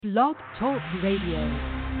Blog Talk Radio.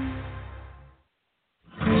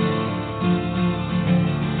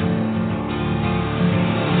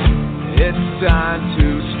 It's time to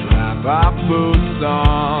strap our boots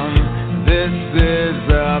on. This is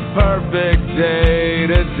a perfect day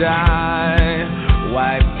to die.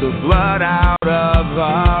 Wipe the blood out of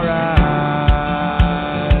our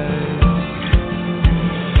eyes.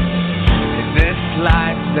 In this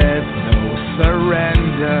life there's no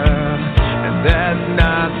surrender, and there's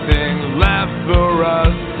nothing left for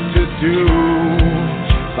us to do.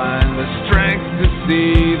 Find the strength to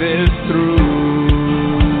see this through.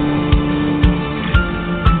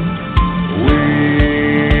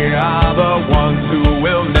 We are the ones who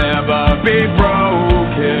will never be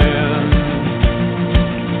broken.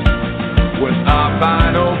 With our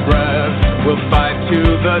final breath, we'll fight to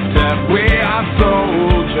the death. We are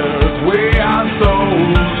soldiers, we are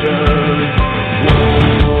soldiers. Whoa.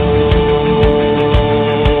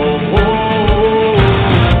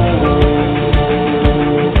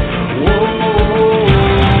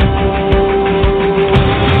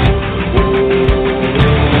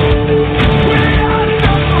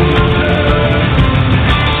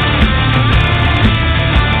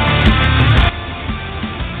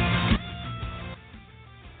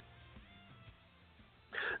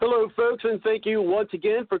 Hello, folks, and thank you once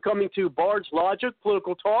again for coming to Bard's Logic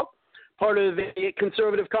Political Talk, part of the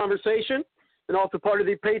Conservative Conversation, and also part of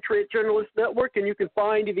the Patriot Journalist Network. And you can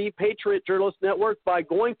find the Patriot Journalist Network by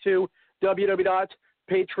going to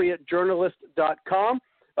www.patriotjournalist.com.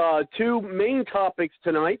 Two main topics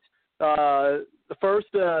tonight. The first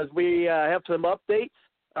is we have some updates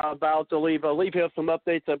about the Leave. Leave has some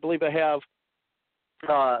updates. I believe I have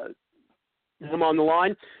him on the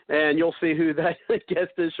line, and you'll see who that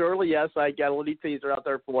guest is shortly. Yes, I got a little teaser out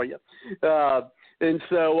there for you. And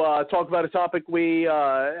so talk about a topic we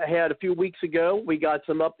had a few weeks ago. We got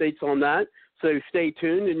some updates on that, so stay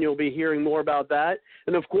tuned, and you'll be hearing more about that.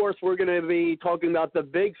 And, of course, we're going to be talking about the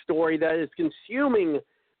big story that is consuming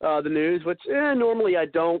the news, which normally I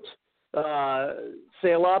don't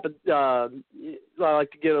say a lot, but I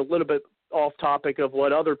like to get a little bit off topic of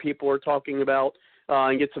what other people are talking about.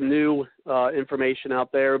 And get some new information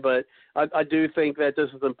out there. But I do think that this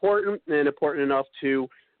is important and important enough to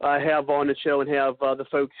have on the show and have the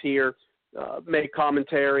folks here make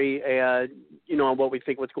commentary and, on what we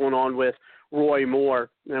think what's going on with Roy Moore.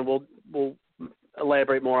 And we'll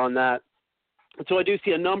elaborate more on that. So I do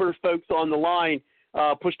see a number of folks on the line.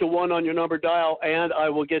 Push the 1 on your number dial, and I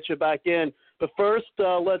will get you back in. But first,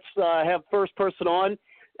 let's have first person on,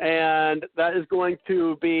 and that is going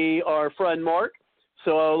to be our friend Mark.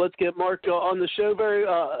 So let's get Mark on the show.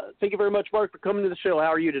 Thank you very much, Mark, for coming to the show.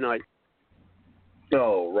 How are you tonight?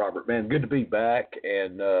 Oh, Robert, man, good to be back.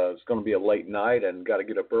 And it's going to be a late night and got to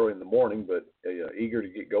get up early in the morning, but eager to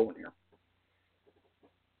get going here.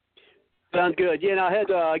 Sounds good. Yeah,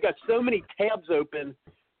 I got so many tabs open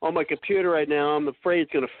on my computer right now. I'm afraid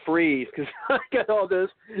it's going to freeze because I got all those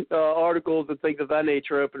articles and things of that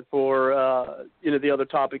nature open for the other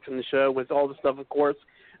topics in the show with all the stuff, of course.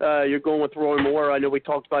 You're going with Roy Moore. I know we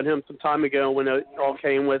talked about him some time ago when it all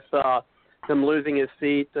came with him losing his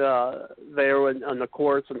seat there on the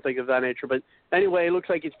courts and things of that nature. But anyway, it looks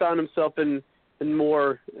like he's found himself in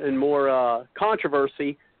more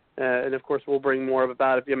controversy. And, of course, we'll bring more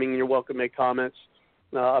about it. I mean, you're welcome to make comments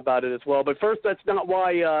about it as well. But first, that's not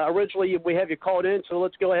why originally we have you called in. So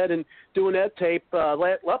let's go ahead and do an update.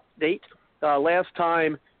 Last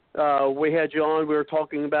time we had you on, we were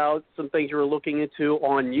talking about some things you were looking into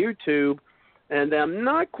on YouTube, and them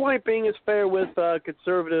not quite being as fair with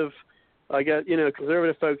conservative,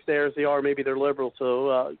 conservative folks there as they are. Maybe they're liberal.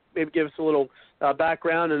 So maybe give us a little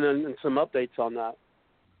background and some updates on that.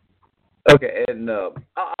 Okay, and I'll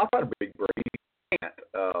try to be brief.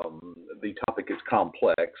 The topic is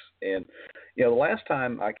complex, and the last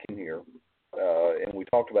time I came here, and we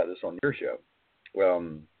talked about this on your show.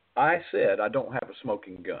 I said I don't have a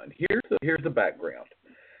smoking gun. Here's the background.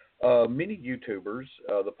 Many YouTubers,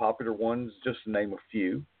 the popular ones, just to name a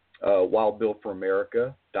few, Wild Bill for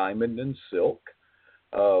America, Diamond and Silk.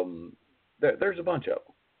 There's a bunch of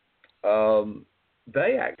them.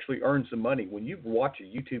 They actually earn some money. When you watch a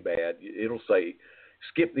YouTube ad, it'll say,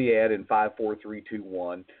 skip the ad in 5, 4, 3, 2,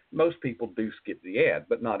 1. Most people do skip the ad,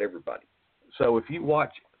 but not everybody. So if you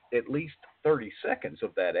watch at least 30 seconds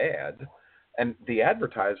of that ad, and the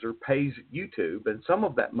advertiser pays YouTube, and some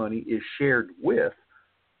of that money is shared with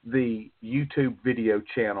the YouTube video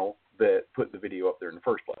channel that put the video up there in the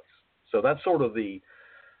first place. So that's sort of the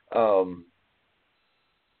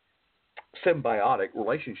symbiotic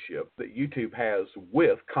relationship that YouTube has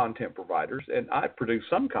with content providers. And I produce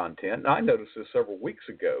some content, and I noticed this several weeks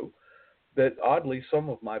ago, that oddly some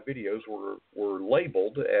of my videos were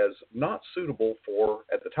labeled as not suitable for,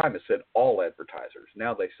 at the time it said all advertisers.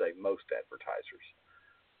 Now they say most advertisers.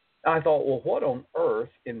 I thought, well, what on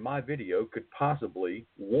earth in my video could possibly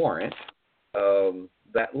warrant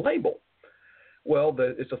that label? Well,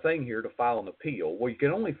 it's a thing here to file an appeal. Well, you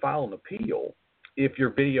can only file an appeal if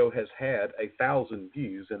your video has had 1,000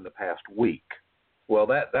 views in the past week. Well,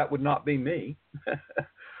 that would not be me.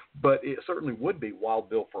 But it certainly would be Wild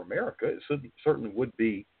Bill for America. It certainly would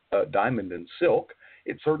be Diamond and Silk.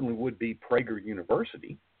 It certainly would be Prager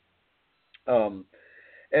University. And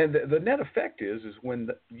the net effect is when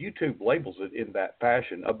YouTube labels it in that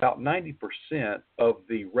fashion, about 90% of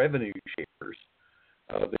the revenue shares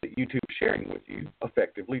that YouTube's sharing with you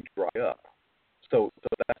effectively dry up. So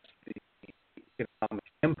that's the economic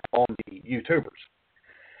impact on the YouTubers.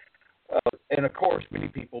 And of course, many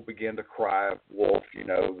people began to cry wolf,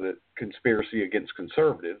 that conspiracy against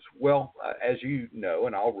conservatives. Well, as you know,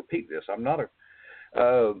 and I'll repeat this, I'm not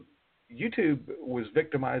YouTube was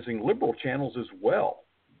victimizing liberal channels as well.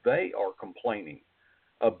 They are complaining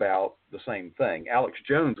about the same thing. Alex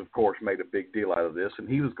Jones, of course, made a big deal out of this, and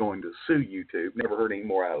he was going to sue YouTube. Never heard any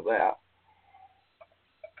more out of that.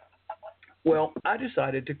 Well, I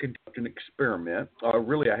decided to conduct an experiment.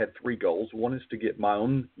 Really, I had 3 goals. One is to get my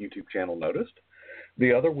own YouTube channel noticed.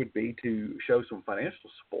 The other would be to show some financial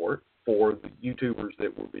support for the YouTubers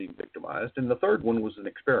that were being victimized. And the third one was an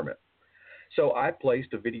experiment. So I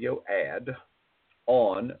placed a video ad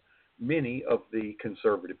on many of the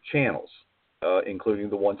conservative channels, including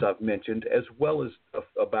the ones I've mentioned, as well as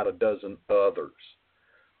about a dozen others.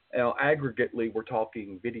 Now, aggregately, we're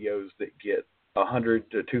talking videos that get 100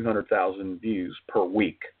 to 200,000 views per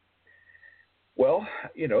week. Well,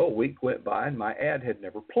 a week went by and my ad had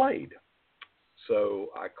never played. So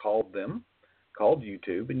I called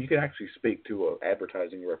YouTube, and you can actually speak to an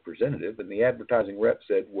advertising representative, and the advertising rep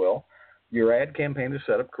said, well, your ad campaign is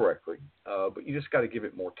set up correctly, but you just got to give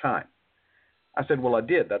it more time. I said, well, I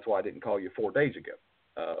did. That's why I didn't call you 4 days ago.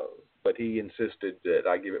 But he insisted that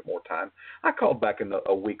I give it more time. I called back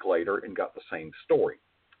a week later and got the same story.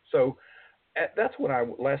 So that's when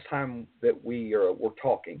last time that we were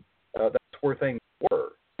talking, that's where things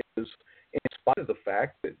were. Is in spite of the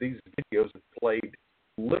fact that these videos have played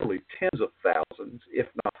literally tens of thousands, if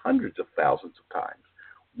not hundreds of thousands of times,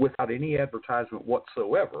 without any advertisement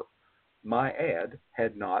whatsoever, my ad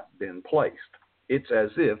had not been placed. It's as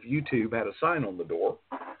if YouTube had a sign on the door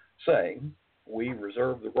saying, we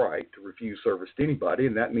reserve the right to refuse service to anybody,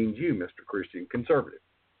 and that means you, Mr. Christian Conservative.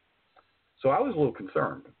 So I was a little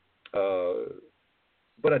concerned.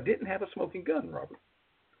 But I didn't have a smoking gun, Robert.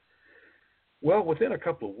 Well, within a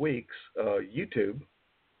couple of weeks, YouTube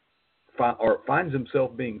finds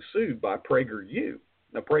himself being sued by PragerU.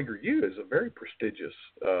 Now, PragerU is a very prestigious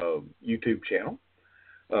YouTube channel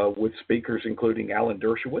with speakers including Alan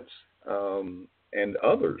Dershowitz and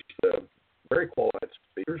others, very qualified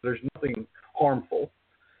speakers. There's nothing harmful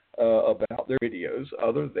about their videos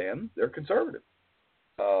other than they're conservative.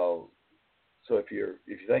 So if you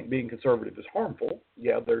think being conservative is harmful,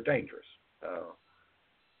 yeah, they're dangerous.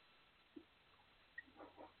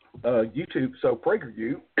 YouTube, so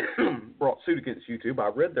PragerU brought suit against YouTube. I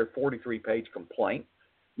read their 43-page complaint.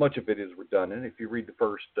 Much of it is redundant. If you read the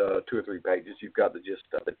first 2 or 3 pages, you've got the gist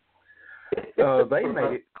of it. They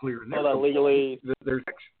made it clear in their legally. There's,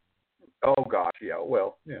 oh gosh, yeah.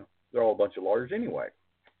 Well, yeah, they're all a bunch of lawyers anyway.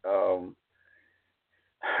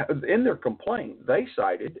 In their complaint, they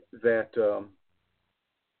cited that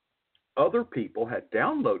other people had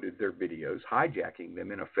downloaded their videos, hijacking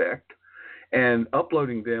them in effect, and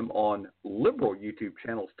uploading them on liberal YouTube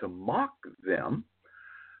channels to mock them,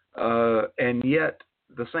 and yet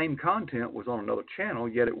the same content was on another channel,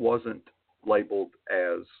 yet it wasn't labeled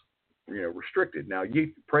as restricted. Now,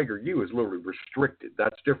 PragerU is literally restricted.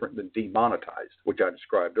 That's different than demonetized, which I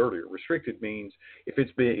described earlier. Restricted means if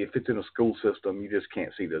it's in a school system, you just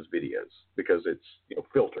can't see those videos because it's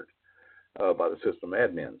filtered by the system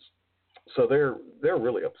admins. So they're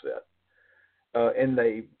really upset, and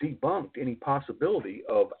they debunked any possibility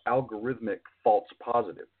of algorithmic false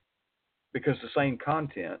positive because the same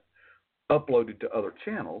content uploaded to other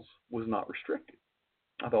channels was not restricted.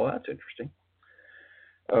 I thought that's interesting.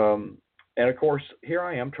 And of course, here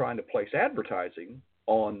I am trying to place advertising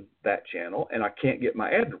on that channel, and I can't get my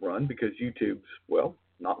ad to run because YouTube's,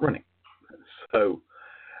 not running. So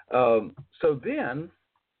then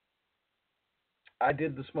I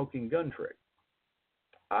did the smoking gun trick.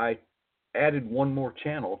 I added one more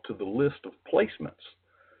channel to the list of placements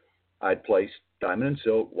I'd placed Diamond and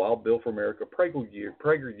Silk, Wild Bill for America,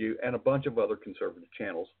 PragerU, and a bunch of other conservative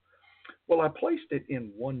channels. Well, I placed it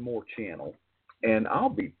in one more channel, and I'll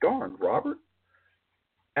be darned, Robert.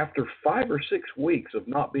 After 5 or 6 weeks of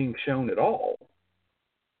not being shown at all,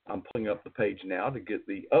 I'm pulling up the page now to get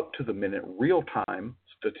the up-to-the-minute real-time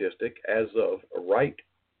statistic as of right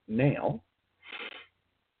now.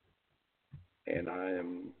 And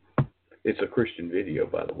it's a Christian video,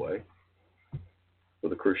 by the way,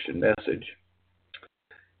 with a Christian message.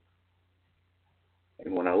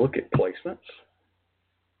 And when I look at placements,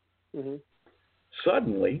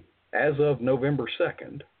 suddenly, as of November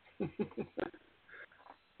 2nd,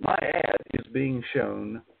 my ad is being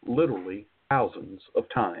shown literally thousands of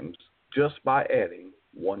times just by adding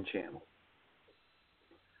one channel.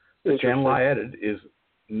 The channel I added is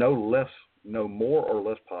no more or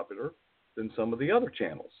less popular than some of the other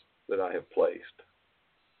channels that I have placed.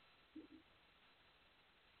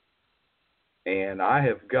 And I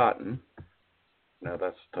have gotten, now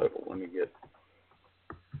that's total,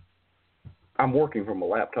 I'm working from a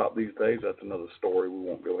laptop these days. That's another story we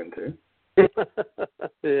won't go into.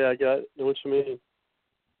 Yeah, I got it. I know what you mean.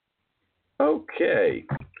 Okay,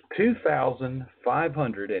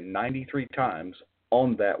 2,593 times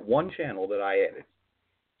on that one channel that I added.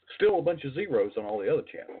 Still a bunch of zeros on all the other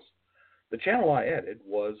channels. The channel I added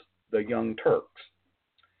was the Young Turks.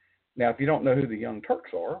 Now, if you don't know who the Young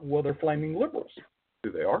Turks are, well, they're flaming liberals.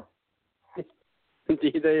 Who they are?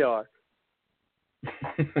 Indeed, they are.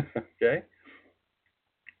 Okay.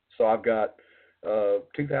 So I've got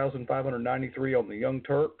 2,593 on the Young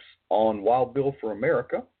Turks. On Wild Bill for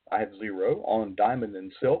America, I have 0. On Diamond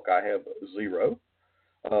and Silk, I have 0.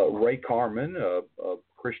 Ray Carmen, a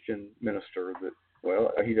Christian minister that,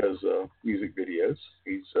 well, he does music videos.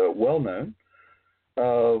 He's well known.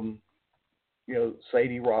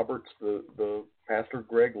 Sadie Roberts, the Pastor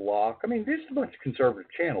Greg Locke. I mean, there's a bunch of conservative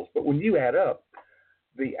channels, but when you add up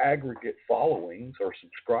the aggregate followings or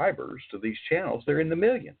subscribers to these channels, they're in the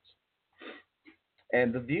millions.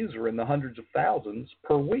 And the views are in the hundreds of thousands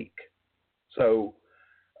per week. So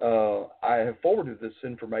I have forwarded this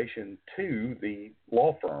information to the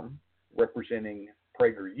law firm representing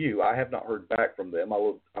PragerU. I have not heard back from them.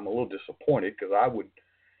 I'm a little disappointed because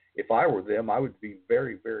if I were them, I would be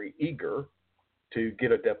very, very eager to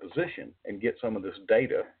get a deposition and get some of this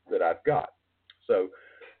data that I've got. So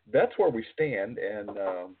that's where we stand, and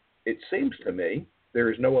it seems to me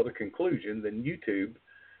there is no other conclusion than YouTube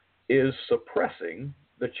is suppressing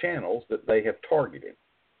the channels that they have targeted.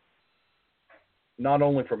 Not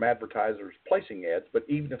only from advertisers placing ads, but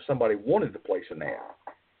even if somebody wanted to place an ad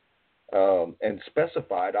and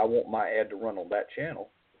specified, I want my ad to run on that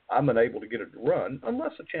channel, I'm unable to get it to run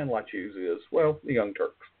unless the channel I choose is, well, the Young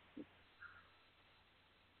Turks.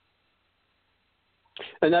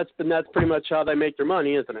 And that's pretty much how they make their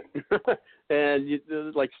money, isn't it? And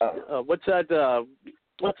what's that?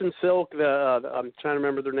 What's in Silk? I'm trying to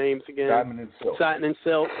remember their names again. Diamond and Silk. Satin and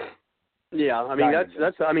Silk. Yeah, I mean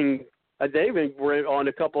that's. I mean, they even were on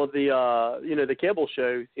a couple of the the cable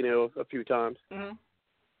shows, a few times. Mm-hmm.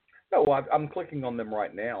 No, well, I'm clicking on them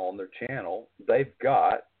right now on their channel. They've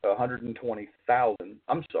got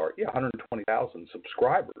 120,000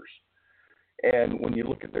 subscribers. And when you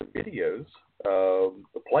look at their videos,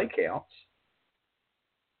 the play counts,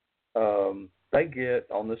 they get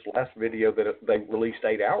on this last video that they released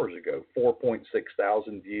 8 hours ago, 4.6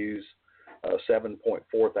 thousand views,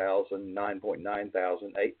 7.4 thousand, 9.9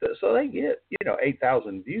 thousand, 8. So they get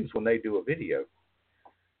 8,000 views when they do a video.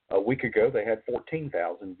 A week ago, they had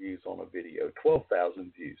 14,000 views on a video,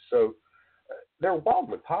 12,000 views. So they're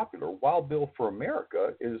wildly popular. Wild Bill for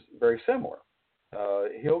America is very similar.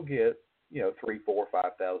 He'll get 3, 4,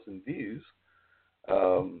 5,000 views.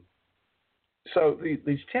 So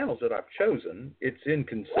these channels that I've chosen, it's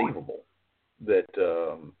inconceivable that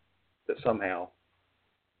that somehow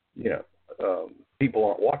people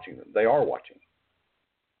aren't watching them. They are watching.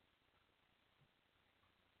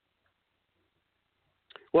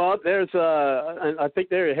 Well, there's I think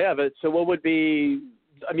there you have it. So what would be?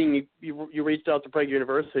 I mean, you reached out to Prager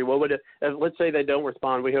University. What would let's say they don't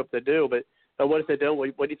respond? We hope they do, but what if they don't?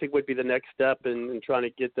 What do you think would be the next step in trying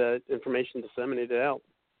to get that information disseminated out?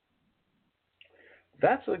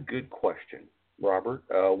 That's a good question, Robert.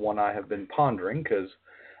 One I have been pondering because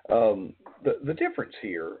the difference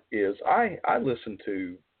here is I listen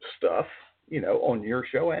to stuff, on your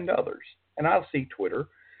show and others, and I see Twitter,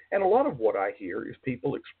 and a lot of what I hear is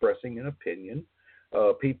people expressing an opinion,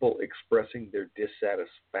 people expressing their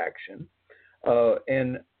dissatisfaction,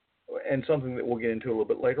 and something that we'll get into a little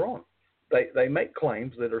bit later on. They make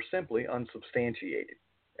claims that are simply unsubstantiated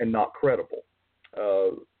and not credible.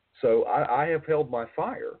 So I have held my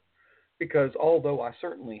fire because although I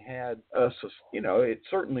certainly had, it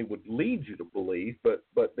certainly would lead you to believe, but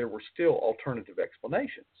there were still alternative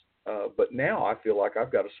explanations. But now I feel like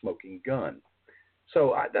I've got a smoking gun.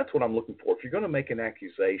 So that's what I'm looking for. If you're going to make an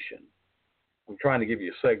accusation, I'm trying to give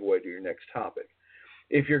you a segue to your next topic.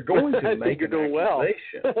 If you're going to make an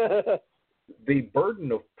accusation, the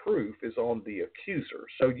burden of proof is on the accuser.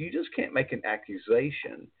 So you just can't make an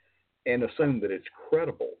accusation and assume that it's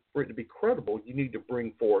credible. For it to be credible, you need to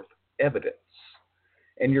bring forth evidence.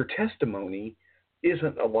 And your testimony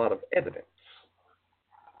isn't a lot of evidence.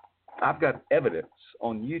 I've got evidence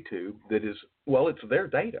on YouTube that is, well, it's their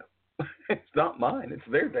data. It's not mine.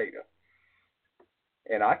 It's their data.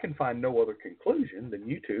 And I can find no other conclusion than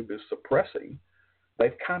YouTube is suppressing.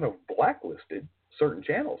 They've kind of blacklisted certain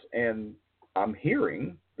channels. And I'm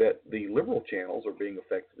hearing that the liberal channels are being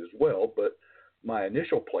affected as well, but my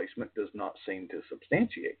initial placement does not seem to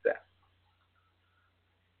substantiate that.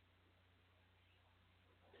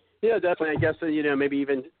 Yeah, definitely. I guess, maybe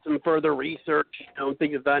even some further research,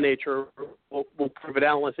 things of that nature will prove it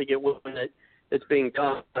out unless they get wind that it's being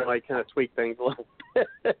done. I might kind of tweak things a little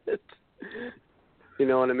bit. You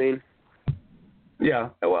know what I mean? Yeah.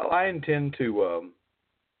 Well, I intend to,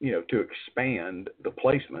 to expand the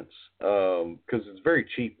placements because it's a very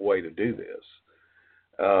cheap way to do this.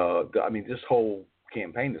 This whole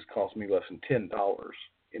campaign has cost me less than $10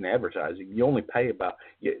 in advertising. You only pay about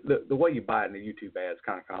the way you buy it in a YouTube ad is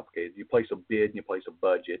kind of complicated. You place a bid and you place a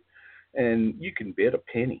budget, and you can bid a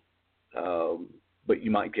penny, but you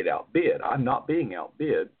might get outbid. I'm not being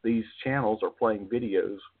outbid. These channels are playing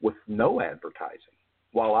videos with no advertising,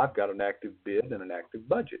 while I've got an active bid and an active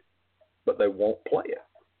budget, but they won't play it.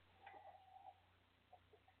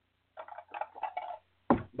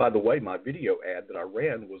 By the way, my video ad that I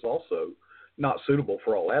ran was also not suitable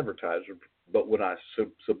for all advertisers, but when I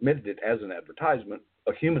submitted it as an advertisement,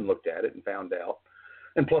 a human looked at it and found out.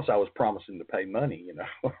 And plus, I was promising to pay money,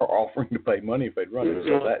 or offering to pay money if they'd run it.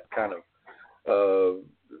 So that kind of,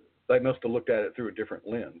 they must have looked at it through a different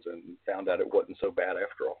lens and found out it wasn't so bad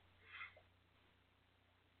after all.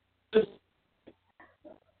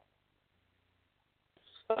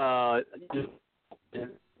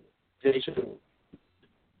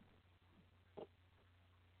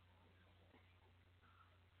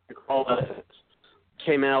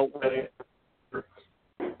 Came out with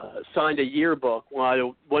signed a yearbook. I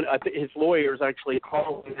think his lawyers actually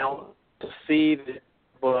calling out to see the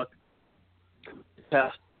book,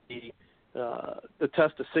 test the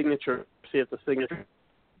signature, see if the signature.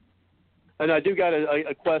 And I do got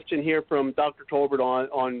a question here from Dr. Tolbert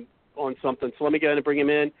on something. So let me go ahead and bring him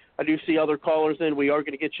in. I do see other callers in. We are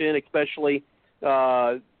going to get you in, especially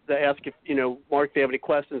to ask if Mark, if you have any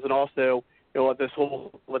questions, and also this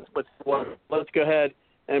whole let's go ahead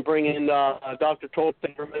and bring in Dr. Tolbert.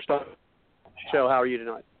 Thank you very much on the show. How are you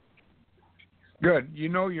tonight? Good.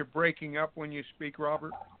 You're breaking up when you speak,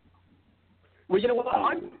 Robert. Well, you know what?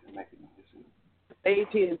 I'm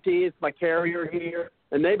AT&T is my carrier here,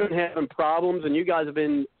 and they've been having problems, and you guys have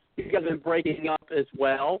been breaking up as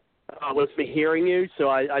well with me hearing you. So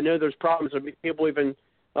I know there's problems. People even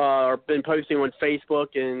been posting on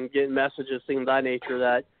Facebook and getting messages, things of that nature.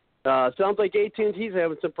 That sounds like AT&T's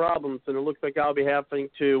having some problems, and it looks like I'll be having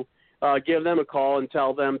to give them a call and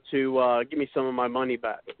tell them to give me some of my money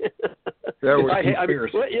back. That was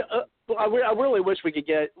conspiracy. I really wish we could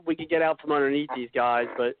get out from underneath these guys,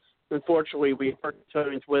 but unfortunately we are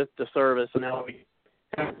concerned with the service, and now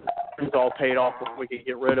it's all paid off before we could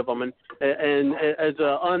get rid of them. And as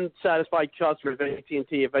an unsatisfied customer of AT&T,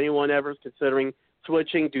 if anyone ever is considering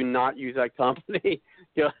switching, do not use that company.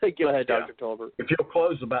 Go ahead, Dr. Tolbert. If you'll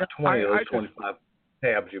close about 20 of those 25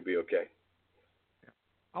 tabs, you'll be okay.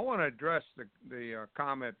 I want to address the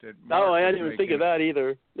comment that Mark I didn't even making. think of that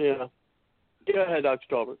either. Yeah. Go ahead, Dr.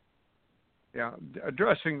 Tolbert. Yeah,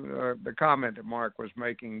 addressing the comment that Mark was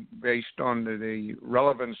making based on the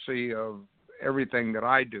relevancy of everything that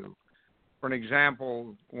I do. For an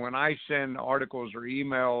example, when I send articles or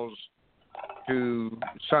emails to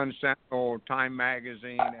Sun Sentinel, Time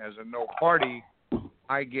Magazine as a no party,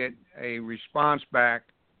 I get a response back.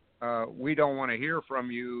 We don't want to hear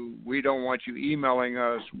from you. We don't want you emailing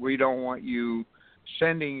us. We don't want you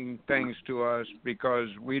sending things to us because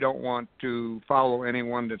we don't want to follow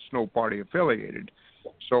anyone that's no party affiliated.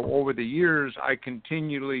 So over the years, I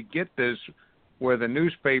continually get this where the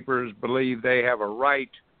newspapers believe they have a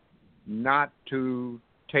right not to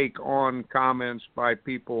take on comments by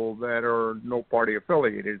people that are no party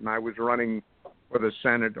affiliated. And I was running for the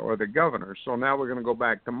Senate or the governor. So now we're going to go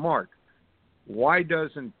back to Mark. why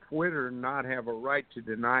doesn't Twitter not have a right to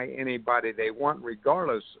deny anybody they want,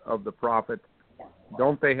 regardless of the profit?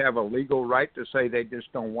 Don't they have a legal right to say they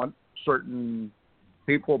just don't want certain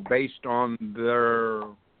people based on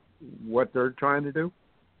what they're trying to do?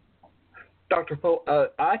 Dr. Poe,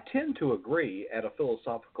 I tend to agree at a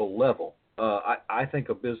philosophical level. I think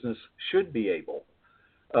a business should be able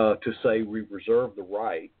to say we reserve the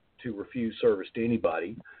right to refuse service to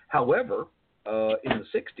anybody. However, in the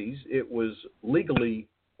 60s, it was legally,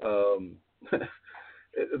 the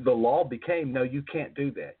law became, no, you can't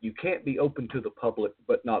do that. You can't be open to the public,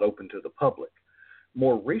 but not open to the public.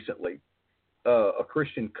 More recently, a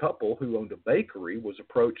Christian couple who owned a bakery was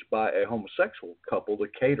approached by a homosexual couple to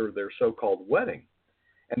cater their so-called wedding,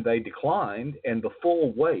 and they declined, and the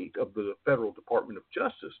full weight of the Federal Department of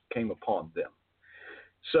Justice came upon them.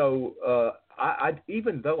 So I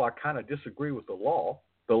even though I kind of disagree with the law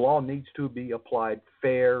needs to be applied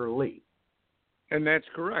fairly. And that's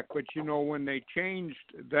correct. But, when they changed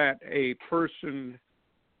that a person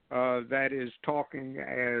that is talking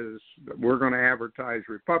as we're going to advertise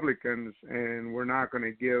Republicans and we're not going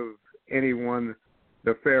to give anyone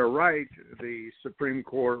the fair right, the Supreme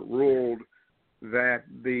Court ruled that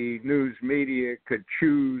the news media could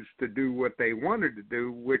choose to do what they wanted to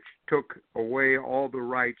do, which took away all the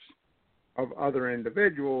rights of other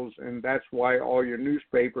individuals, and that's why all your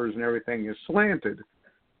newspapers and everything is slanted.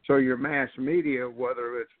 So your mass media,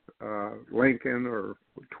 whether it's Lincoln or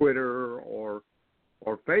Twitter or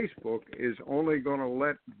Facebook, is only going to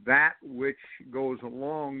let that which goes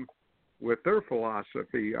along with their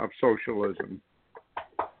philosophy of socialism.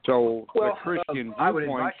 So the Christian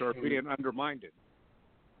viewpoints are being undermined.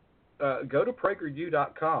 Go to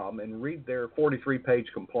PragerU.com and read their 43-page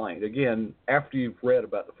complaint. Again, after you've read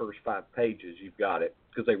about the first 5 pages, you've got it,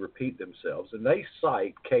 because they repeat themselves. And they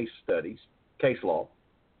cite case studies, case law,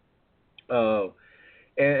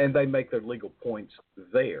 and they make their legal points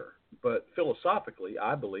there. But philosophically,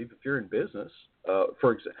 I believe if you're in business,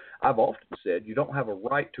 for example, I've often said you don't have a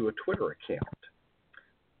right to a Twitter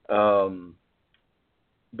account.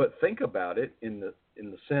 But think about it in the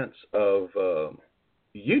sense of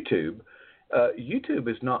YouTube. YouTube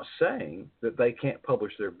is not saying that they can't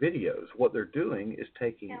publish their videos. What they're doing is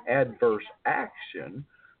taking adverse action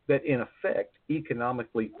that, in effect,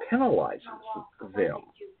 economically penalizes them.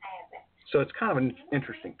 So it's kind of an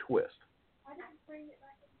interesting twist.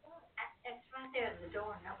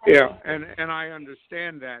 Yeah, and I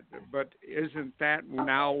understand that, but isn't that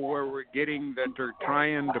now where we're getting that they're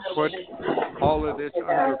trying to put all of this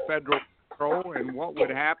under federal control? And what would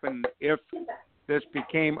happen if this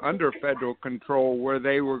became under federal control, where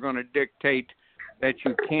they were going to dictate that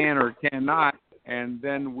you can or cannot, and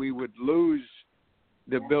then we would lose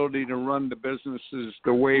the ability to run the businesses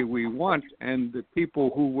the way we want, and the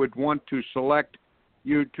people who would want to select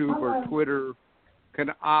YouTube or Twitter can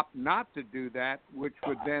opt not to do that, which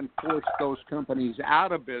would then force those companies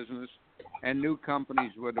out of business, and new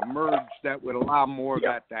companies would emerge that would allow more of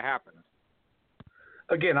that to happen.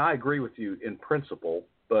 Again, I agree with you in principle,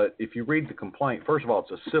 but if you read the complaint, first of all,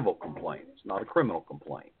 it's a civil complaint. It's not a criminal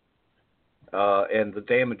complaint. And the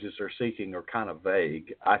damages they're seeking are kind of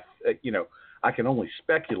vague. I can only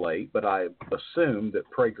speculate, but I assume that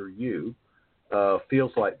PragerU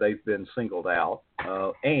feels like they've been singled out,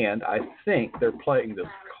 and I think they're playing this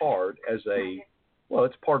card as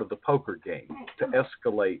it's part of the poker game to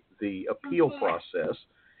escalate the appeal process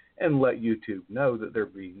and let YouTube know that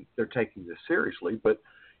they're taking this seriously. But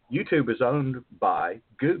YouTube is owned by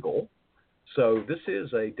Google, so this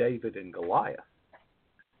is a David and Goliath.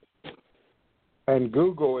 And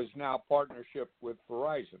Google is now partnership with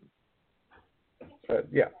Verizon.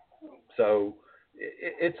 Yeah, so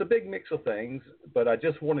it's a big mix of things, but I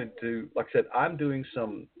just wanted to, like I said, I'm doing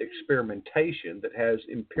some experimentation that has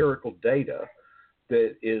empirical data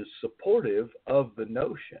that is supportive of the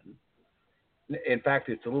notion. In fact,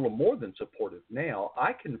 it's a little more than supportive now.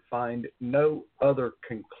 I can find no other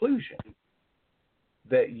conclusion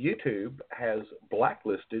that YouTube has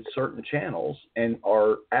blacklisted certain channels and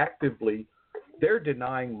are actively, they're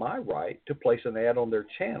denying my right to place an ad on their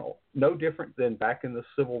channel. No different than back in the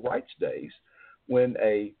civil rights days when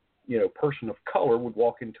a person of color would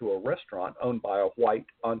walk into a restaurant owned by a white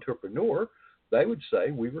entrepreneur. They would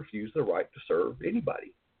say, we refuse the right to serve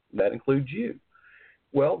anybody. That includes you.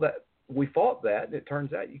 Well, we fought that, and it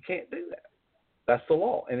turns out you can't do that. That's the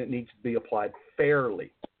law, and it needs to be applied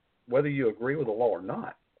fairly, whether you agree with the law or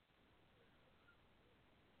not.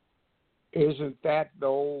 Isn't that,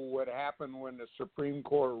 though, what happened when the Supreme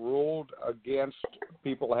Court ruled against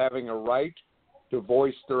people having a right to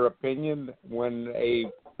voice their opinion when a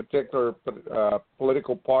particular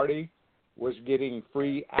political party was getting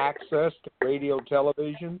free access to radio,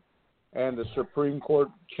 television, and the Supreme Court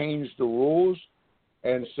changed the rules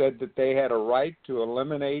and said that they had a right to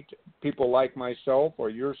eliminate people like myself or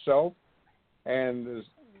yourself. And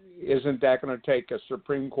isn't that going to take a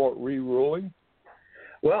Supreme Court re-ruling?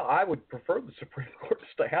 Well, I would prefer the Supreme Court to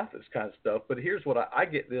stay out this kind of stuff, but here's what I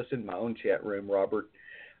get this in my own chat room, Robert.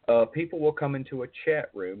 People will come into a chat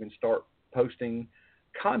room and start posting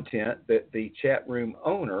content that the chat room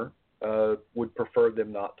owner would prefer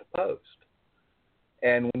them not to post.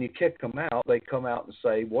 And when you kick them out, they come out and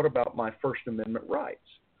say, what about my First Amendment rights?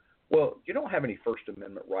 Well, you don't have any First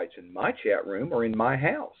Amendment rights in my chat room or in my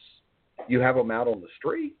house. You have them out on the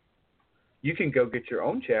street. You can go get your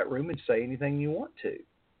own chat room and say anything you want to.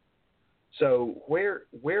 So where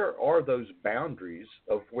are those boundaries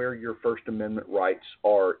of where your First Amendment rights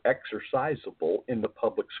are exercisable in the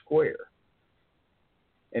public square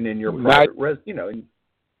and in your private,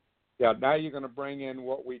 Yeah, now you're going to bring in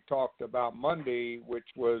what we talked about Monday, which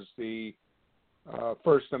was the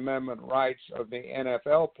First Amendment rights of the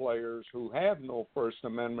NFL players who have no First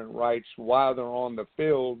Amendment rights while they're on the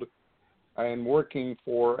field and working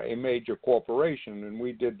for a major corporation. And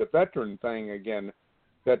we did the veteran thing again,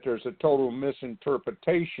 that there's a total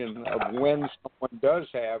misinterpretation of when someone does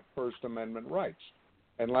have First Amendment rights.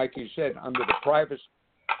 And like you said, under the privacy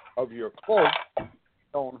of your cloak, you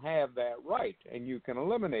don't have that right, and you can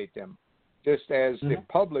eliminate them. Just as the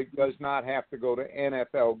public does not have to go to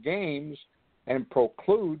NFL games and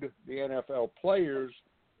preclude the NFL players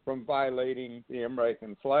from violating the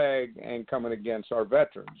American flag and coming against our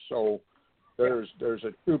veterans. So there's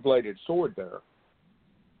a two-bladed sword there.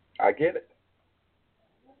 I get it.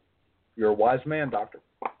 You're a wise man, Doctor.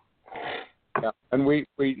 Yeah, and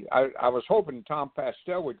I was hoping Tom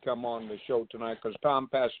Pastel would come on the show tonight, because Tom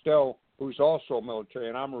Pastel, who's also military,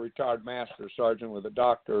 and I'm a retired master sergeant with a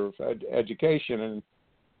doctor of education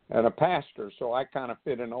and a pastor, so I kind of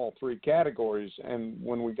fit in all three categories. And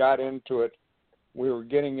when we got into it, we were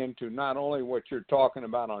getting into not only what you're talking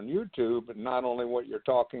about on YouTube, and not only what you're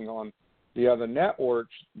talking on the other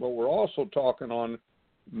networks, but we're also talking on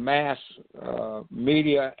mass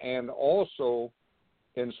media and also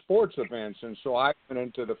in sports events. And so I went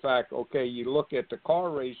into the fact, okay, you look at the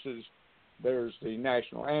car races, there's the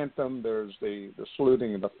national anthem, there's the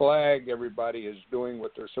saluting of the flag, everybody is doing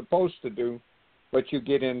what they're supposed to do. But you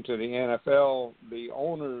get into the NFL, the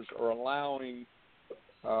owners are allowing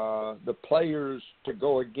the players to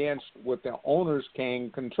go against what the owners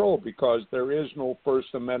can control, because there is no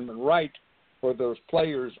First Amendment right for those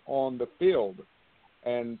players on the field.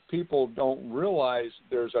 And people don't realize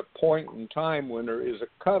there's a point in time when there is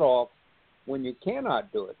a cutoff when you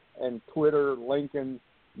cannot do it. And Twitter, Lincoln,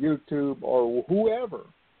 YouTube, or whoever,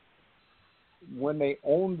 when they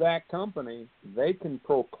own that company, they can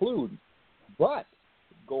preclude. But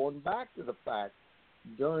going back to the fact,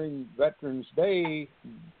 during Veterans Day,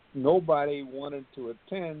 nobody wanted to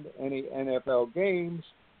attend any NFL games,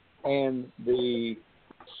 and the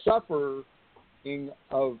suffering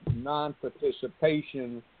of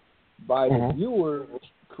non-participation by the viewers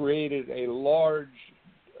created a large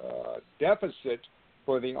deficit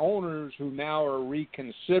for the owners, who now are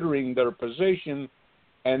reconsidering their position.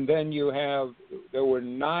 And then there were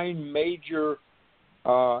 9 major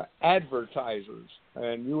advertisers,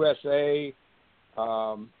 and USA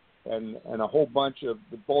and a whole bunch of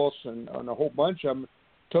the boss and a whole bunch of them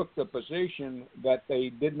took the position that they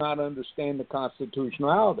did not understand the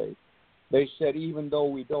constitutionality. They said even though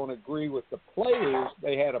we don't agree with the players,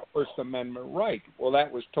 they had a First Amendment right. Well, that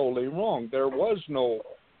was totally wrong. There was no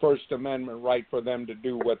First Amendment right for them to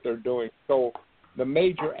do what they're doing. So the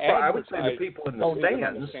major I would say the people in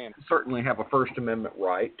the stands certainly have a First Amendment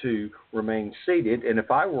right to remain seated. And if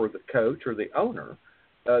I were the coach or the owner,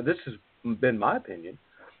 this has been my opinion,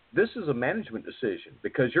 this is a management decision,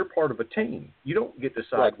 because you're part of a team. You don't get to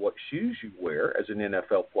decide what shoes you wear as an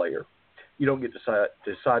NFL player. You don't get to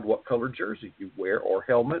decide what color jersey you wear or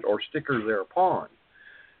helmet or sticker thereupon.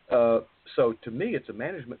 So to me, it's a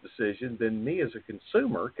management decision. Then me as a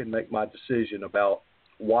consumer can make my decision about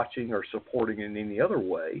watching or supporting in any other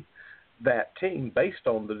way that team based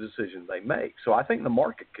on the decision they make. So I think the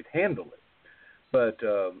market could handle it. But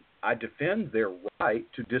I defend their right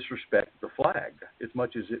to disrespect the flag as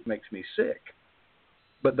much as it makes me sick.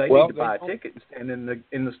 But they need to buy a ticket and stand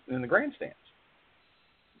in the grandstands.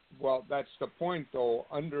 Well, that's the point, though.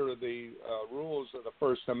 Under the rules of the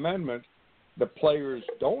First Amendment, the players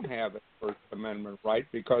don't have a First Amendment right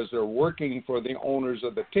because they're working for the owners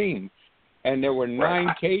of the team. And there were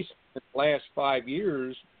 9 cases in the last 5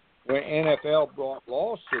 years where NFL brought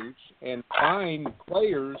lawsuits and fined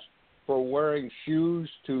players for wearing shoes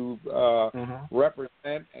to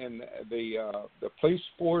represent and the police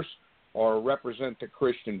force, or represent the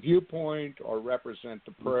Christian viewpoint, or represent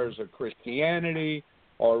the prayers of Christianity,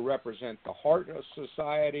 or represent the heart of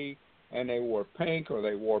society, and they wore pink or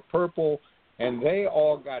they wore purple, and they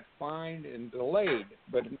all got fined and delayed.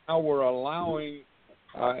 But now we're allowing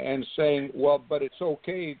and saying, well, but it's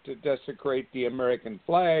okay to desecrate the American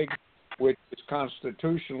flag, which is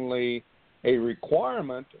constitutionally a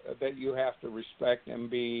requirement that you have to respect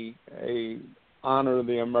and honor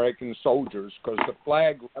the American soldiers, because the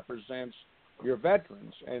flag represents your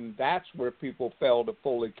veterans, and that's where people fail to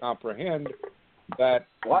fully comprehend that.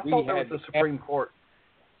 Well, I thought there was a Supreme Court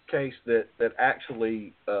case that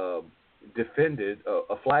actually defended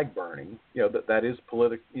a flag burning. That is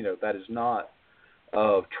that is not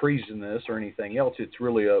treasonous or anything else. It's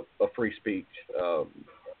really a free speech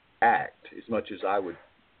act, as much as I would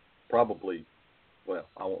probably. Well,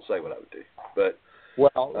 I won't say what I would do, but.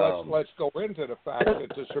 Well, let's go into the fact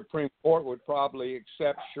that the Supreme Court would probably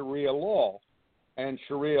accept Sharia law, and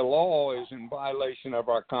Sharia law is in violation of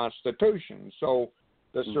our Constitution. So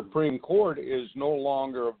the Supreme Court is no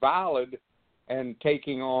longer valid and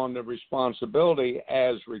taking on the responsibility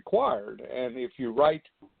as required. And if you write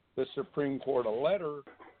the Supreme Court a letter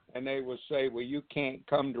and they will say, well, you can't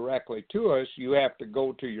come directly to us, you have to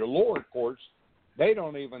go to your lower courts, they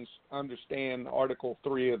don't even understand Article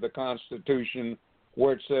 3 of the Constitution,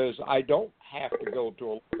 where it says I don't have to go to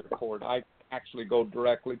a lower court. I actually go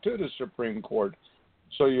directly to the Supreme Court.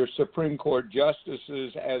 So your Supreme Court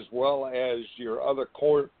justices, as well as your other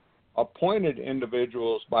court-appointed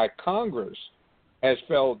individuals by Congress, has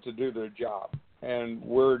failed to do their job. And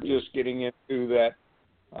we're just getting into that,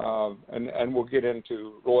 and we'll get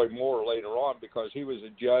into Roy Moore later on, because he was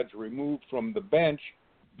a judge removed from the bench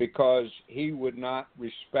because he would not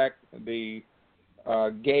respect the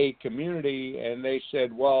gay community, and they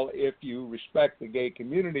said, well, if you respect the gay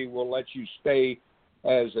community, we'll let you stay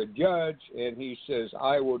as a judge. And he says,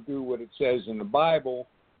 I will do what it says in the Bible,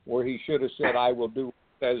 where he should have said, I will do what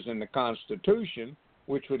it says in the Constitution,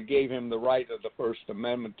 which would give him the right of the First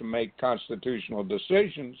Amendment to make constitutional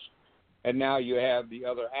decisions. And now you have the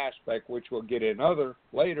other aspect, which we'll get in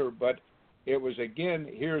later, but it was, again,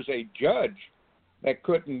 here's a judge that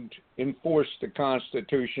couldn't enforce the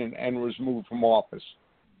Constitution and was moved from office.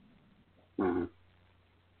 Mm-hmm.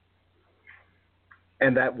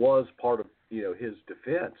 And that was part of his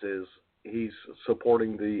defense, is he's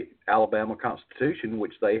supporting the Alabama Constitution,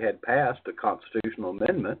 which they had passed a constitutional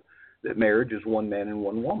amendment that marriage is one man and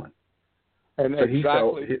one woman. And so exactly he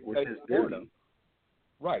felt it was his duty,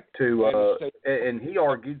 right? And he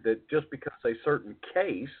argued that just because a certain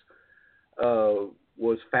case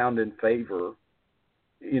was found in favor,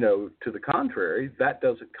 to the contrary, that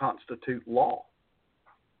doesn't constitute law.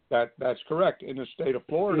 That's correct. In the state of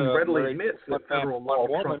Florida, he readily admits that federal law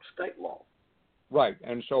trumps state law. Right.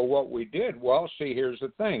 And so what we did, here's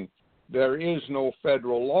the thing. There is no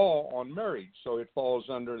federal law on marriage, so it falls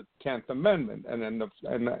under the 10th Amendment. And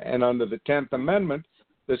under the 10th Amendment,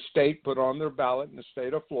 the state put on their ballot in the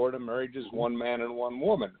state of Florida, marriage is one man and one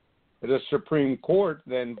woman. The Supreme Court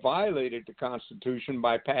then violated the Constitution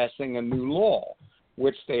by passing a new law,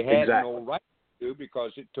 which they had no right to do,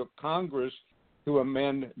 because it took Congress to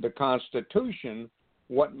amend the Constitution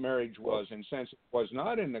what marriage was. And since it was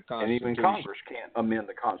not in the Constitution... And even Congress can't amend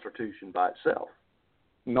the Constitution by itself.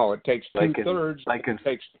 No, it takes two-thirds.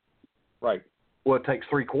 Right. Well, it takes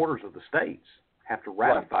 3/4 of the states have to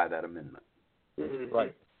ratify that amendment.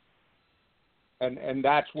 Right. And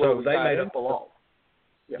that's where so they made up the law.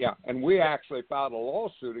 Yeah, and we actually filed a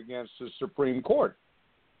lawsuit against the Supreme Court.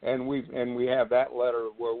 And we have that letter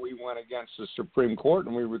where we went against the Supreme Court,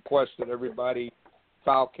 and we requested everybody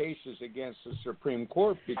file cases against the Supreme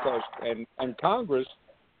Court, because and Congress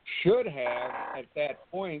should have, at that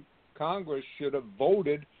point, Congress should have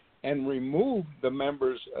voted and removed the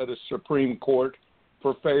members of the Supreme Court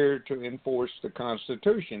for failure to enforce the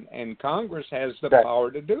Constitution. And Congress has the power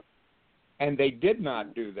to do it. And they did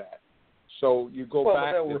not do that. So you go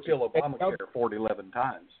back... Well, they'll repeal Obamacare 11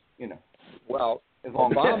 times, Well, as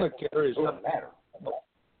long Obamacare as it doesn't matter.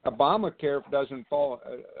 Obamacare doesn't fall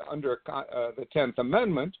under the 10th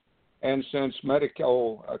Amendment, and since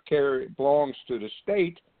medical care belongs to the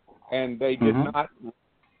state, and they did not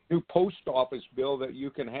do post office bill that you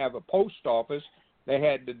can have a post office, they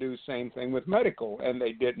had to do the same thing with medical, and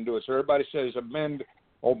they didn't do it. So everybody says amend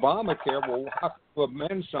Obamacare. Well, how can you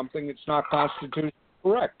amend something that's not constitutionally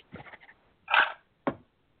correct?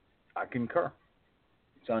 I concur.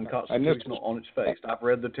 It's unconstitutional on its face. I've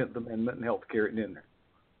read the 10th Amendment and helped carry it in there.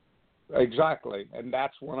 Exactly, and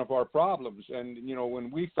that's one of our problems. And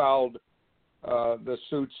when we filed the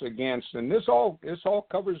suits against, and this all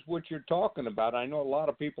covers what you're talking about. I know a lot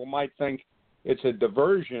of people might think it's a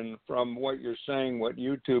diversion from what you're saying, what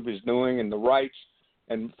YouTube is doing, and the rights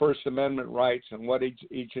and First Amendment rights, and what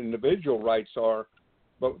each individual rights are.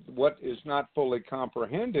 But what is not fully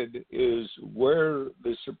comprehended is where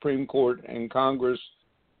the Supreme Court and Congress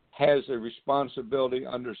has a responsibility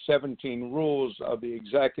under 17 rules of the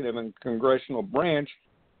executive and congressional branch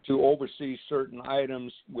to oversee certain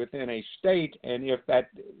items within a state, and if that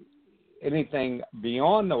anything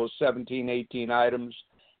beyond those 17, 18 items,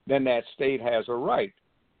 then that state has a right.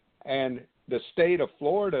 And the state of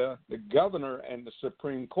Florida, the governor and the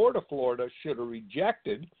Supreme Court of Florida should have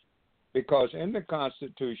rejected, because in the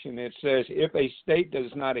Constitution it says if a state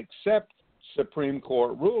does not accept Supreme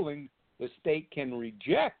Court ruling, the state can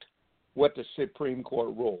reject what the Supreme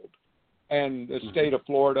Court ruled. And the state of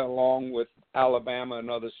Florida, along with Alabama and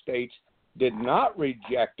other states, did not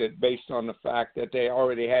reject it based on the fact that they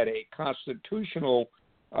already had a constitutional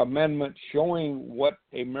amendment showing what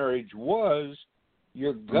a marriage was.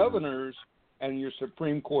 Your governors and your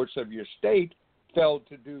Supreme Courts of your state failed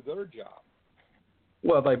to do their job.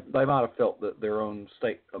 Well, they might have felt that their own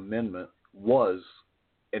state amendment was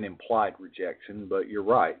an implied rejection, but you're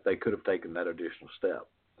right. They could have taken that additional step.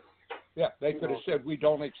 Yeah, they could have said we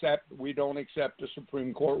don't accept the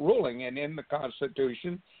Supreme Court ruling, and in the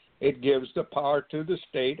Constitution, it gives the power to the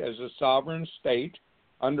state as a sovereign state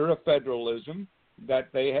under a federalism that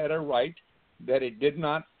they had a right, that it did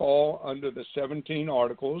not fall under the 17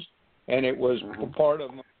 articles, and it was part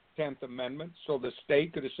of the 10th Amendment, so the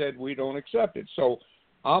state could have said we don't accept it. So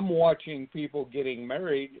I'm watching people getting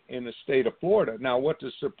married in the state of Florida. Now, what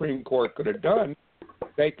the Supreme Court could have done,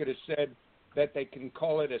 they could have said that they can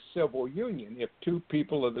call it a civil union. If two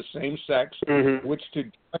people of the same sex wish to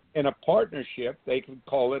join in a partnership, they could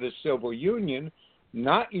call it a civil union,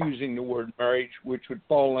 not using the word marriage, which would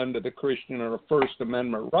fall under the Christian or First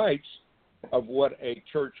Amendment rights of what a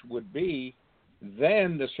church would be.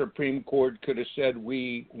 Then the Supreme Court could have said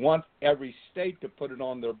we want every state to put it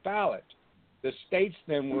on their ballot. The states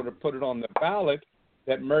then would have put it on the ballot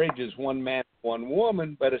that marriage is one man, one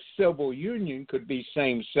woman, but a civil union could be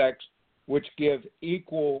same sex, which gives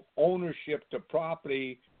equal ownership to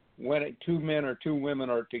property when two men or two women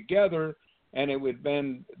are together, and it would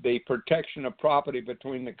been the protection of property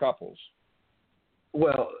between the couples.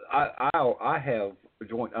 Well, I have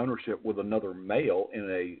joint ownership with another male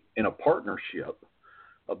in a partnership,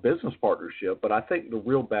 a business partnership, but I think the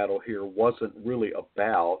real battle here wasn't really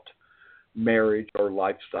about marriage or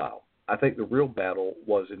lifestyle. I think the real battle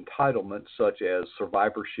was entitlements such as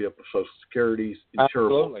survivorship of Social Security,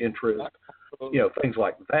 insurable interest, things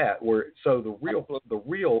like that. So the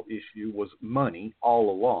real issue was money all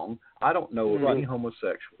along. I don't know of any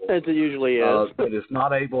homosexual as it usually is that is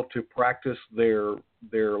not able to practice their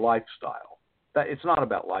lifestyle. That it's not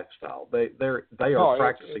about lifestyle. They are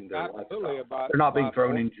practicing their lifestyle. They're not being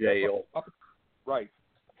thrown in jail. Right.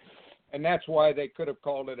 And that's why they could have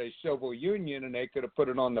called it a civil union, and they could have put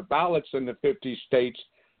it on the ballots in the 50 states.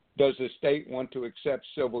 Does the state want to accept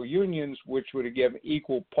civil unions, which would give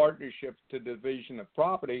equal partnership to division of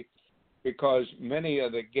property, because many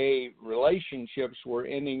of the gay relationships were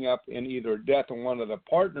ending up in either death of one of the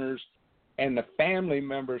partners, and the family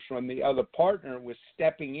members from the other partner was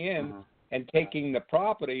stepping in and taking the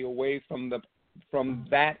property away from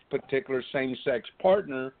that particular same-sex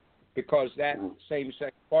partner, because that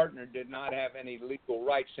same-sex partner did not have any legal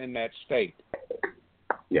rights in that state.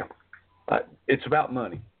 Yeah. It's about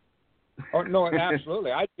money. Oh, no,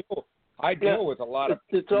 absolutely. I deal with a lot of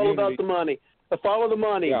It's all about the money. Follow the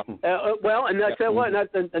money. Yeah. And that's what.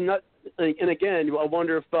 And again, I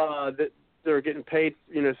wonder if they're getting paid,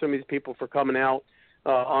 some of these people for coming out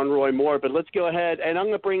on Roy Moore. But let's go ahead. And I'm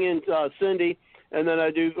going to bring in Cindy, and then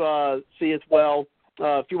I do see as well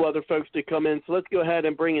a few other folks to come in. So let's go ahead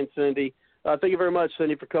and bring in Cindy. Thank you very much,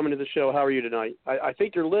 Cindy, for coming to the show. How are you tonight? I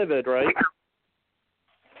think you're livid, right?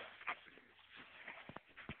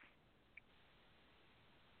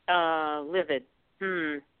 Livid.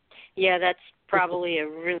 Yeah, that's probably a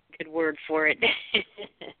really good word for it.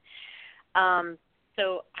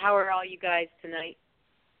 So how are all you guys tonight?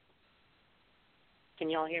 Can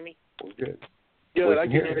you all hear me? Good. Good, I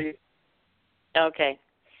can hear you. Okay.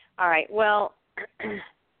 All right. Well,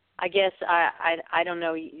 I guess I don't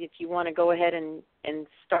know if you want to go ahead and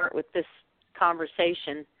start with this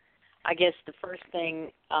conversation. I guess the first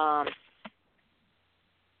thing.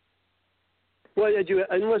 Well,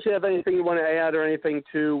 unless you have anything you want to add or anything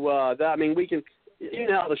to that, I mean, we can you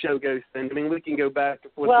know how the show goes. Then I mean, we can go back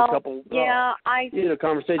with well, a couple,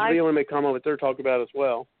 conversations. We want to make comment what they're talking about as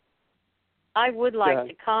well. I would like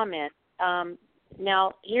to comment.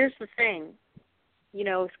 Now, here's the thing. You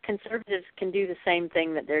know, conservatives can do the same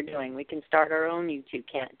thing that they're doing. We can start our own YouTube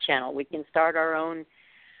channel. We can start our own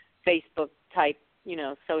Facebook type,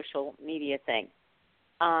 social media thing.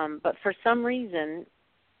 But for some reason,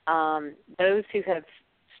 those who have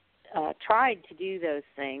tried to do those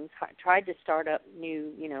things, tried to start up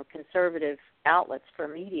new, conservative outlets for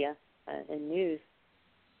media and news,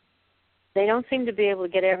 they don't seem to be able to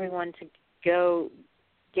get everyone to go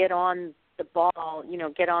get on the ball,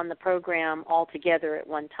 get on the program all together at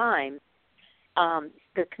one time.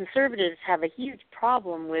 The conservatives have a huge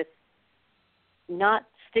problem with not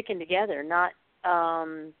sticking together, not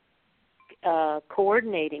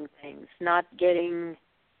coordinating things, not getting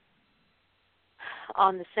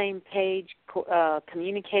on the same page,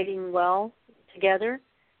 communicating well together.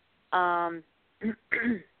 I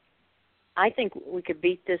think we could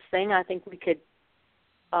beat this thing. I think we could,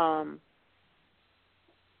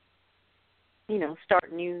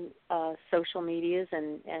 start new social medias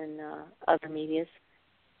and other medias.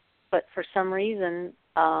 But for some reason,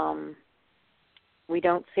 we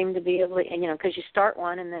don't seem to be able to, because you start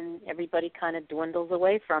one and then everybody kind of dwindles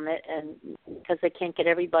away from it, and because they can't get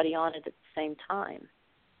everybody on it at the same time.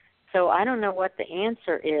 So I don't know what the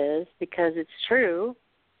answer is, because it's true.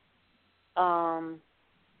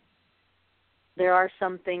 There are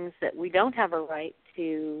some things that we don't have a right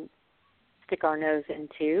to stick our nose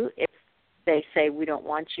into. If they say we don't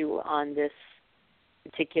want you on this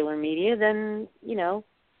particular media, then,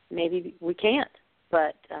 maybe we can't.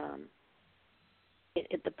 But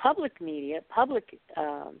the public media,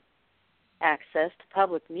 access to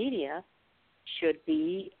public media should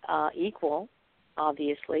be equal,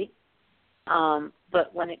 obviously.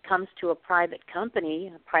 But when it comes to a private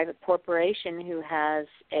company, a private corporation who has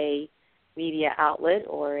a media outlet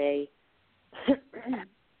or a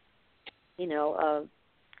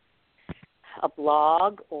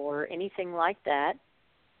blog or anything like that,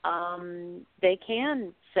 they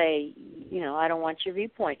can say, I don't want your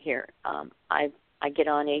viewpoint here. I get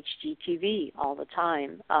on HGTV all the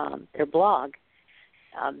time, their blog.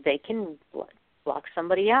 They can block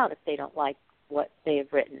somebody out if they don't like what they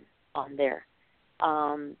have written on there.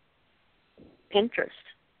 Pinterest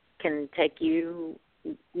can take you,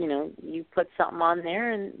 you put something on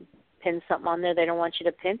there and pin something on there they don't want you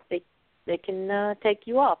to pin, they can take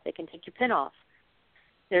you off. They can take your pin off.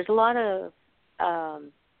 There's a lot of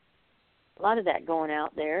that going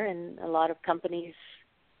out there, and a lot of companies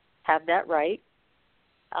have that right.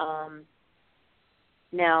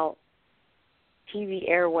 Now, TV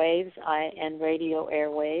airwaves and radio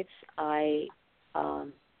airwaves, I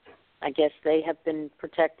guess they have been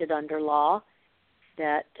protected under law,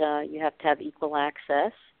 that you have to have equal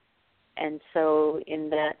access. And so in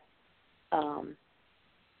that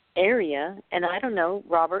area, and I don't know,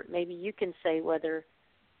 Robert, maybe you can say whether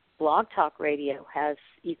Blog Talk Radio has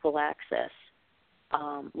equal access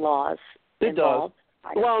laws involved. It does.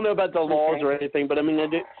 Well, I don't know about the laws or anything, but I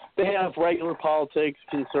mean, they have regular politics,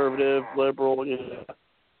 conservative, liberal.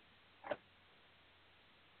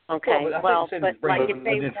 Okay. Well, but like if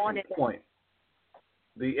they wanted,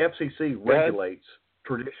 the FCC regulates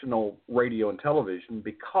traditional radio and television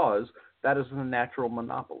because that is a natural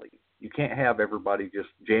monopoly. You can't have everybody just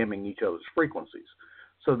jamming each other's frequencies.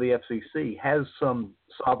 So the FCC has some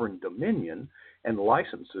sovereign dominion and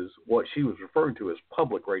licenses what she was referring to as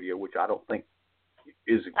public radio, which I don't think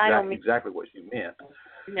is exactly what she meant.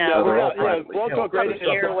 No, Blog Talk Radio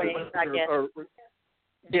airwaves, I guess.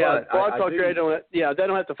 Blog Talk Radio. Yeah, they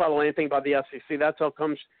don't have to follow anything by the FCC. That's how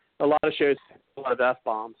comes a lot of shows a lot of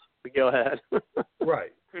F-bombs. But go ahead.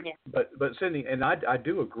 Right. Yeah. But Cindy, and I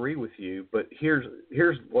do agree with you, but here's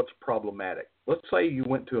what's problematic. Let's say you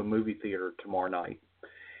went to a movie theater tomorrow night,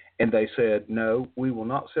 and they said, no, we will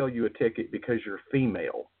not sell you a ticket because you're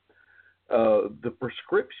female. The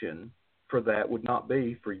prescription for that would not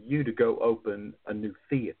be for you to go open a new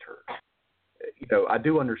theater. I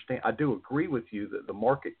do understand, I do agree with you that the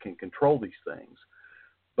market can control these things,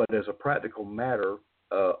 but as a practical matter,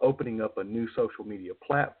 opening up a new social media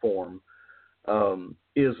platform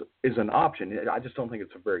is an option. I just don't think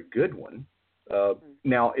it's a very good one.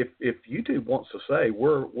 Now, if YouTube wants to say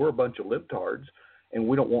we're a bunch of libtards and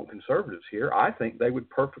we don't want conservatives here, I think they would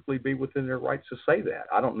perfectly be within their rights to say that.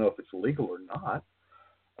 I don't know if it's legal or not,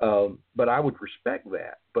 but I would respect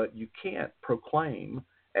that. But you can't proclaim,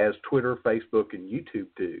 as Twitter, Facebook, and YouTube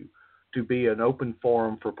do, to be an open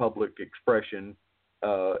forum for public expression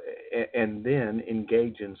and then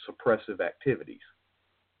engage in suppressive activities.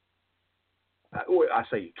 I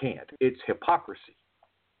say you can't. It's hypocrisy.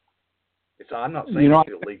 I'm not saying it's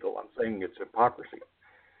illegal. I'm saying it's hypocrisy.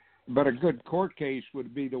 But a good court case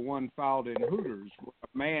would be the one filed in Hooters.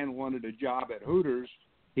 A man wanted a job at Hooters.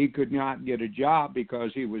 He could not get a job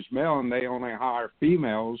because he was male and they only hire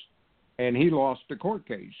females, and he lost the court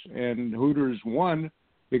case. And Hooters won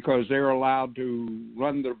because they're allowed to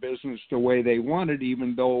run their business the way they wanted,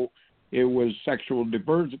 even though it was sexual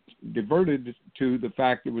diverted to the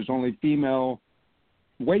fact it was only female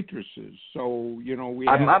waitresses. So,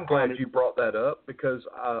 I'm glad you brought that up, because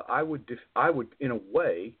I would in a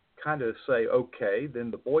way kind of say, okay,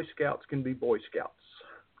 then the Boy Scouts can be Boy Scouts.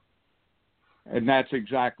 And that's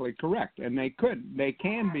exactly correct. And they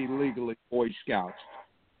can be legally Boy Scouts.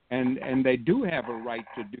 And they do have a right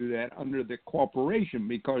to do that under the corporation,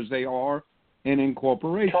 because they are an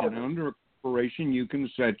incorporation. And under a corporation, you can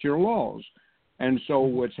set your laws. And so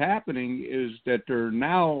what's happening is that they're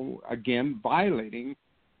now, again, violating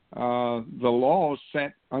the laws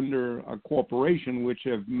set under a corporation, which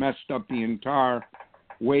have messed up the entire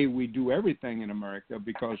way we do everything in America,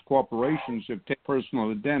 because corporations have taken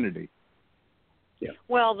personal identity. Yeah.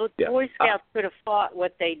 Well, the Boy Scouts could have fought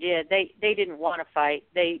what they did. They didn't want to fight.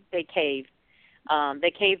 They caved.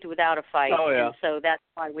 They caved without a fight. Oh, yeah. And so that's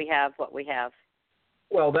why we have what we have.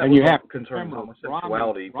 Well, that was concerning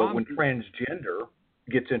homosexuality, but when transgender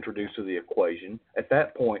gets introduced to the equation, at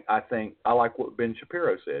that point, I think I like what Ben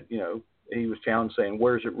Shapiro said. He was challenged, saying,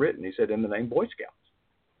 "Where's it written?" He said, "In the name Boy Scouts."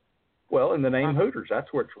 Well, in the name Hooters,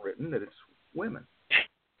 that's where it's written that it's women.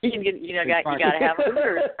 You got to have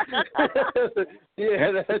Hooters.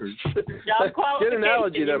 Yeah, that's job qualification. Good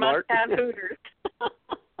analogy there, Mark. You must have Hooters.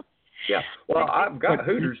 Yeah. Well, I've got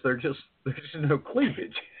Hooters. There's just no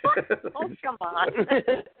cleavage. Oh, come on.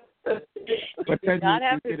 But then not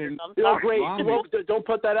have Hooters. Great. Don't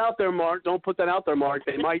put that out there, Mark. Don't put that out there, Mark.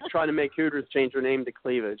 They might try to make Hooters change their name to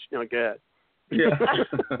cleavage. Good. Yeah.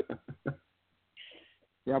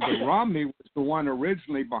 Yeah, but Romney was the one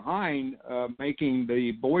originally behind making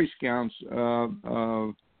the Boy Scouts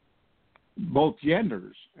both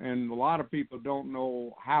genders. And a lot of people don't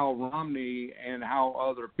know how Romney and how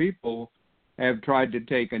other people have tried to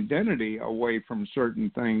take identity away from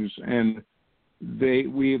certain things. And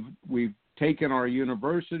we've taken our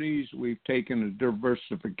universities, we've taken a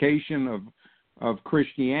diversification of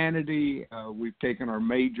Christianity, we've taken our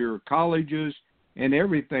major colleges, and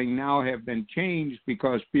everything now have been changed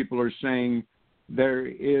because people are saying there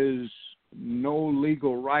is no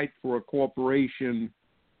legal right for a corporation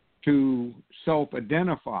to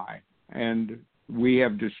self-identify. And we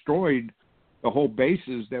have destroyed the whole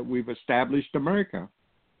basis that we've established America.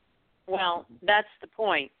 Well, that's the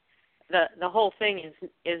point. The whole thing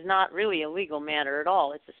is not really a legal matter at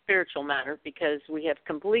all. It's a spiritual matter, because we have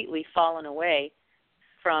completely fallen away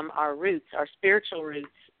from our roots, our spiritual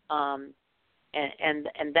roots, and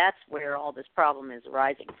that's where all this problem is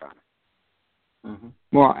arising from. Mm-hmm.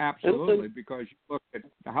 Well, absolutely, because you look at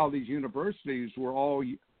how these universities were all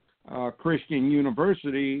Christian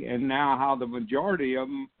university, and now how the majority of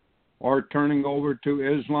them are turning over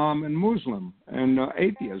to Islam and Muslim and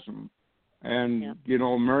atheism. And,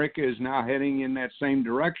 America is now heading in that same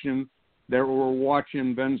direction that we're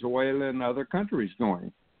watching Venezuela and other countries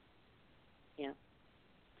going. Yeah.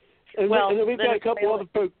 And we've got a couple other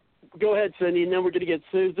folks. Go ahead, Cindy, and then we're going to get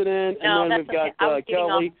Susan in, and then we've got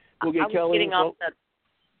Kelly. We'll get Kelly.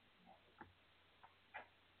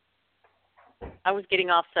 I was getting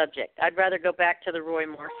off subject. I'd rather go back to the Roy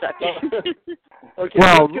Moore subject. Okay,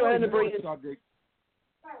 well, let's go ahead and bring in.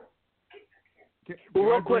 Well,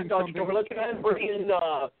 real quick, Dr. Cooper, let's go ahead and bring in.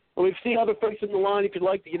 We've seen other folks in the line. If you'd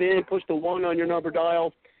like to get in, push the 1 on your number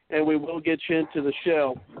dial, and we will get you into the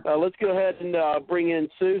show. Let's go ahead and bring in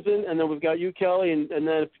Susan, and then we've got you, Kelly, and then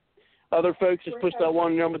if other folks just push that 1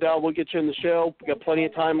 on your number dial, we'll get you in the show. We've got plenty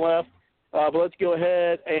of time left. But let's go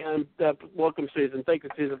ahead and welcome Susan. Thank you,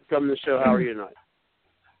 Susan, for coming to the show. How are you tonight?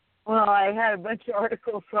 Well, I had a bunch of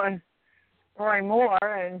articles on Roy Moore,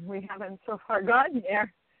 and we haven't so far gotten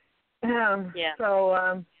there.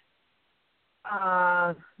 So,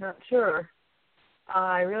 not sure.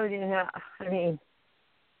 I really didn't have,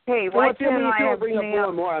 hey, why can't I bring up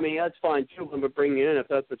Roy Moore? That's fine, too, but bring you in if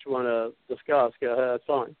that's what you want to discuss. Go ahead, that's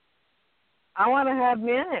fine. I want to have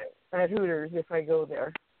men at Hooters if I go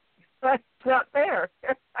there. That's not fair.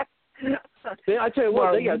 I tell you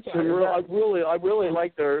what, they got some. I really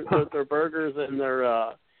like their burgers, and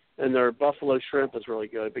their buffalo shrimp is really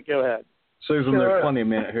good. But go ahead, Susan. Sure. There's plenty of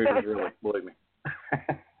men at Hooters, really. Believe me.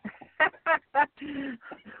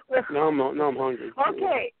 Now I'm hungry.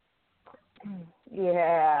 Okay.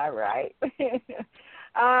 Yeah, right.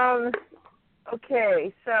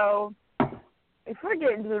 Okay, so if we're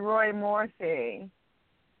getting to the Roy Moore thing,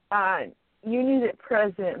 you knew that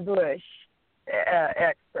President Bush,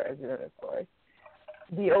 ex-president, of course,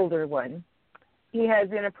 the older one, he has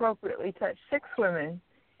inappropriately touched 6 women,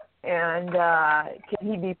 and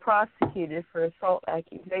can he be prosecuted for assault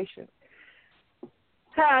accusations?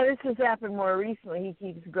 This has happened more recently. He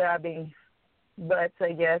keeps grabbing butts,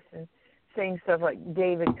 I guess, and saying stuff like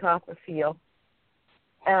David Copperfield.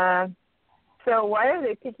 So why are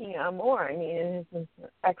they picking on Moore? I mean, it's an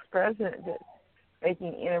ex-president that's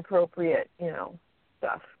making inappropriate,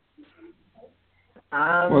 stuff.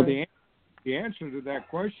 Well, the answer to that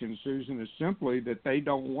question, Susan, is simply that they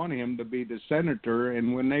don't want him to be the senator.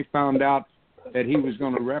 And when they found out that he was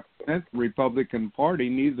going to represent the Republican Party,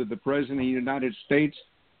 neither the President of the United States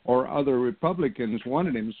or other Republicans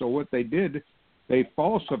wanted him. So what they did, they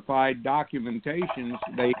falsified documentations.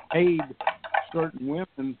 They paid certain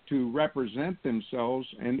women to represent themselves.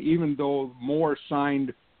 And even though Moore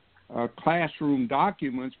signed classroom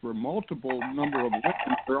documents for multiple number of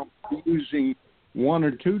women, they're only using 1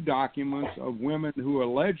 or 2 documents of women who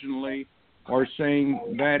allegedly are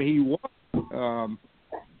saying that he was,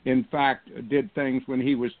 in fact, did things when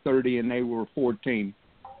he was 30 and they were 14.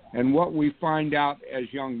 And what we find out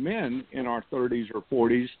as young men in our 30s or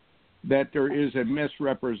 40s, that there is a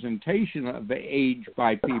misrepresentation of the age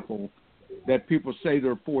by people, that people say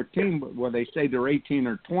they're 14, but when they say they're 18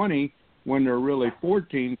 or 20, when they're really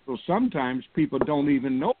 14. So sometimes people don't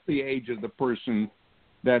even know the age of the person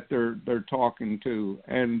that they're talking to.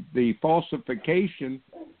 And the falsification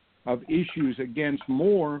of issues against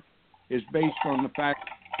Moore is based on the fact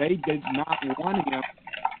they did not want him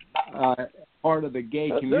part of the gay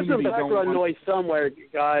community. There's some background noise somewhere,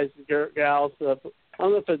 guys, gals. I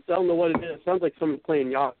don't know what it is. It sounds like someone playing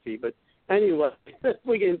Yahtzee, but anyway,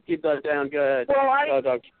 we can keep that down. Go ahead. Well,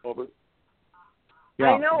 Dr. Colbert.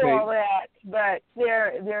 I know all that, but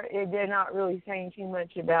they're not really saying too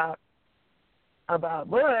much about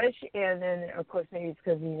Bush, and then of course maybe it's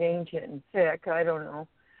because he's ancient and sick. I don't know.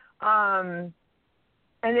 And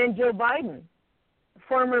then Joe Biden,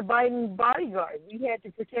 former Biden bodyguard, we had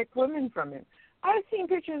to protect women from him. I've seen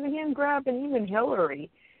pictures of him grabbing even Hillary,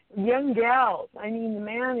 young gals. I mean, the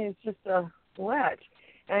man is just a sledge.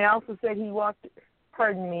 And I also said he walked.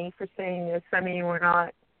 Pardon me for saying this. I mean, we're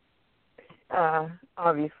not.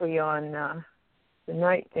 Obviously on the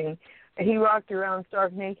night thing, he walked around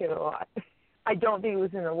stark naked a lot. I don't think it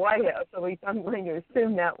was in the White House, at least I'm going to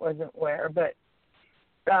assume that wasn't where, but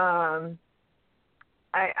I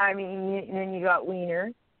mean, and then you got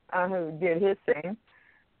Weiner, who did his thing.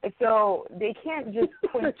 So they can't just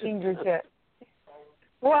point fingers at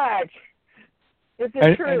what? It's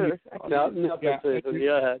the truth.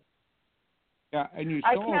 Yeah, and you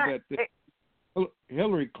saw that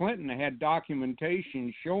Hillary Clinton had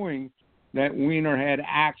documentation showing that Weiner had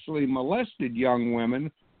actually molested young women,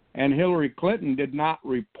 and Hillary Clinton did not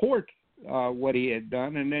report what he had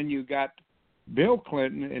done. And then you got Bill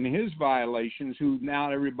Clinton and his violations, who now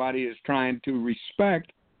everybody is trying to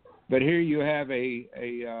respect. But here you have a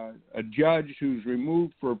judge who's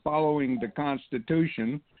removed for following the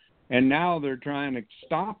Constitution, and now they're trying to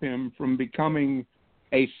stop him from becoming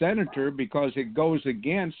a senator because it goes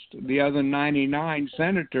against the other 99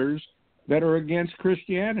 senators that are against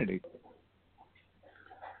Christianity.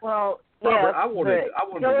 Well, Robert, I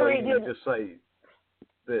wanted to say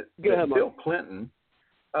that Bill Clinton,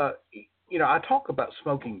 I talk about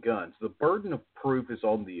smoking guns. The burden of proof is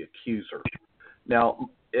on the accuser. Now,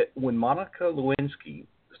 when Monica Lewinsky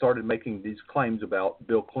started making these claims about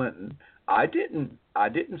Bill Clinton, I didn't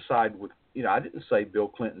side with. I didn't say Bill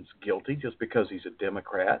Clinton's guilty just because he's a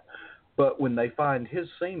Democrat, but when they find his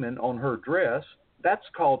semen on her dress, that's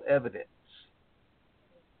called evidence.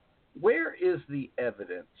 Where is the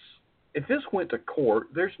evidence? If this went to court,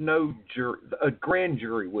 there's no jury. A grand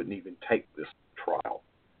jury wouldn't even take this trial.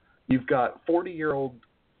 You've got 40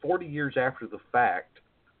 years after the fact,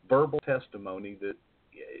 verbal testimony that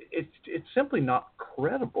it's simply not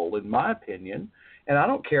credible, in my opinion. And I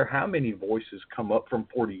don't care how many voices come up from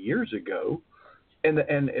 40 years ago. And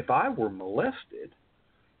if I were molested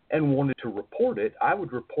and wanted to report it, I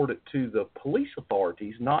would report it to the police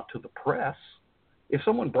authorities, not to the press. If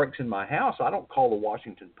someone breaks in my house, I don't call the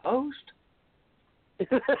Washington Post.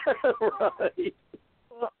 Right.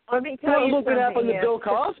 Well, let me tell you look what happened to Bill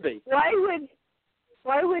Cosby. Why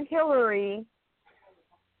would Hillary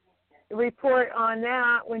report on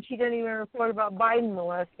that when she didn't even report about Biden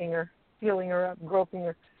molesting her? Feeling her up, groping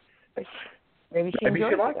her. Maybe she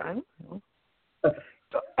enjoyed it. I don't know.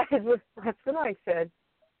 That's what I said.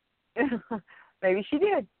 Maybe she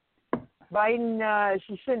did. Biden,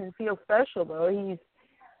 she shouldn't feel special, though. He's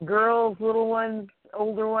girls, little ones,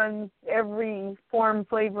 older ones, every form,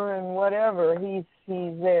 flavor, and whatever. He's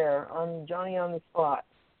there on Johnny on the spot.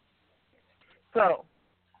 So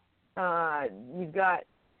you've got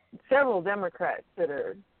several Democrats that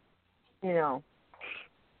are, and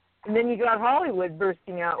then you got Hollywood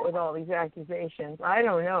bursting out with all these accusations. I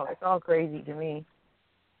don't know. It's all crazy to me.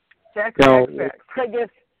 Sex. I guess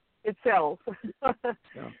it sells.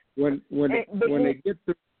 When they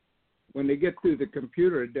get through the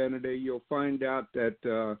computer identity, you'll find out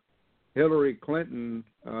that Hillary Clinton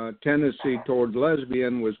tendency toward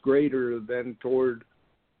lesbian was greater than toward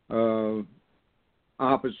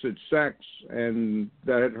opposite sex, and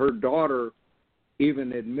that her daughter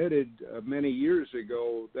even admitted many years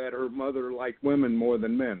ago that her mother liked women more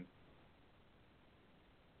than men.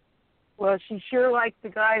 Well, she sure liked the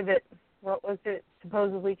guy that,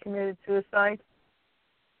 supposedly committed suicide.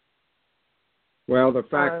 Well, the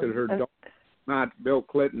fact that her daughter is not Bill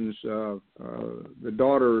Clinton's, the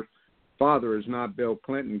daughter's father is not Bill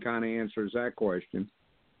Clinton, kind of answers that question.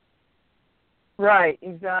 Right,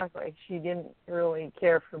 exactly. She didn't really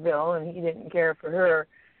care for Bill, and he didn't care for her.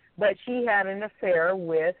 But she had an affair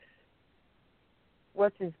with,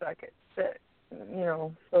 what's his bucket, that,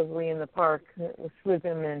 supposedly in the park, that was with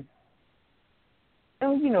him. And,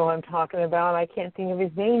 you know what I'm talking about. I can't think of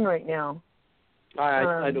his name right now.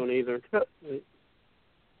 I don't either. So,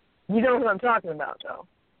 you know what I'm talking about, though.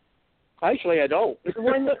 Actually, I don't.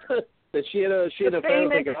 When that she had a affair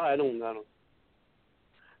with a guy. I don't.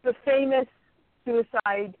 The famous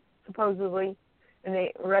suicide, supposedly, and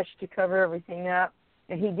they rushed to cover everything up,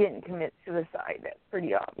 and he didn't commit suicide. That's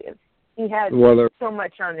pretty obvious. He had so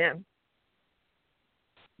much on him.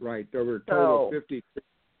 Right. There were a total of 50 people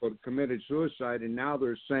who committed suicide, and now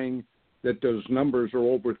they're saying that those numbers are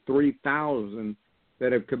over 3,000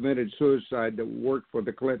 that have committed suicide that work for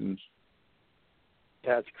the Clintons.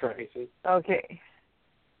 That's crazy. Okay.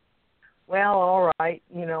 Well, all right.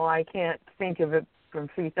 I can't think of it from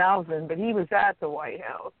 3,000, but he was at the White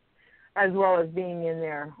House as well as being in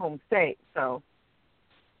their home state. So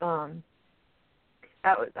that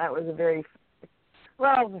was a very,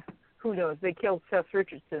 well, who knows? They killed Seth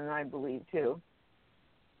Richardson, I believe, too.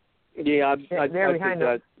 Yeah, I think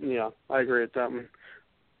that. Yeah, I agree with that one.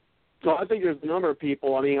 So I think there's a number of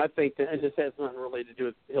people. I mean, I think that, and this has nothing really to do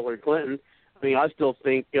with Hillary Clinton. I mean, I still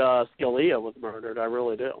think Scalia was murdered. I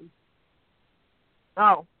really do.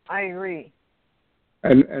 Oh, I agree.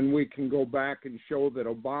 And we can go back and show that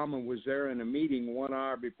Obama was there in a meeting 1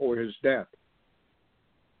 hour before his death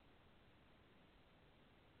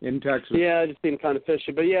in Texas. Yeah, it just seemed kind of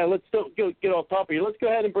fishy. But, yeah, let's still get off topic here. Let's go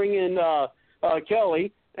ahead and bring in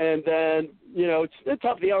Kelly. And then, it's the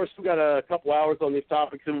top of the hour. Still got a couple hours on these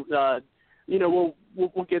topics. And, we'll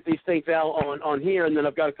get these things out on here. And then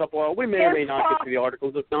I've got a couple hours. We may or may not get to the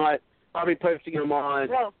articles. If not, I'll be posting them on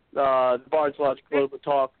the Bard's Logic Political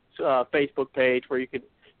Talk Facebook page, where you can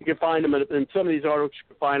find them. And some of these articles you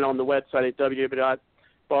can find on the website at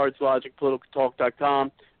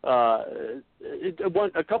www.bardslogicpoliticaltalk.com. A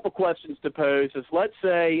couple questions to pose is, let's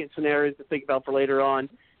say, scenarios to think about for later on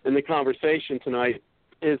in the conversation tonight,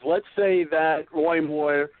 is let's say that Roy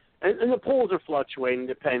Moore, and the polls are fluctuating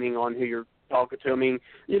depending on who you're talking to. I mean,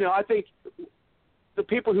 I think the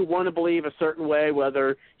people who want to believe a certain way,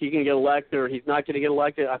 whether he can get elected or he's not going to get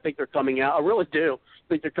elected, I think they're coming out. I really do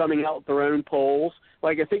think they're coming out with their own polls.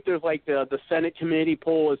 Like, I think there's like the Senate committee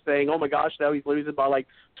poll is saying, oh my gosh, now he's losing by like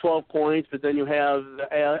 12 points, but then you have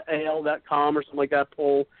the AL.com or something like that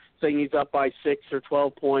poll saying he's up by 6 or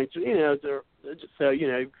 12 points. So,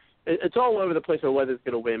 it's all over the place on whether it's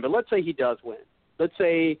going to win. But let's say he does win. Let's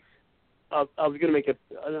say I was going to make an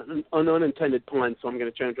unintended pun, so I'm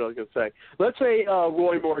going to change what I was going to say. Let's say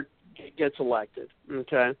Roy Moore gets elected,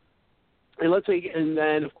 okay? And let's say, and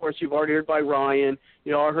then, of course, you've already heard by Ryan.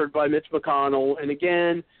 You already heard by Mitch McConnell. And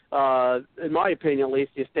again, in my opinion at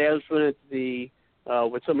least, the establishment,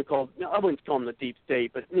 what someone called, I wouldn't call them the deep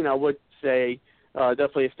state, but, I would say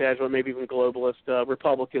definitely establishment, maybe even globalist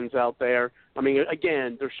Republicans out there. I mean,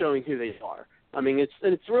 again, they're showing who they are. I mean,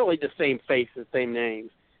 it's really the same faces, same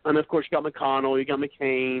names. And, of course, you got McConnell, you got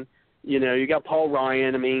McCain, you got Paul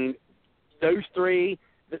Ryan. I mean, those three,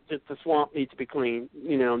 the swamp needs to be clean,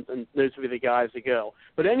 and those would be the guys to go.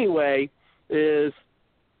 But anyway, the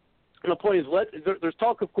point is, there's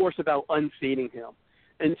talk, of course, about unseating him.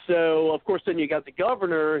 And so, of course, then you got the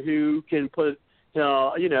governor who can put,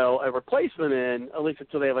 a replacement in, at least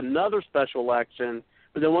until they have another special election.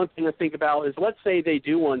 But then one thing to think about is, let's say they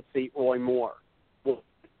do unseat Roy Moore. Well,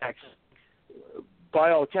 actually,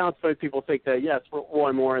 by all accounts, most people think that, yes,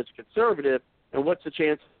 Roy Moore is conservative, and what's the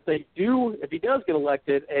chance they do, if he does get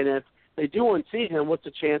elected, and if they do unseat him, what's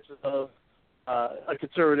the chances of a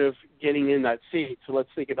conservative getting in that seat? So let's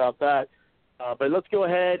think about that. But let's go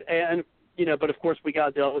ahead and, but of course we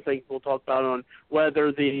got the other things we'll talk about on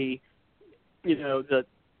whether the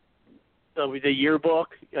yearbook.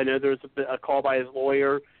 I know there's a call by his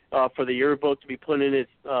lawyer for the yearbook to be put in as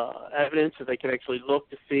evidence, so they can actually look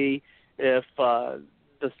to see if the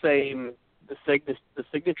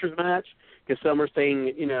signatures match. Because some are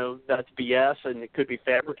saying that's BS and it could be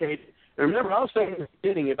fabricated. And remember, I was saying in the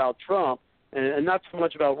beginning about Trump, and not so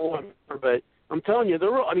much about Roy, but I'm telling you,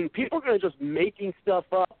 people are going to just making stuff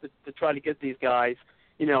up to try to get these guys,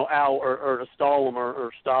 out or to stall them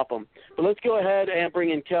or stop them. But let's go ahead and bring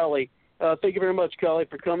in Kelly. Thank you very much, Kelly,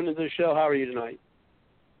 for coming to the show. How are you tonight?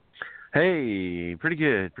 Hey, pretty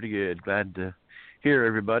good. Glad to hear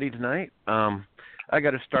everybody tonight. I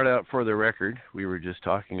got to start out for the record. We were just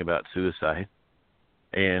talking about suicide.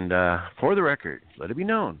 And for the record, let it be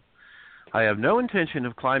known, I have no intention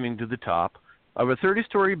of climbing to the top of a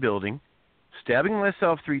 30-story building, stabbing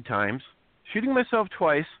myself 3 times, shooting myself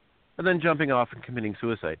twice, and then jumping off and committing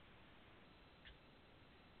suicide.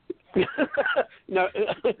 No,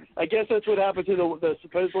 I guess that's what happened to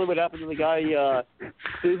supposedly what happened to the guy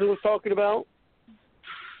Susan was talking about.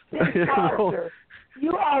 Foster.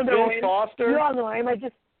 You all know him. Foster? You all know him.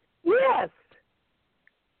 Yes.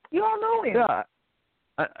 You all know him. Yeah.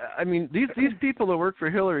 I mean, these people that work for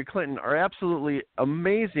Hillary Clinton are absolutely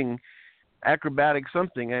amazing acrobatic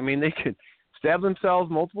something. I mean, they could stab themselves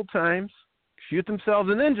multiple times, shoot themselves,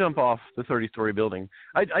 and then jump off the 30-story building.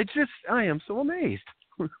 I am so amazed.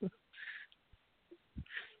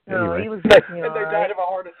 No, anyway. he was making And they died of a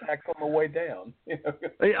heart attack on the way down.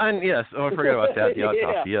 Yes. Oh, I forgot about that. The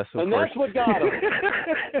autopsy. Yes, of and course. That's what got him.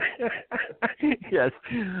 Yes.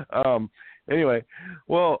 Anyway,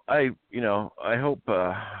 well, I hope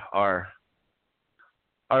our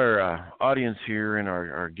audience here and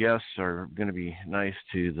our guests are going to be nice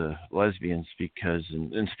to the lesbians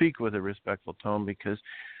and speak with a respectful tone because,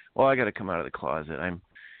 well, I got to come out of the closet. I'm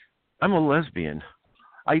a lesbian.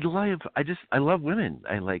 I love women.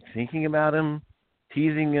 I like thinking about them,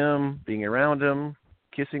 teasing them, being around them,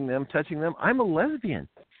 kissing them, touching them. I'm a lesbian.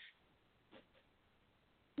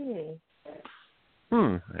 Anyway,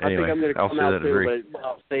 I think I'm going to come out too, but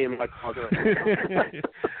I'll stay in my closet.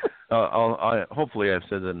 Hopefully I've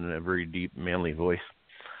said that in a very deep, manly voice.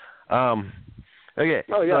 Okay, oh, yeah,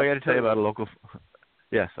 so I got to tell you about a local.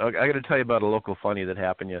 Yes, I got to tell you about a local funny that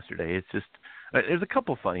happened yesterday. It's just there's a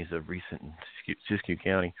couple funnies of recent in Siskiyou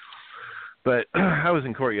County, but I was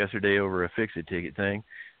in court yesterday over a fix-it ticket thing.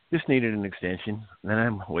 Just needed an extension. Then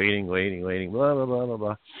I'm waiting, blah blah blah blah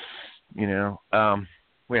blah.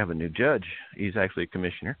 We have a new judge. He's actually a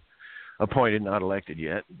commissioner, appointed, not elected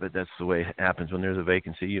yet, but that's the way it happens when there's a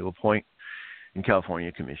vacancy. You appoint in California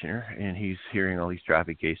a commissioner, and he's hearing all these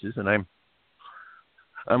traffic cases. And I'm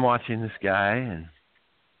watching this guy, and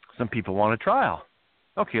some people want a trial.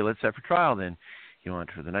 Okay, let's set for trial then. You want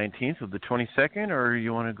it for the 19th of the 22nd, or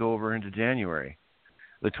you want to go over into January?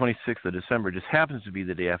 The 26th of December just happens to be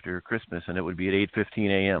the day after Christmas, and it would be at 8:15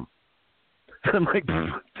 a.m. I'm like,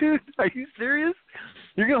 dude, are you serious?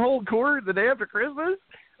 You're going to hold court the day after Christmas?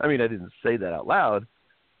 I mean, I didn't say that out loud.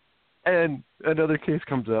 And another case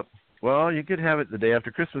comes up. Well, you could have it the day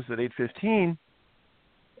after Christmas at 8:15.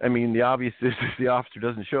 I mean, the obvious is if the officer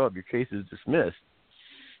doesn't show up, your case is dismissed.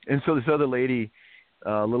 And so this other lady,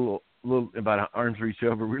 little about arm's reach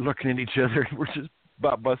over, we're looking at each other, and we're just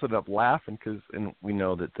about busting up laughing and we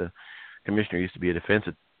know that the commissioner used to be a defense.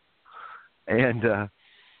 And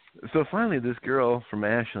so finally, this girl from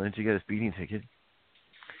Ashland, she got a speeding ticket.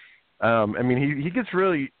 I mean, he gets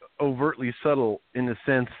really overtly subtle in the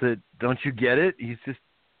sense that, don't you get it? He's just,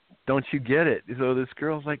 don't you get it? So this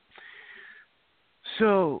girl's like,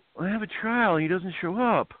 so I have a trial and he doesn't show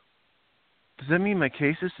up. Does that mean my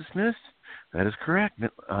case is dismissed? That is correct,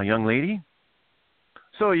 young lady.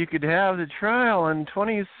 So you could have the trial on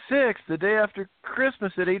 26th, the day after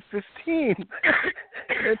Christmas at 8:15.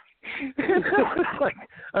 And I was like,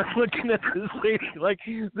 I'm looking at this lady like,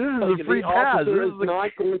 this is a free pass. The officer is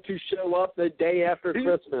not going to show up the day after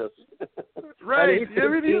Christmas. Right. At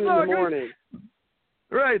 8:15 in the morning.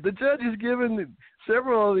 Right. The judge has given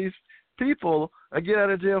several of these people a get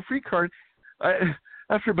out of jail free card.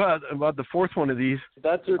 After about the fourth one of these,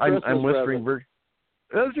 that's your Christmas I'm whispering, present.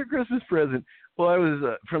 That's your Christmas present. Well, I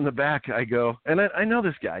was from the back. I go, and I know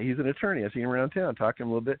this guy. He's an attorney. I see him around town, talk to him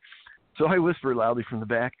a little bit. So I whisper loudly from the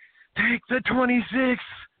back, "Take the 26.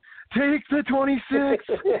 Take the 26."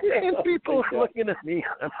 And people are looking at me.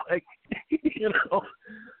 I'm like, it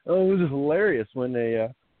was just hilarious when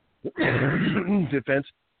a defense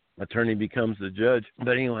attorney becomes the judge. But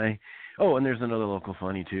anyway, Oh, and there's another local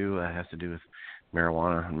funny too. That has to do with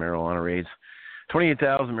marijuana and marijuana raids.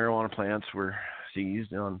 28,000 marijuana plants were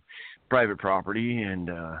seized on private property, and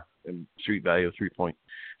street value of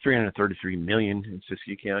 $333 million in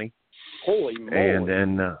Siskiyou County. Holy moly!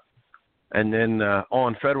 And then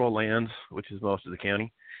on federal lands, which is most of the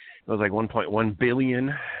county, it was like $1.1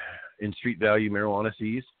 billion in street value marijuana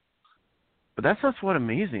seized. But that's not what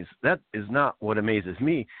amazes. That is not what amazes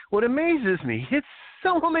me. What amazes me, it's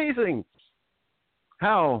so amazing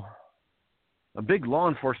how a big law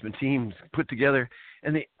enforcement team put together,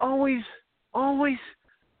 and they always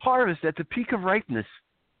harvest at the peak of ripeness.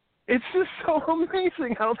 It's just so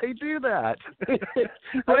amazing how they do that.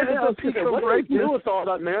 Right at the peak of ripeness. What do they do with all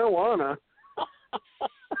that marijuana?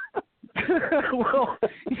 Well,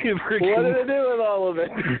 what do they do with all of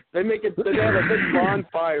it? They make it. They have a big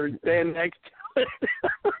bonfire and stand next to it.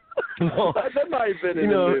 Well, that might have been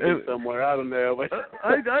in a movie somewhere. I don't know. But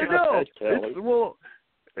I know.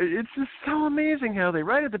 It's just so amazing how they,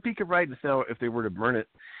 right at the peak of ripeness. Now, if they were to burn it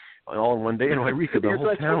all in one day in Eureka, the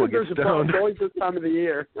whole town would get stoned. There's always this time of the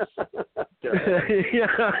year.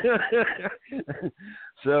 Yeah.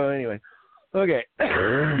 So anyway, okay.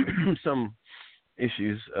 Some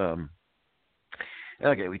issues.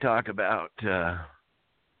 Okay, we talk about.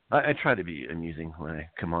 I try to be amusing when I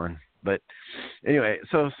come on, but anyway,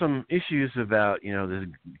 so some issues about this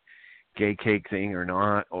gay cake thing or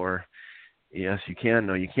not, or yes, you can.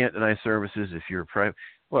 No, you can't deny services if you're private.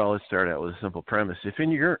 Well, let's start out with a simple premise. If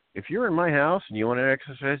you're in my house and you want to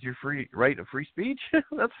exercise your right of free speech,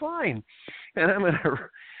 that's fine, and I'm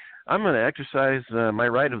gonna exercise my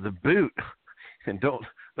right of the boot, and don't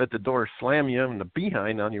let the door slam you in the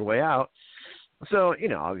behind on your way out. So,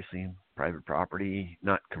 obviously private property,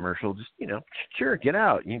 not commercial, just, sure, get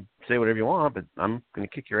out. You say whatever you want, but I'm going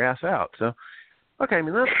to kick your ass out. So, okay, I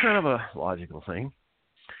mean, that's kind of a logical thing.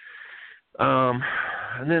 And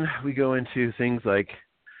then we go into things like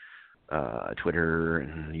Twitter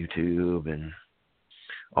and YouTube and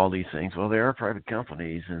all these things. Well, they are private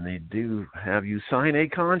companies, and they do have you sign a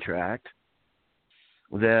contract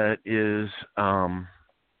that is,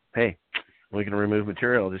 hey, we can remove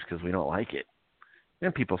material just because we don't like it.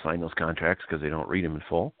 And people sign those contracts because they don't read them in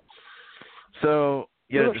full. So,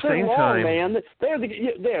 yet at the same time, man,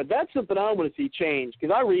 that's something I want to see change,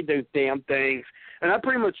 because I read those damn things, and I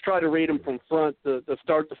pretty much try to read them from front to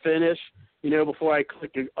start to finish. Before I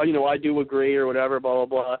click, I do agree or whatever, blah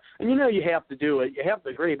blah blah. And you have to do it. You have to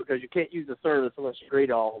agree, because you can't use the service unless you agree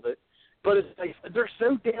to all of it. But it's like, they're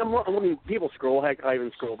so damn long. I mean, people scroll. Heck, I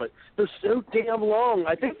even scroll. But they're so damn long.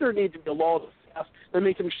 I think there needs to be a law that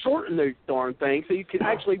makes them shorten those darn things so you can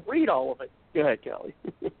actually read all of it. Go ahead, Kelly.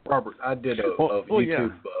 Robert, I did a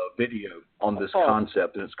YouTube video on this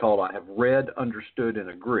concept, and it's called "I Have Read, Understood, and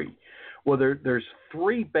Agree." Well, there's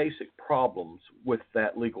three basic problems with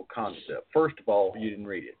that legal concept. First of all, you didn't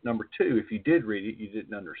read it. Number two, if you did read it, you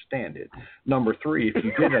didn't understand it. Number three, if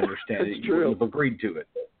you did understand it, you wouldn't have agreed to it.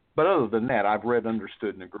 But other than that, I've read,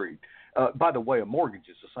 understood, and agreed. By the way, a mortgage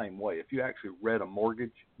is the same way. If you actually read a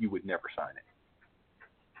mortgage, you would never sign it.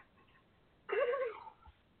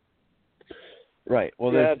 Right.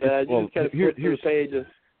 Well, here's pages.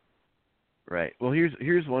 Right. Well,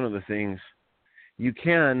 here's one of the things. You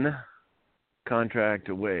can contract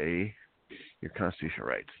away your constitutional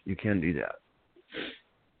rights. You can do that.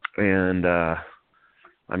 And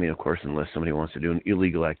I mean, of course, unless somebody wants to do an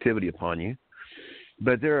illegal activity upon you.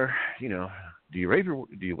 But there are, do you waive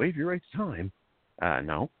your rights to time?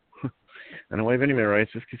 No. I don't waive any of my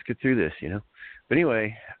rights. Let's just get through this, But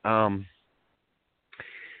anyway,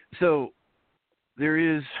 so there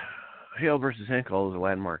is Hale versus Henkel is a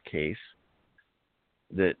landmark case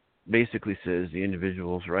that basically says the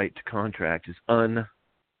individual's right to contract is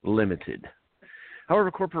unlimited.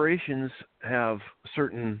 However, corporations have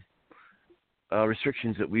certain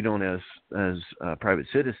restrictions that we don't as private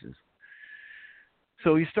citizens.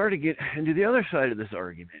 So you start to get into the other side of this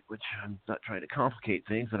argument, which I'm not trying to complicate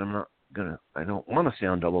things, and I don't want to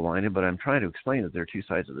sound double-minded, but I'm trying to explain that there are two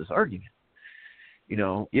sides of this argument.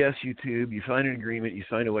 Yes, YouTube, you sign an agreement, you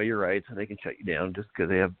sign away your rights, and they can shut you down just because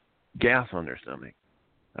they have gas on their stomach.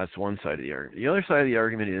 That's one side of the argument. The other side of the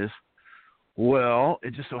argument is, well,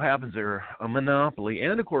 it just so happens they're a monopoly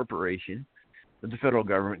and a corporation that the federal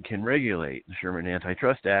government can regulate. The Sherman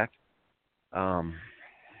Antitrust Act,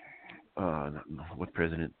 what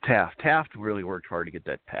president? Taft really worked hard to get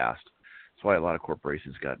that passed. That's why a lot of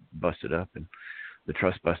corporations got busted up, and the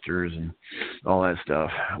trust busters and all that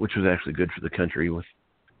stuff, which was actually good for the country with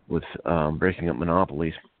breaking up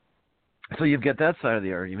monopolies. So you've got that side of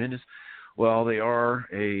the argument is, well, they are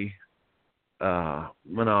a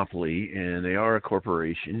monopoly and they are a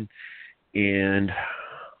corporation, And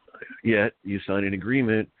yet you sign an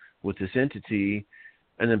agreement with this entity,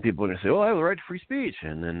 and then people are going to say, well, I have the right to free speech.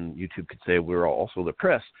 And then YouTube could say, we're also the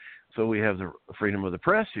press. So we have the freedom of the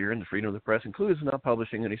press here, and the freedom of the press includes not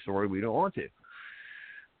publishing any story we don't want to.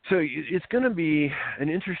 So it's going to be an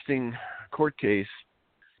interesting court case.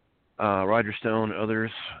 Roger Stone,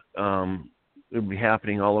 others, will be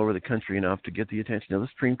happening all over the country enough to get the attention of the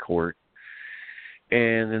Supreme Court.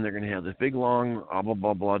 And then they're going to have this big, long, blah, blah,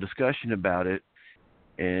 blah, blah discussion about it.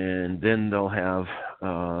 And then they'll have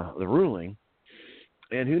the ruling.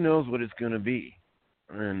 And who knows what it's going to be.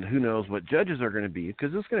 And who knows what judges are going to be.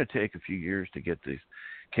 Because it's going to take a few years to get these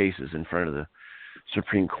cases in front of the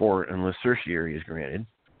Supreme Court unless certiorari is granted.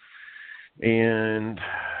 And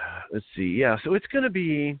let's see. Yeah, so it's going to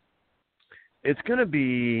be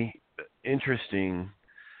interesting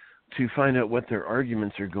to find out what their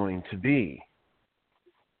arguments are going to be.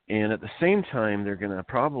 And at the same time, they're going to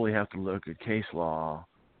probably have to look at case law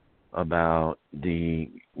about the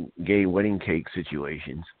gay wedding cake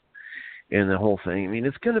situations and the whole thing. I mean,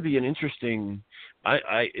 it's going to be an interesting.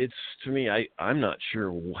 I'm not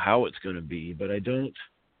sure how it's going to be, but I don't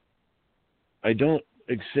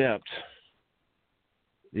accept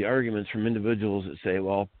the arguments from individuals that say,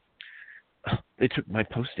 well, they took my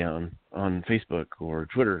post down on Facebook or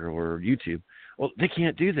Twitter or YouTube. Well, they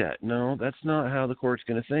can't do that. No, that's not how the court's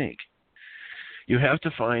going to think. You have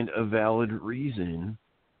to find a valid reason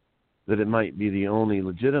that it might be the only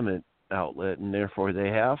legitimate outlet, and therefore they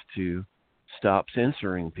have to stop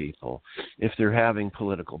censoring people. If they're having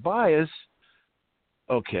political bias,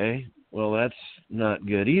 okay, well, that's not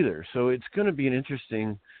good either. So it's going to be an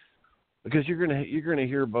interesting, because you're going to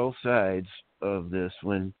hear both sides of this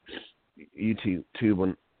when YouTube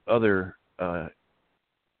and other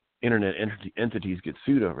internet entities get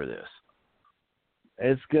sued over this.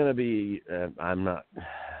 It's going to be. I'm not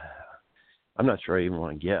sure I even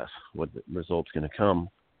want to guess what the result's going to come,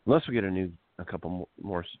 unless we get a couple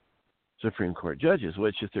more Supreme Court judges.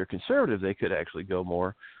 Which, if they're conservative, they could actually go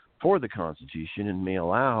more for the Constitution and may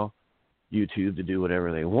allow YouTube to do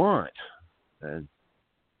whatever they want. And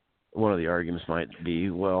one of the arguments might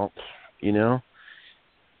be, well, there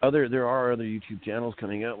are other YouTube channels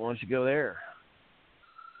coming up. Why don't you go there?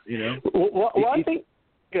 Well, I think.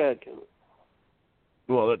 Good.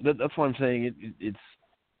 Well, that's why I'm saying it's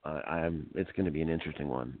going to be an interesting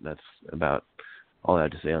one. That's about all I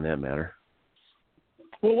have to say on that matter.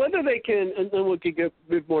 Well, whether they can, and then we could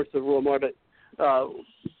move more to the rule more, but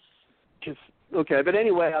okay. But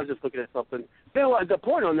anyway, I was just looking at something. The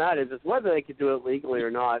point on that is whether they could do it legally or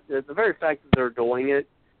not. The very fact that they're doing it,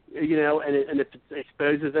 and if it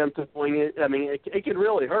exposes them to doing it, I mean, it could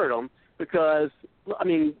really hurt them because, I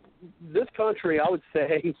mean, this country, I would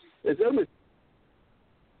say, is almost.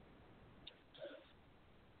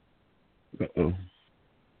 Uh-oh.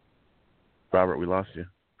 Robert, we lost you.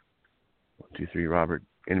 1, 2, 3, Robert.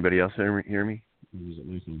 Anybody else hear me?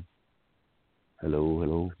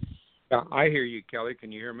 Hello. Yeah, I hear you, Kelly.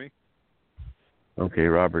 Can you hear me? Okay,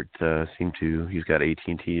 Robert he's got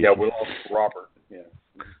AT&T. Yeah, we lost Robert.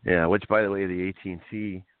 Yeah, which, by the way, the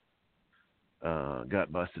AT&T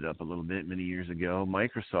got busted up a little bit many years ago.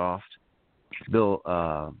 Microsoft, Bill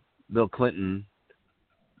Clinton,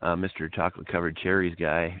 Mr. Chocolate-Covered Cherries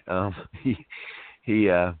guy, he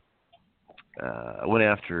went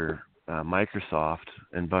after Microsoft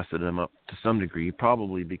and busted them up to some degree,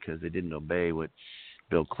 probably because they didn't obey what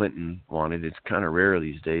Bill Clinton wanted. It's kind of rare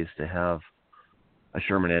these days to have a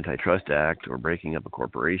Sherman Antitrust Act or breaking up a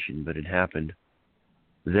corporation, but it happened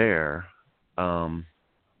there.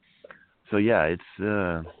 So yeah, it's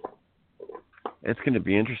going to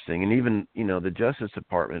be interesting, and even the Justice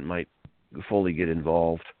Department might fully get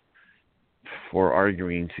involved for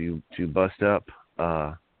arguing to bust up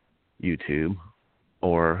YouTube,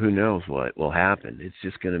 or who knows what will happen. It's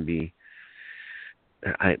just going to be,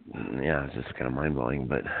 it's just kind of mind blowing.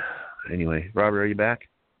 But anyway, Robert, are you back?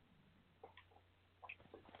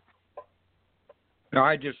 No,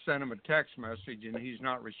 I just sent him a text message, and he's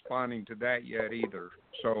not responding to that yet either.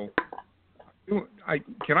 So,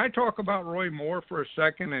 can I talk about Roy Moore for a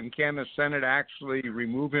second, and can the Senate actually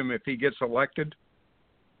remove him if he gets elected?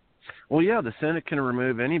 Well, yeah, the Senate can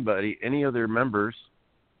remove anybody, any other members.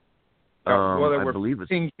 Well, there were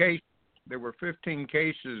 15 cases. There were 15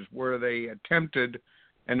 cases where they attempted,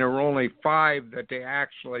 and there were only 5 that they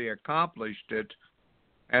actually accomplished it.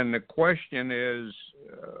 And the question is,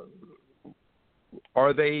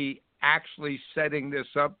 are they actually setting this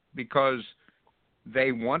up because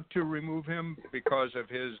they want to remove him because of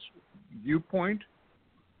his viewpoint?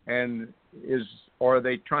 And are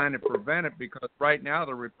they trying to prevent it because right now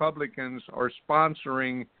the Republicans are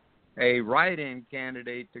sponsoring a write-in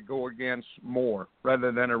candidate to go against Moore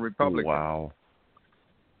rather than a Republican. Wow.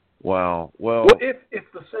 Well, if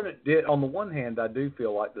the Senate did, on the one hand, I do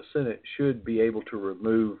feel like the Senate should be able to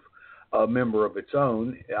remove a member of its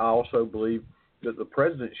own. I also believe that the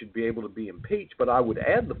president should be able to be impeached, but I would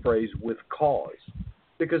add the phrase "with cause,"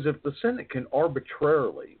 because if the Senate can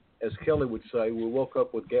arbitrarily, as Kelly would say, we woke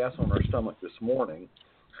up with gas on our stomach this morning,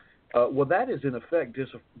 well, that is in effect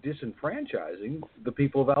disenfranchising the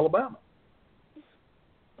people of Alabama.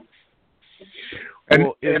 And,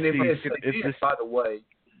 well, by the way,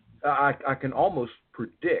 I can almost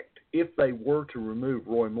predict if they were to remove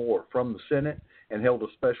Roy Moore from the Senate and held a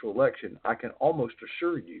special election, I can almost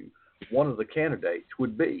assure you one of the candidates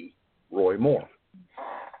would be Roy Moore.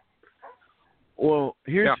 Well,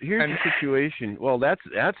 here's the situation. Well, that's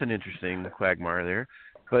an interesting quagmire there,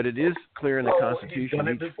 but it is clear in the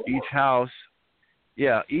Constitution each house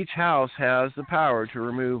has the power to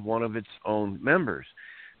remove one of its own members.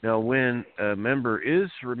 Now, when a member is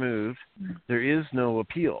removed, there is no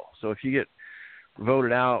appeal. So if you get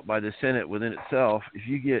voted out by the Senate within itself, if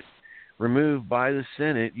you get removed by the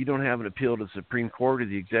Senate, you don't have an appeal to the Supreme Court or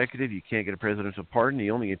the executive. You can't get a presidential pardon. The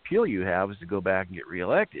only appeal you have is to go back and get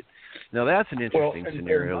reelected. Now, that's an interesting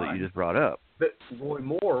scenario that you just brought up. That Roy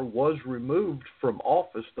Moore was removed from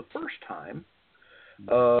office the first time,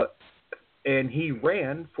 and he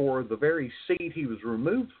ran for the very seat he was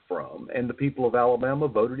removed from, and the people of Alabama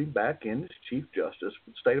voted him back in as Chief Justice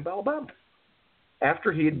for the state of Alabama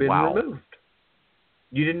after he had been removed.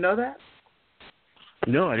 You didn't know that?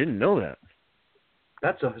 No, I didn't know that.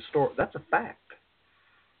 That's a fact.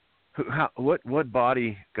 What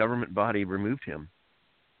government body removed him?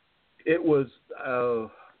 It was,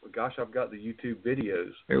 gosh, I've got the YouTube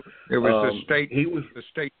videos. It was the state. The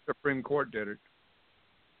state Supreme Court did it.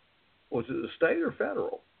 Was it the state or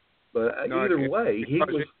federal? But either way, he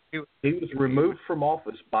was removed from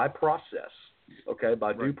office by process. Okay,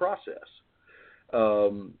 by due process.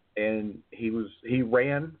 And he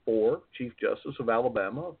ran for Chief Justice of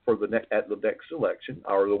Alabama at the next election,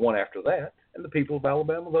 or the one after that, and the people of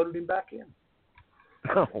Alabama voted him back in.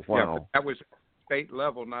 Oh, wow. Yeah, but that was at the state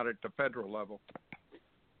level, not at the federal level.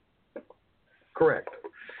 Correct.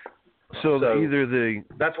 So either the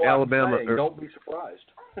that's why Alabama I'm saying, don't be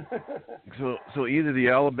surprised. So either the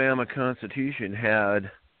Alabama Constitution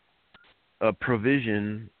had a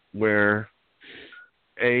provision where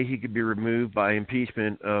he could be removed by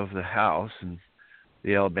impeachment of the House and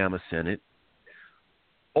the Alabama Senate,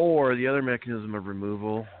 or the other mechanism of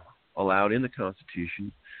removal allowed in the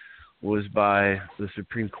Constitution was by the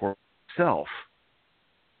Supreme Court itself.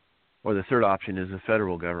 Or the third option is the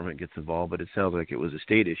federal government gets involved, but it sounds like it was a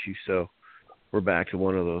state issue, so we're back to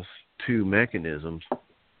one of those two mechanisms.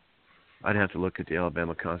 I'd have to look at the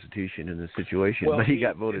Alabama Constitution in this situation, but he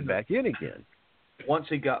got voted back in again. Once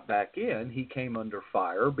he got back in, he came under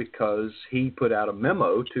fire because he put out a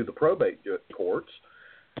memo to the probate courts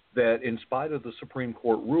that in spite of the Supreme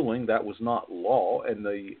Court ruling, that was not law, and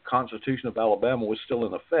the Constitution of Alabama was still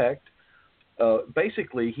in effect.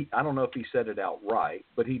 Basically, I don't know if he said it outright,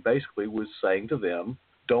 but he basically was saying to them,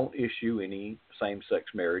 don't issue any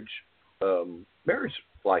same-sex marriage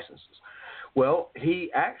licenses. Well,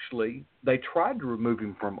 they tried to remove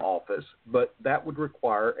him from office, but that would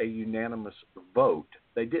require a unanimous vote.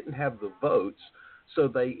 They didn't have the votes, so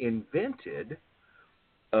they invented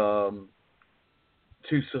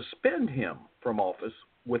to suspend him from office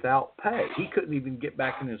without pay. He couldn't even get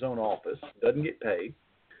back in his own office, doesn't get paid,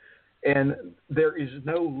 and there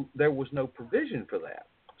was no provision for that.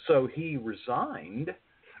 So he resigned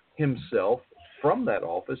himself from that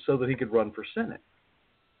office so that he could run for Senate.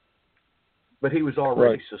 But he was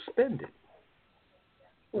already suspended,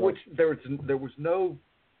 which there was no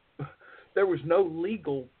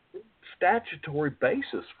legal statutory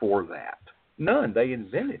basis for that. None. They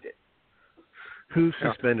invented it. Who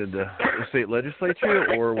suspended the state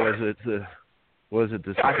legislature, or was it the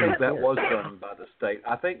Supreme I think that Court? was done by the state.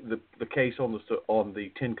 I think the case on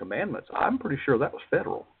the Ten Commandments, I'm pretty sure that was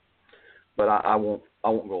federal, but I won't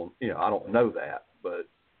go. I don't know that, but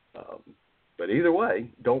either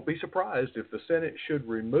way, don't be surprised if the Senate should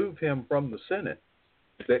remove him from the Senate,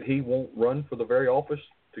 that he won't run for the very office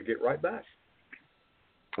to get right back.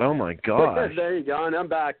 Oh my gosh! There you go, and I'm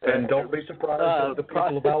back. And don't be surprised if the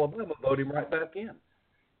people of Alabama vote him right back in.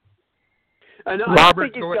 And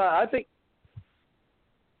Robert, I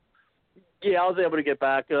was able to get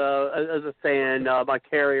back. As I was saying, my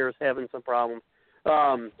carrier's having some problems.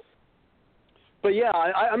 But yeah,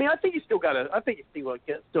 I mean, I think you still got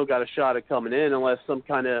a shot at coming in, unless some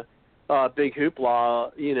kind of big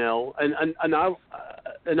hoopla, And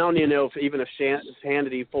I don't even know if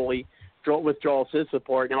Hannity fully withdraws his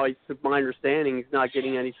support. Now, my understanding, he's not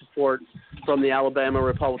getting any support from the Alabama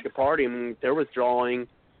Republican Party. I mean, if they're withdrawing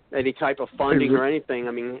any type of funding or anything,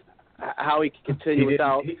 I mean, how he can continue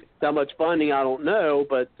without that much funding, I don't know.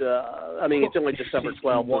 But, I mean, it's only December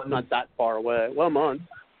 12th, so it's not that far away. 1 month.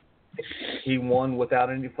 He won without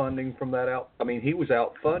any funding from that out. I mean, he was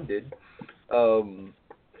outfunded $30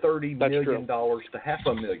 million to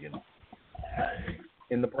 $500,000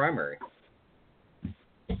 in the primary.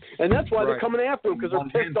 And that's why they're coming after him, because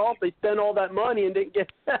they're pissed off they spent all that money and didn't get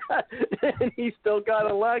and he still got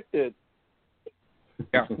elected.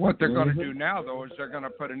 Yeah, what they're going to do now, though, is they're going to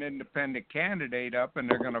put an independent candidate up, and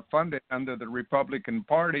they're going to fund it under the Republican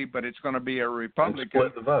Party, but it's going to be a Republican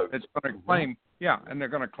split the vote. It's going to claim, and they're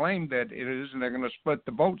going to claim that it is, and they're going to split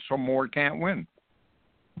the vote so Moore can't win.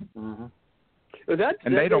 Mm-hmm. That's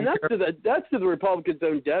to the Republicans'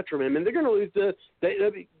 own detriment. I mean, they're going to lose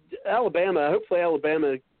Alabama. Hopefully,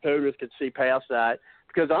 Alabama voters can see past that,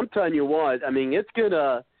 because I'm telling you what, I mean, it's going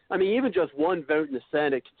to. I mean, even just one vote in the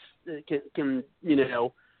Senate can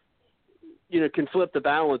can flip the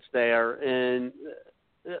balance there, and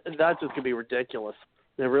that's just going to be ridiculous.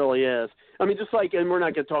 It really is. I mean, just like, and we're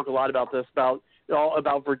not going to talk a lot about this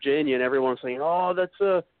about Virginia, and everyone's saying, "Oh, that's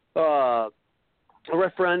a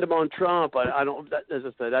referendum on Trump." I don't. As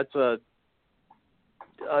I said, that's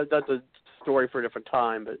a story for a different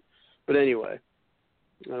time. But anyway,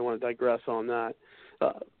 I don't want to digress on that.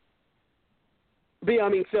 But yeah,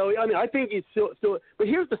 I think he's still. But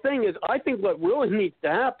here's the thing: is I think what really needs to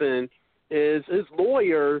happen is his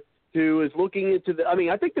lawyer, who is looking into the. I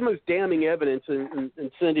mean, I think the most damning evidence, and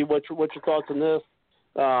Cindy, what's your thoughts on this?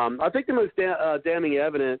 I think the most damning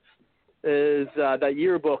evidence is that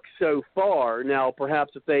yearbook so far. Now,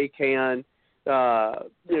 perhaps if they can,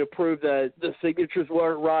 prove that the signatures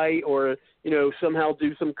weren't right, or somehow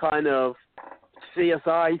do some kind of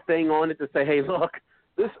CSI thing on it to say, hey, look,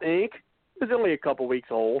 this ink is only a couple weeks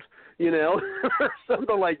old, or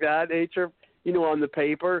something like that nature, on the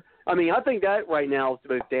paper. I mean, I think that right now is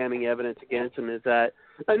the most damning evidence against him is that,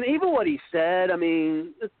 and even what he said, I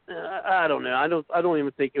mean, I don't know. I don't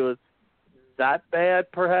even think it was that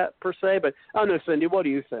bad per se, but I don't know, Cindy, what do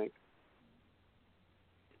you think?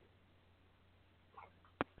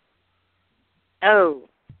 Oh,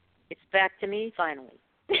 it's back to me finally.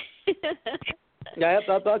 Yeah,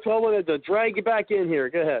 that's why I wanted to drag you back in here.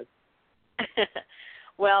 Go ahead.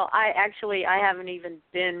 Well, I haven't even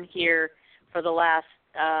been here for the last,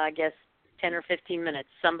 10 or 15 minutes.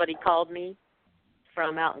 Somebody called me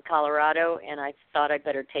from out in Colorado, and I thought I'd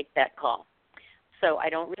better take that call. So I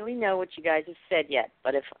don't really know what you guys have said yet,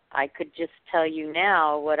 but if I could just tell you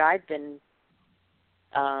now what I've been,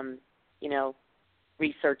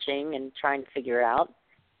 researching and trying to figure out,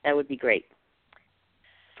 that would be great.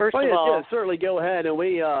 First of all, yeah, certainly go ahead, and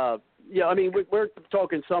we, we're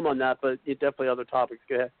talking some on that, but definitely other topics.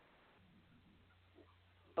 Go ahead.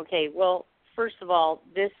 Okay, well, first of all,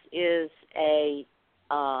 this is a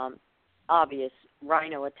obvious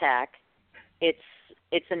rhino attack. It's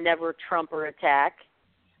a never-Trumper attack,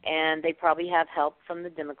 and they probably have help from the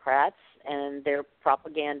Democrats and their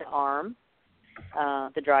propaganda arm,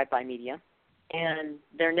 the drive-by media, and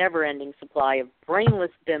their never-ending supply of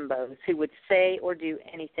brainless bimbos who would say or do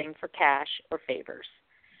anything for cash or favors.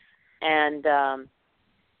 And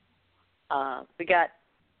we got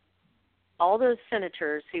all those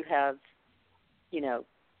senators who have,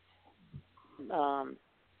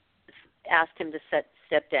 asked him to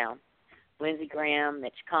step down. Lindsey Graham,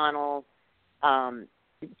 Mitch McConnell, John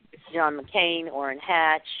McCain, Orrin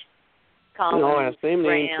Hatch, Collins, same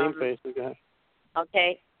Graham. Name, same face. Okay.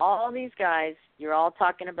 Okay, all these guys, you're all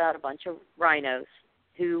talking about a bunch of rhinos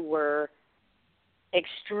who were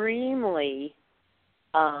extremely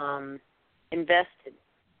invested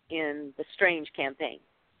in the Strange campaign,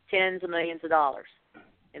 tens of millions of dollars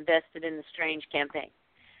invested in the Strange campaign.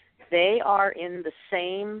 They are in the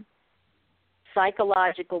same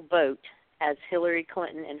psychological boat as Hillary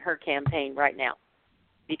Clinton and her campaign right now,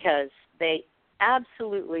 because they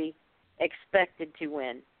absolutely expected to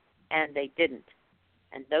win, and they didn't.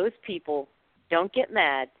 And those people don't get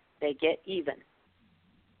mad, they get even.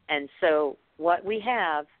 And so what we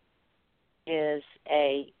have is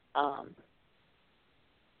an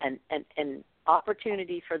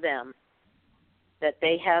opportunity for them that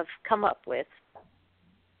they have come up with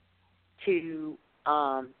to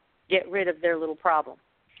get rid of their little problem.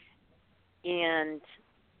 And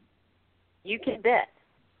you can bet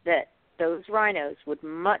that those rhinos would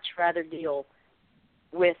much rather deal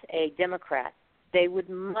with a Democrat. They would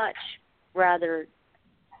much rather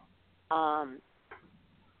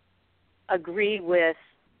agree with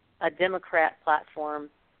a Democrat platform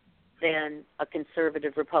than a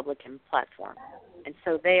conservative Republican platform. And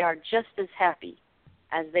so they are just as happy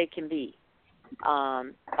as they can be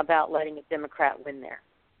about letting a Democrat win there.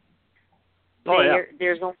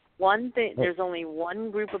 There's only one thing. There's only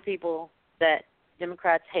one group of people that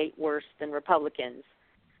Democrats hate worse than Republicans.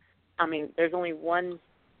 I mean, there's only one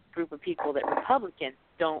group of people that Republicans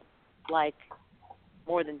don't like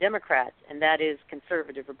more than Democrats, and that is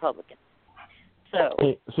conservative Republicans. So,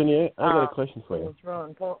 hey, Cindy, I got a question for you. It's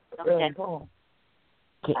Ron Paul.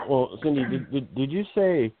 Okay, well, Cindy, did you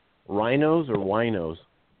say rhinos or winos?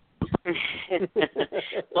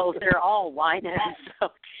 Well, they're all winos,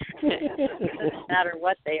 so it doesn't matter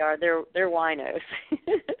what they are. They're winos.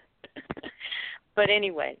 But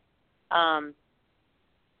anyway,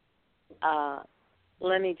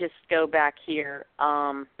 let me just go back here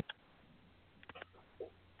to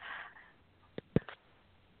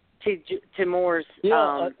Moore's.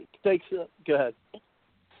 Thanks. Go ahead.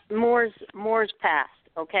 Moore's past.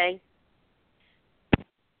 Okay.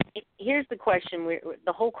 Here's the question.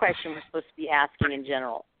 The whole question we're supposed to be asking in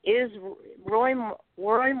general is: Roy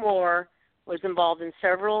Moore was involved in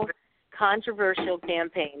several controversial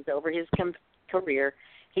campaigns over his career.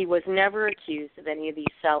 He was never accused of any of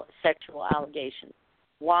these sexual allegations.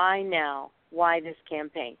 Why now? Why this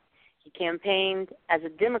campaign? He campaigned as a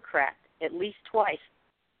Democrat at least twice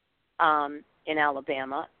in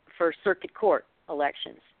Alabama for circuit court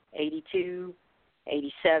elections, 82,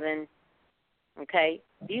 87. Okay,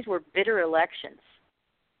 these were bitter elections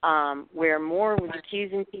where Moore was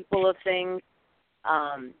accusing people of things.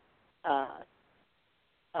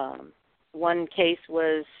 One case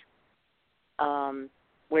was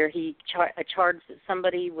where he charged that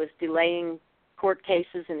somebody was delaying court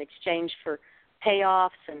cases in exchange for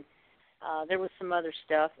payoffs, and there was some other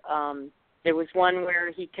stuff. There was one where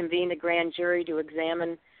he convened a grand jury to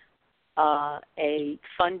examine a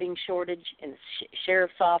funding shortage in the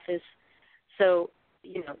sheriff's office. So,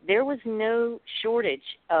 there was no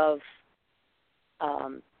shortage of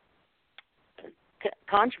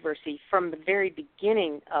controversy from the very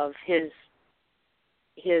beginning of his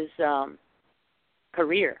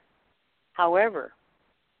career. However,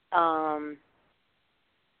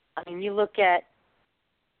 you look at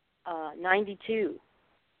 92,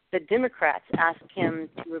 the Democrats asked him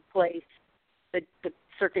to replace the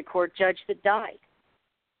circuit court judge that died.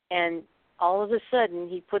 And all of a sudden,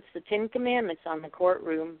 he puts the Ten Commandments on the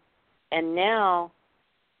courtroom, and now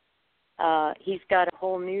he's got a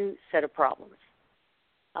whole new set of problems.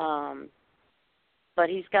 But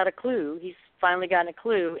he's got a clue. He's finally gotten a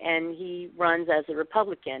clue, and he runs as a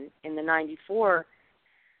Republican in the 94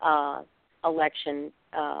 election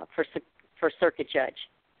for circuit judge.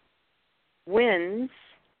 Wins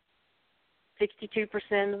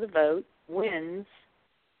 62% of the vote, wins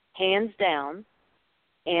hands down,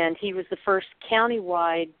 and he was the first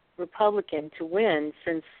countywide Republican to win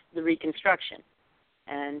since the Reconstruction.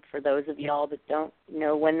 And for those of y'all that don't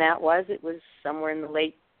know when that was, it was somewhere in the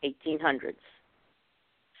late 1800s.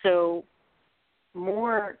 So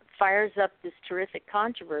Moore fires up this terrific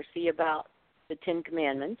controversy about the Ten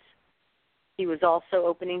Commandments. He was also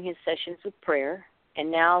opening his sessions with prayer,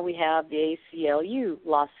 and now we have the ACLU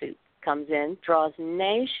lawsuit comes in, draws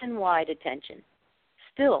nationwide attention.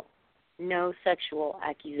 Still, no sexual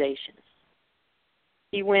accusations.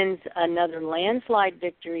 He wins another landslide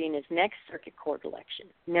victory in his next circuit court election.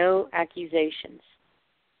 No accusations.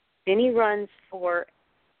 Then he runs for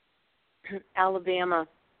Alabama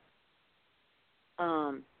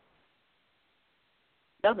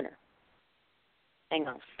governor. Hang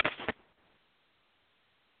on.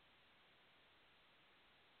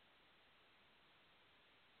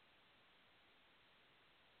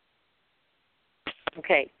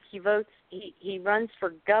 Okay, he runs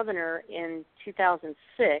for governor in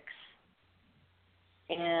 2006,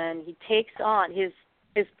 and he takes on his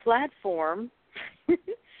platform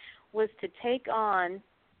was to take on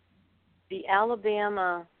the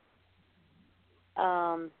Alabama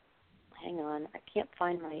hang on, I can't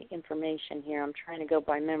find my information here. I'm trying to go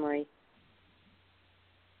by memory.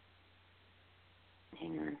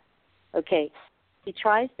 Hang on. Okay, he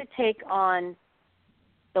tries to take on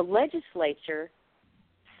the legislature.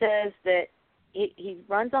 Says that he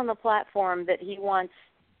runs on the platform that he wants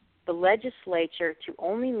the legislature to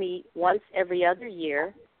only meet once every other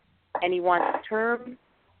year, and he wants term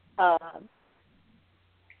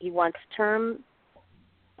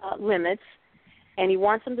limits, and he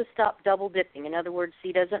wants them to stop double dipping. In other words,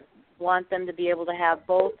 he doesn't want them to be able to have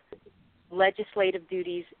both legislative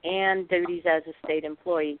duties and duties as a state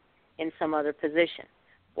employee in some other position.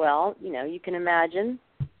 Well, you can imagine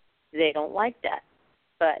They don't like that.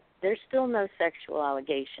 But there's still no sexual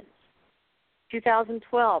allegations.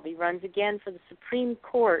 2012, he runs again for the Supreme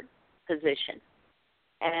Court position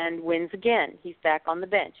and wins again. He's back on the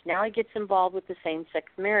bench. Now he gets involved with the same-sex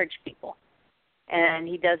marriage people, and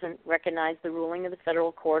he doesn't recognize the ruling of the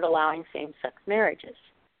federal court allowing same-sex marriages.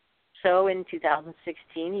 So in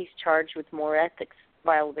 2016, he's charged with more ethics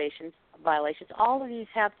violations. All of these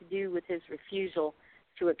have to do with his refusal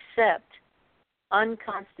to accept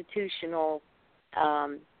unconstitutional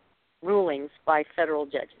rulings by federal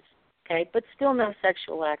judges. Okay, but still no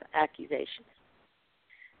sexual accusations.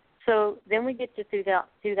 So then we get to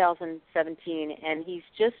 2017, and he's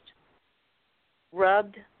just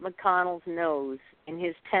rubbed McConnell's nose in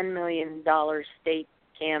his $10 million state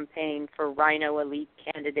campaign for Rhino elite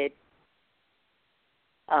candidate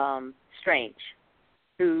Strange,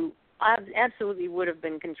 who absolutely would have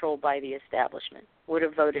been controlled by the establishment, would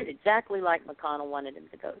have voted exactly like McConnell wanted him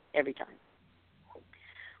to vote every time.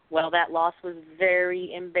 Well, that loss was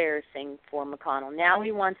very embarrassing for McConnell. Now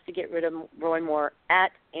he wants to get rid of Roy Moore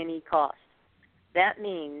at any cost. That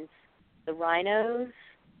means the rhinos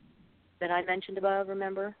that I mentioned above,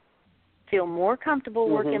 remember, feel more comfortable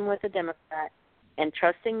working with a Democrat and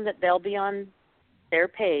trusting that they'll be on their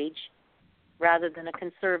page rather than a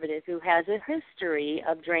conservative who has a history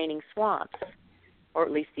of draining swamps, or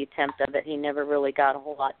at least the attempt of it. He never really got a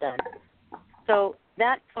whole lot done. So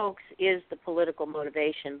that, folks, is the political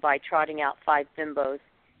motivation by trotting out 5 bimbos.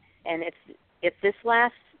 And if this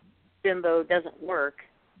last bimbo doesn't work,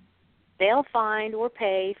 they'll find or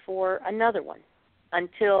pay for another one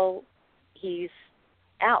until he's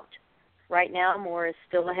out. Right now, Moore is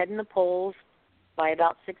still ahead in the polls by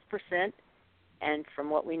about 6%. And from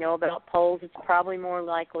what we know about polls, it's probably more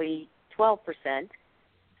likely 12%.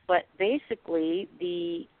 But basically,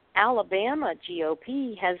 the Alabama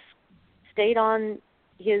GOP has stayed on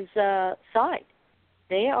his side.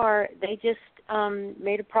 They just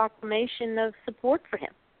made a proclamation of support for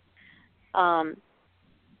him.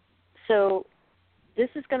 So this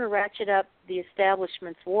is going to ratchet up the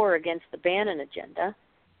establishment's war against the Bannon agenda.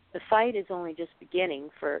 The fight is only just beginning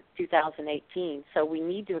for 2018, so we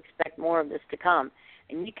need to expect more of this to come.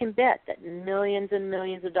 And you can bet that millions and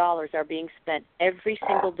millions of dollars are being spent every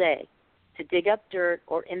single day to dig up dirt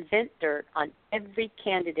or invent dirt on every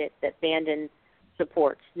candidate that Bannon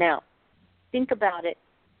supports. Now, think about it.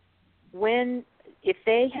 If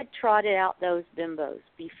they had trotted out those bimbos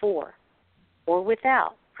before or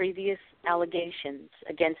without previous allegations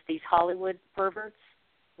against these Hollywood perverts,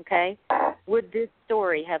 okay, would this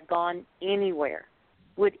story have gone anywhere?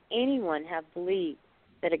 Would anyone have believed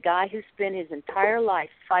that a guy who spent his entire life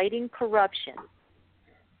fighting corruption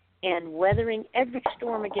and weathering every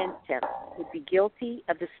storm against him would be guilty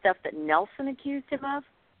of the stuff that Nelson accused him of?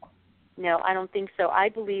 No, I don't think so. I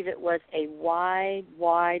believe it was a wide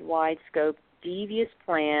scope, devious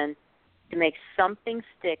plan to make something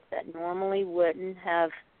stick that normally wouldn't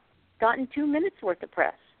have gotten 2 minutes worth of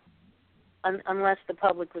press. Unless the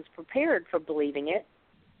public was prepared for believing it.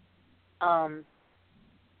 So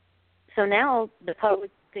now the public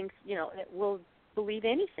thinks, it will believe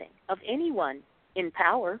anything of anyone in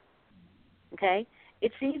power. Okay?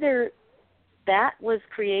 It's either that was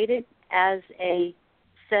created as a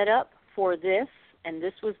setup for this, and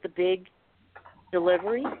this was the big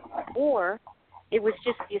delivery, or it was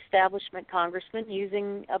just the establishment congressman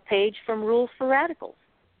using a page from Rules for Radicals.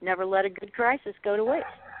 Never let a good crisis go to waste.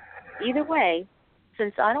 Either way,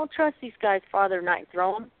 since I don't trust these guys farther than I can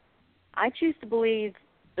throw them, I choose to believe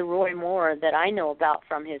the Roy Moore that I know about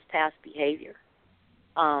from his past behavior,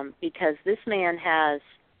 because this man has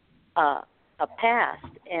a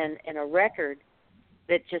past and a record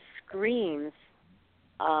that just screams,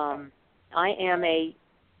 I am a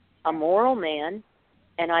moral man,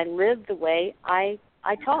 and I live the way I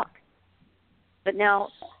talk. But now,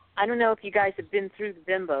 I don't know if you guys have been through the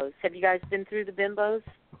bimbos. Have you guys been through the bimbos?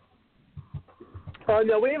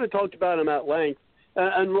 No, we haven't talked about them at length.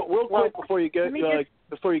 And real quick before you go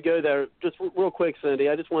there, just real quick, Cindy,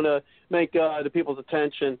 I just want to make the people's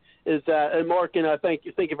attention is that, and Mark, and I thank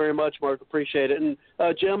you very much, Mark, appreciate it. And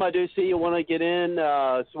Jim, I do see you want to get in,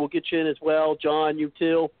 so we'll get you in as well. John, you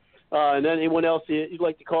too, and then anyone else you'd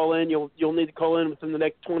like to call in, you'll need to call in within the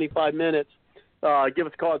next 25 minutes. Give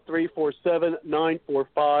us a call at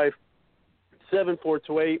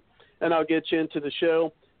 347-945-7428, and I'll get you into the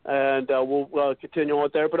show. And we'll continue on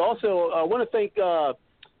there. But also, I want to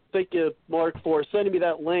thank you, Mark, for sending me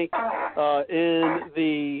that link in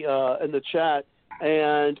the chat.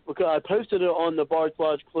 And because I posted it on the Bard's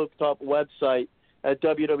Logic Political Talk website at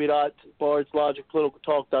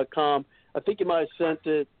www.bardslogicpoliticaltalk.com. I think you might have sent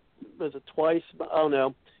it, was it twice? I don't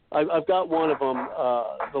know. I've got one of them,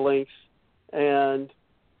 the links, and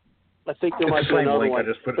I think there might be another link. one. I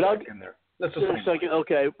just put it back in there. That's the same link.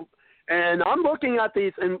 Okay. And I'm looking at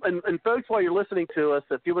these, and folks, while you're listening to us,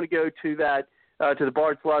 if you want to go to that, to the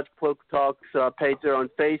Bard's Lodge Political Talks page there on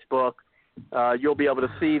Facebook, you'll be able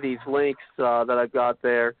to see these links that I've got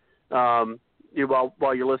there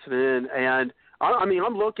while you're listening in. And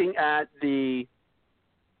I'm looking at the,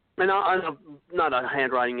 and I'm not a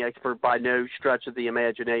handwriting expert by no stretch of the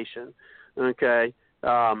imagination, okay.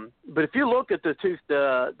 But if you look at the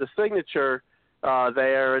signature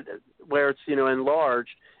there, where it's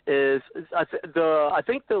enlarged, I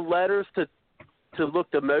think the letters to look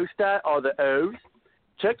the most at are the O's.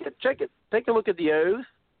 Check it. Take a look at the O's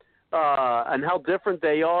and how different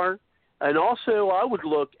they are. And also, I would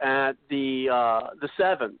look at the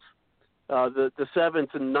sevens. The sevens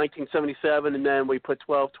in 1977, and then we put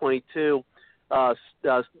 12/22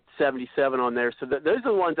 77 on there. So those are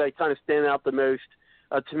the ones that kind of stand out the most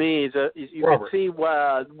to me. You can see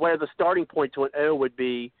where the starting point to an O would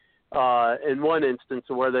be in one instance,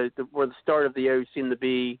 where the start of the O seemed to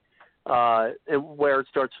be, and where it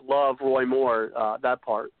starts Love Roy Moore, that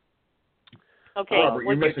part. Okay, Robert,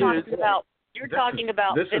 you're talking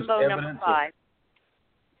about bimbo number 5.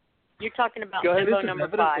 You're talking about bimbo number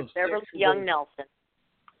 5, Beverly Young Nelson,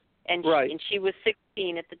 and she was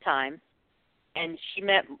 16 at the time, and she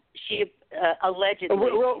allegedly.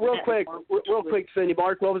 Real quick, Cindy.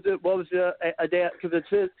 Mark, what was it? What was because it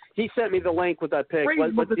says he sent me the link with that pic.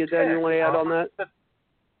 What did you want to add on that?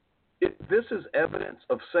 If this is evidence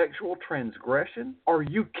of sexual transgression, are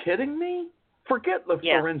you kidding me? Forget the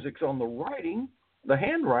forensics on the writing, the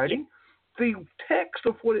handwriting. The text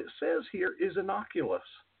of what it says here is innocuous.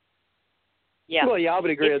 Yeah. Well, I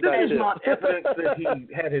would agree with that too. This is not evidence that he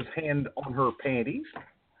had his hand on her panties.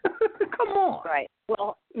 Come on. Right.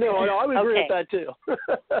 Well, no, I would agree with that too.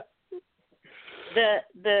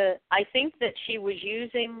 I think that she was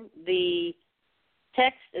using the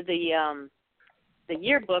text, the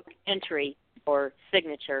yearbook entry or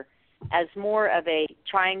signature as more of a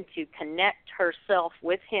trying to connect herself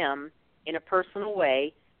with him in a personal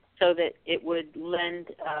way so that it would lend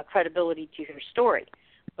credibility to her story.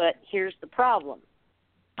 But here's the problem.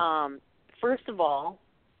 First of all,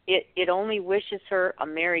 it only wishes her a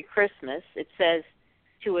Merry Christmas. It says,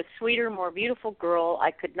 to a sweeter, more beautiful girl I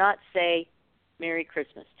could not say Merry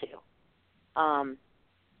Christmas to.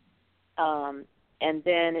 And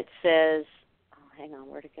then it says, hang on,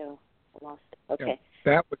 where'd it go? I lost it. Okay.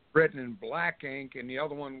 Yeah, that was written in black ink, and the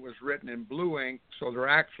other one was written in blue ink, so they're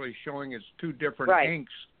actually showing it's two different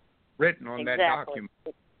inks written on that document.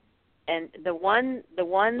 And the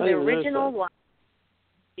original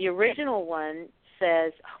one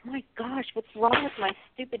says, "Oh my gosh, what's wrong with my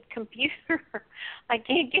stupid computer? I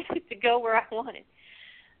can't get it to go where I want it."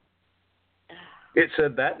 It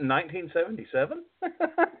said that in 1977?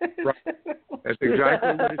 Right. That's exactly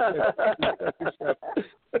what it said.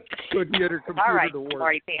 Couldn't get her computer to work. All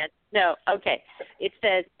right, pants. No, okay. It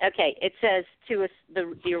says to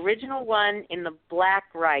the original one in the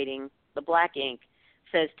black writing, the black ink,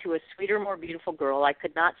 says, to a sweeter, more beautiful girl I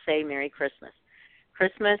could not say Merry Christmas.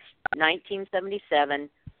 Christmas, 1977,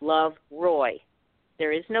 love, Roy.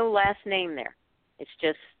 There is no last name there. It's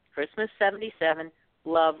just Christmas 77,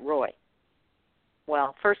 love, Roy.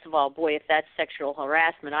 Well, first of all, boy, if that's sexual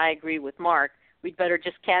harassment, I agree with Mark. We'd better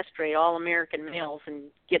just castrate all American males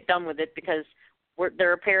and get done with it, because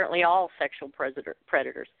they're apparently all sexual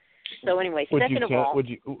predators. So anyway, second of all,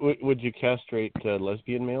 would you castrate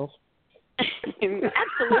lesbian males? Absolutely.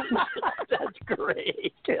 That's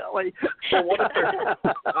great, Kelly. So what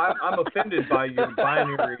if I'm offended by your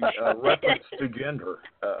binary reference to gender.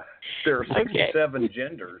 There are 67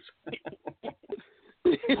 genders.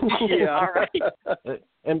 Yeah. All right.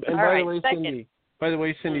 And by the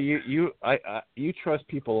way, Cindy, you trust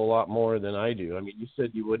people a lot more than I do. I mean, you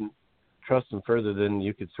said you wouldn't trust them further than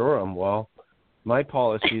you could throw them. Well, my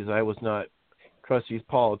policy is I was not trust these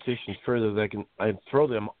politicians further than I throw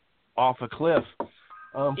them off a cliff.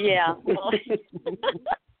 Yeah. Well,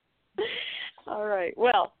 all right.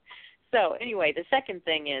 Well, so anyway, the second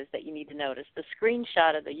thing is that you need to notice the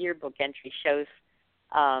screenshot of the yearbook entry shows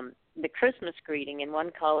the Christmas greeting in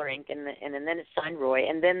one color ink, and then it's signed Roy,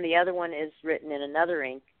 and then the other one is written in another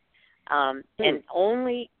ink, and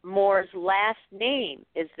only Moore's last name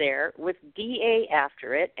is there with DA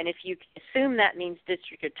after it. And if you assume that means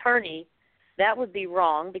district attorney, that would be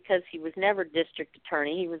wrong, because he was never district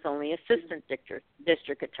attorney. He was only assistant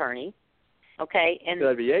district attorney. Okay, and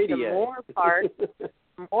the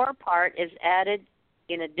Moore part is added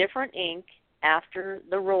in a different ink after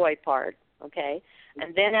the Roy part. Okay,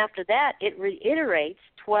 And then after that, it reiterates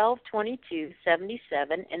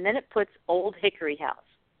 12/22/77, and then it puts Old Hickory House,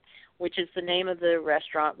 which is the name of the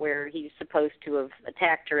restaurant where he's supposed to have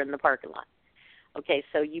attacked her in the parking lot. Okay,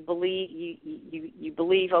 so you believe you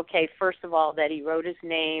believe, okay, first of all, that he wrote his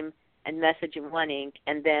name and message in one ink,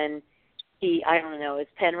 and then he, I don't know, his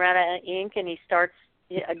pen ran out of ink, and he starts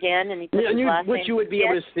again, and he puts his last which name. you would be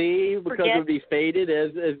able to see because it would be faded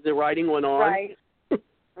as the writing went on. Right.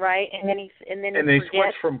 Right, and then he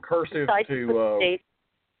switched from cursive to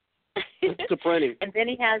to printing. And then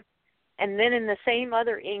and then in the same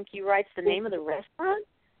other ink, he writes the name of the restaurant.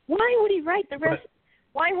 Why would he write the restaurant?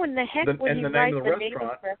 Why in the heck would he write the name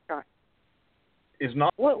of the restaurant? Is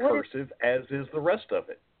not cursive, as is the rest of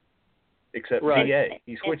it, except VA.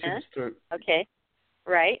 He switches to. Okay,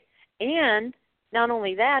 right, and not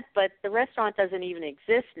only that, but the restaurant doesn't even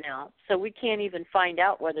exist now, so we can't even find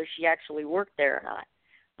out whether she actually worked there or not.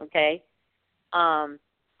 Okay, and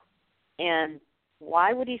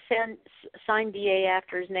why would he sign DA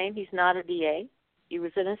after his name? He's not a DA. He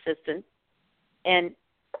was an assistant, and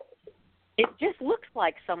it just looks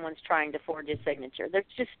like someone's trying to forge his signature. There's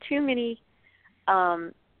just too many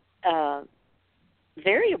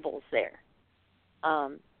variables there.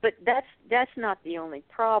 But that's not the only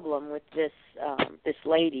problem with this this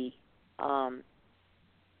lady.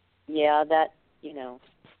 Yeah, that, you know,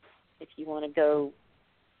 if you want to go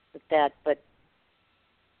with that, but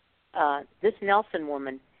this Nelson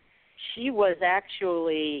woman, she was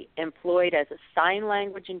actually employed as a sign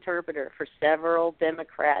language interpreter for several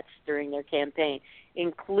Democrats during their campaign,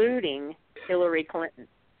 including Hillary Clinton.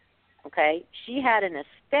 Okay? She had an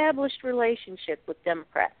established relationship with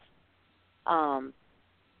Democrats.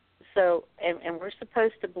 So, and we're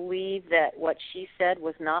supposed to believe that what she said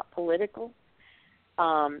was not political.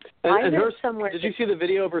 And did you see the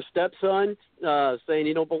video of her stepson saying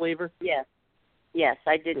you don't believe her? Yes,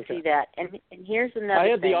 I did see that. And here's another I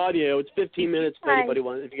have thing. the audio. It's 15 minutes if anybody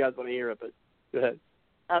wants, if you guys want to hear it, but go ahead.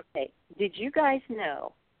 Okay. Did you guys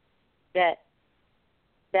know that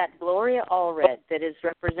Gloria Allred that is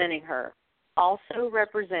representing her also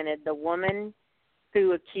represented the woman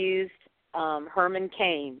who accused Herman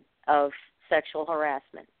Cain of sexual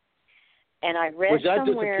harassment? And I read Which that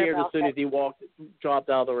somewhere disappeared as about soon as he dropped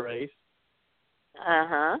out of the race.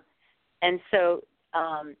 And so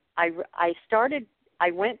I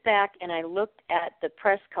went back and I looked at the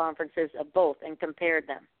press conferences of both and compared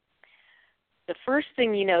them. The first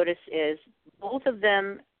thing you notice is both of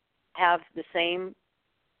them have the same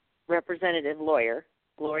representative lawyer,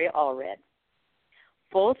 Gloria Allred.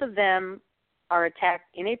 Both of them are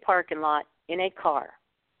attacked in a parking lot in a car.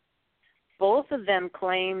 Both of them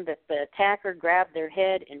claim that the attacker grabbed their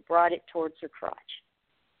head and brought it towards her crotch.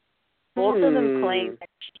 Both of them claim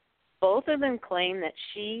that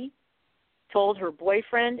she told her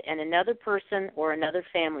boyfriend and another person or another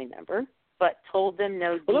family member, but told them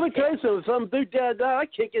no details. Well, let me tell you something. Some dude died, I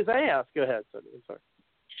kick his ass. Go ahead, Sonny. I'm sorry.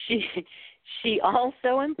 She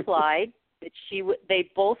also implied that they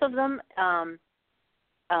both of them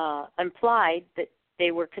implied that they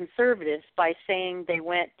were conservatives by saying they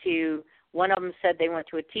went to. One of them said they went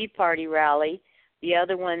to a Tea Party rally. The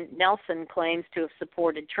other one, Nelson, claims to have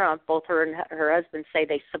supported Trump. Both her and her husband say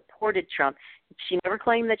they supported Trump. She never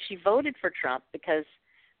claimed that she voted for Trump because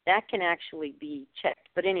that can actually be checked.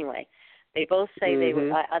 But anyway, they both say they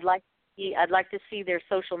were. I'd like to see their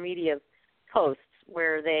social media posts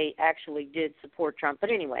where they actually did support Trump. But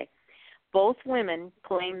anyway, both women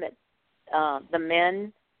claim that the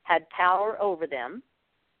men had power over them.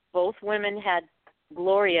 Both women had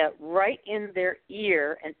Gloria right in their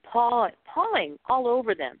ear and pawing all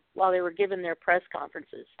over them while they were giving their press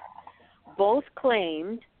conferences. Both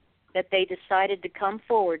claimed that they decided to come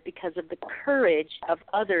forward because of the courage of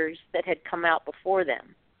others that had come out before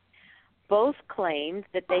them. Both claimed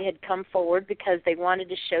that they had come forward because they wanted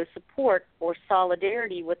to show support or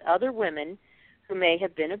solidarity with other women who may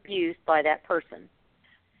have been abused by that person.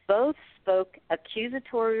 Both spoke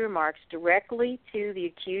accusatory remarks directly to the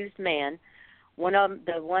accused man.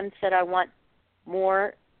 The one said, I want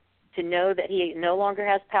more to know that he no longer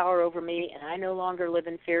has power over me and I no longer live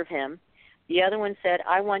in fear of him. The other one said,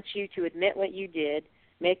 I want you to admit what you did,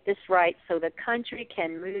 make this right so the country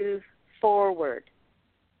can move forward.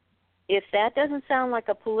 If that doesn't sound like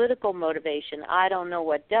a political motivation, I don't know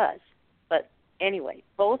what does. But anyway,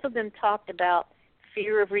 both of them talked about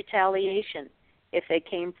fear of retaliation if they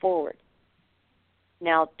came forward.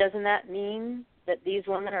 Now, doesn't that mean that these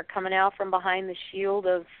women are coming out from behind the shield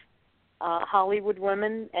of Hollywood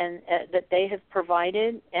women and that they have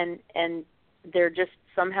provided, and they're just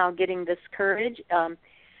somehow getting this courage?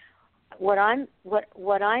 What I'm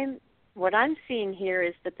what I'm seeing here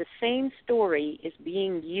is that the same story is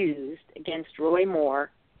being used against Roy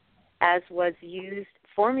Moore as was used,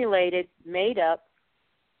 formulated, made up,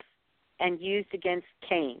 and used against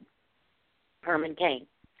Cain, Herman Cain.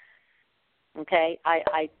 Okay?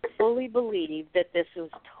 I fully believe that this was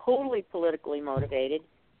totally politically motivated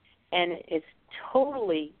and it's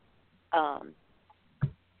totally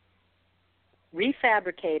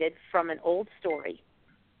refabricated from an old story.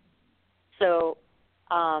 So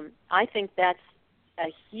I think that's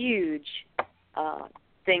a huge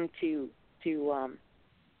thing to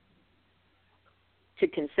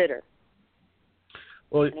consider.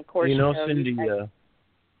 Well, and of course, Cindy,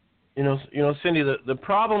 Cindy, the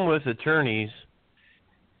problem with attorneys,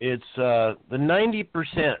 it's the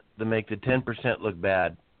 90% that make the 10% look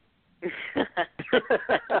bad.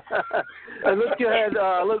 And let's go ahead.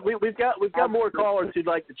 Look, we've got more callers who'd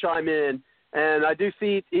like to chime in, and I do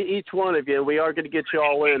see each one of you. We are going to get you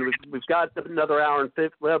all in. We've got another hour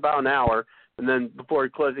and about an hour, and then before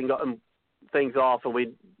closing things off, and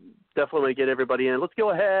we definitely get everybody in. Let's go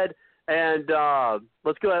ahead and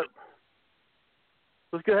let's go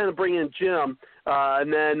ahead and bring in Jim,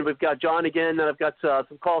 and then we've got John again. Then I've got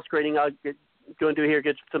some call screening. I'll go into here,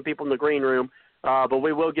 get some people in the green room. But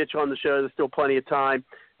we will get you on the show. There's still plenty of time.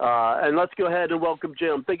 And let's go ahead and welcome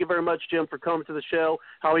Jim. Thank you very much, Jim, for coming to the show.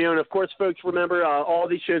 How are you? And, of course, folks, remember, all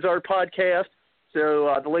these shows are podcast.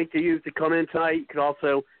 So the link to use to come in tonight, you can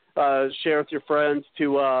also share with your friends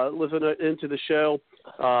to listen into the show,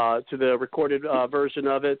 to the recorded version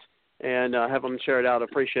of it, and have them share it out. I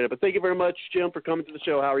appreciate it. But thank you very much, Jim, for coming to the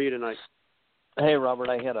show. How are you tonight? Hey, Robert.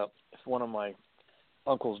 I had one of my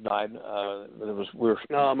uncles died. We were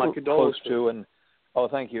my close to, and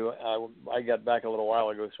thank you. I got back a little while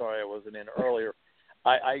ago. Sorry, I wasn't in earlier.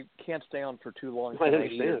 I can't stay on for too long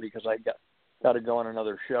tonight either because I got to go on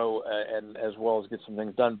another show and as well as get some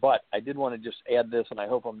things done. But I did want to just add this, and I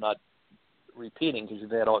hope I'm not repeating because you've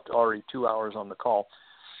had already 2 hours on the call.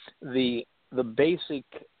 The basic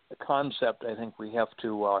concept I think we have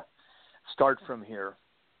to start from here,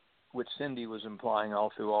 which Cindy was implying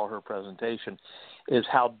all through all her presentation, is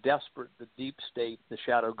how desperate the deep state, the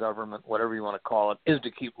shadow government, whatever you want to call it, is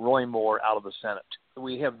to keep Roy Moore out of the Senate.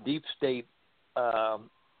 We have deep state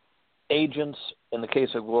agents, in the case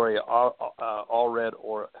of Gloria Allred,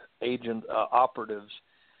 or agent operatives,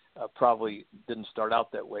 probably didn't start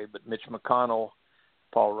out that way, but Mitch McConnell,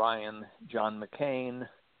 Paul Ryan, John McCain,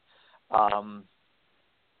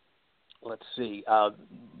 let's see,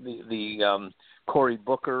 the Cory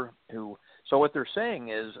Booker, who. So what they're saying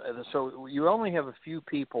is, so you only have a few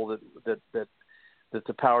people that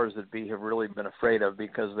the powers that be have really been afraid of,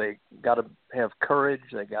 because they got to have courage,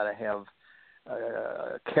 they got to have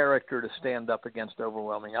character to stand up against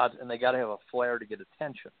overwhelming odds, and they got to have a flair to get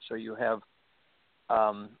attention. So you have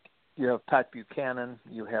Pat Buchanan,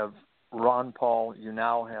 you have Ron Paul, you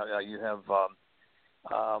have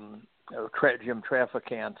Jim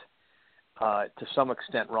Traficant. To some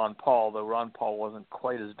extent, Ron Paul, though Ron Paul wasn't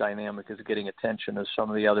quite as dynamic as getting attention as some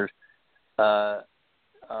of the others,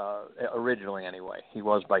 originally anyway. He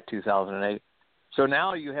was by 2008. So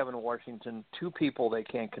now you have in Washington two people they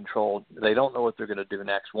can't control. They don't know what they're going to do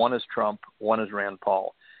next. One is Trump, one is Rand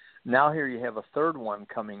Paul. Now here you have a third one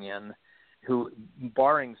coming in who,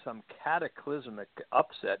 barring some cataclysmic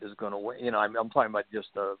upset, is going to win. I'm talking about just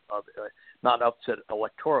not upset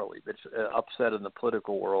electorally, but upset in the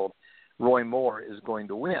political world. Roy Moore is going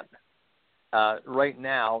to win. Right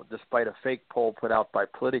now, despite a fake poll put out by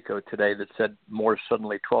Politico today that said Moore's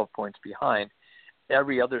suddenly 12 points behind,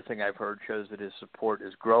 every other thing I've heard shows that his support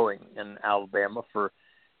is growing in Alabama for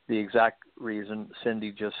the exact reason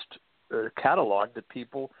Cindy just cataloged, that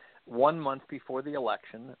people 1 month before the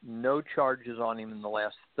election, no charges on him in the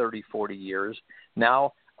last 30, 40 years.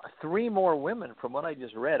 Now, 3 more women, from what I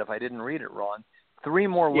just read, if I didn't read it wrong, 3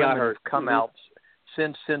 more women have come out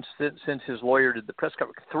since his lawyer did the press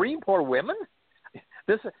conference. 3 more women? If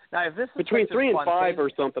this is between 3 and 5 or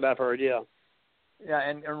something, I've heard. Yeah. Yeah,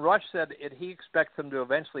 and Rush said he expects them to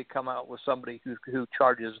eventually come out with somebody who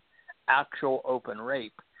charges actual open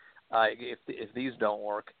rape if these don't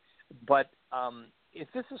work. But if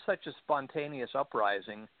this is such a spontaneous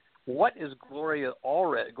uprising, what is Gloria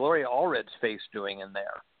Allred's face doing in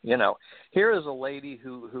there? Here is a lady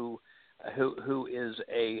who is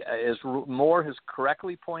as Moore has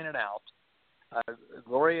correctly pointed out,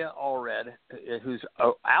 Gloria Allred, who's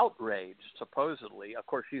outraged, supposedly. Of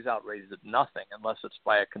course, she's outraged at nothing unless it's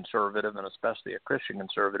by a conservative, and especially a Christian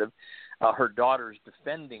conservative. Her daughter's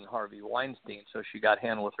defending Harvey Weinstein, so she got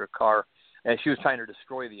hand with her car, and she was trying to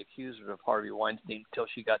destroy the accuser of Harvey Weinstein until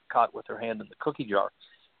she got caught with her hand in the cookie jar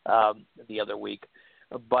the other week.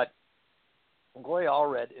 But Gloria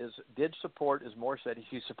Allred did support, as Moore said,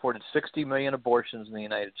 she supported 60 million abortions in the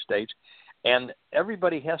United States. And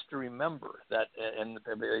everybody has to remember that, and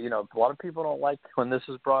a lot of people don't like when this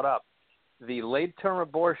is brought up. The late-term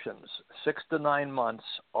abortions, 6 to 9 months,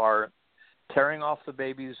 are tearing off the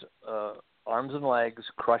baby's arms and legs,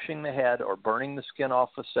 crushing the head, or burning the skin off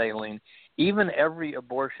the saline. Even every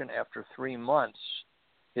abortion after 3 months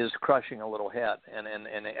is crushing a little head, and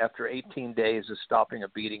after 18 days is stopping a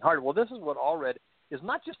beating heart. Well, this is what Allred is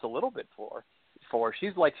not just a little bit for.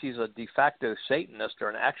 She's a de facto Satanist or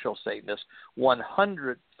an actual Satanist,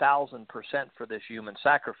 100,000% for this human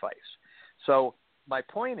sacrifice. So my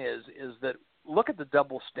point is that look at the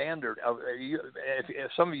double standard.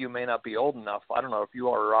 If some of you may not be old enough, I don't know if you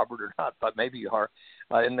are, Robert, or not, but maybe you are.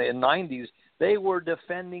 In the 90s, they were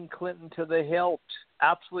defending Clinton to the hilt,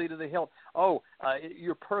 absolutely to the hilt.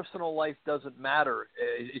 Your personal life doesn't matter.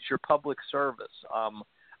 It's your public service.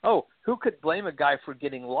 Who could blame a guy for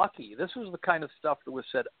getting lucky? This was the kind of stuff that was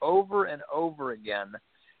said over and over again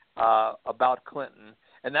about Clinton.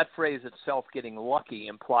 And that phrase itself, getting lucky,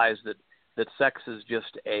 implies that sex is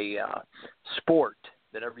just a sport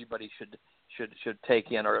that everybody should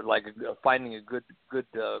take in, or like finding a good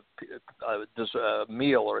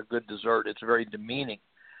meal or a good dessert. It's very demeaning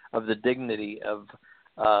of the dignity of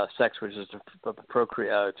sex, which is to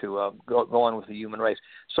procreate, to go on with the human race.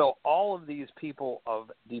 So all of these people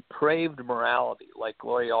of depraved morality, like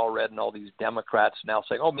Gloria Allred and all these Democrats now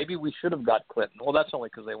saying, maybe we should have got Clinton. Well, that's only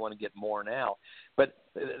because they want to get more now. But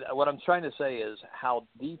what I'm trying to say is how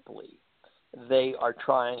deeply they are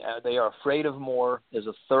trying. They are afraid of Moore as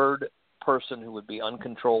a third person who would be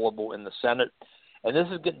uncontrollable in the Senate. And this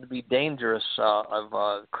is getting to be dangerous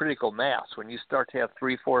of critical mass when you start to have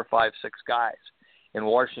 3, 4, 5, 6 guys in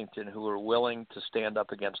Washington who are willing to stand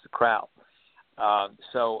up against the crowd.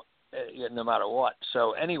 No matter what.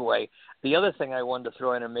 So anyway, the other thing I wanted to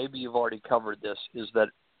throw in, and maybe you've already covered this, is that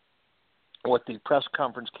what the press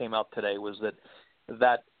conference came out today was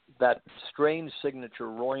that strange signature,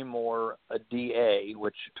 Roy Moore, a DA,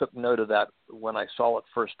 which took note of that when I saw it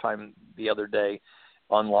first time the other day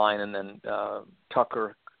online, and then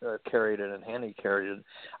Tucker carried it and Hannity carried it.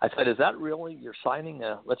 I said, is that really, you're signing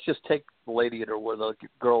let's just take the lady at her word, the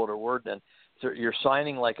girl at her word then. So you're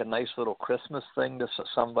signing like a nice little Christmas thing to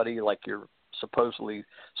somebody, like you're supposedly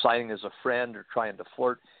signing as a friend or trying to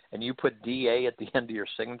flirt, and you put DA at the end of your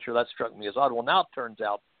signature? That struck me as odd. Well, now it turns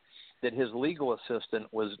out that his legal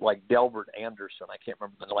assistant was like Delbert Anderson. I can't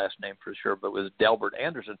remember the last name for sure, but it was Delbert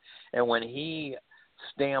Anderson. And when he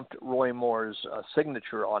stamped Roy Moore's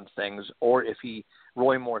signature on things, or if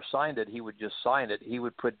Roy Moore signed it, he would just sign it. He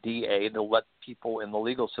would put DA to let people in the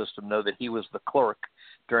legal system know that he was the clerk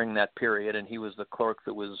during that period, and he was the clerk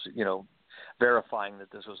that was, verifying that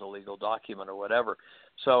this was a legal document or whatever.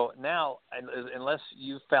 So now, unless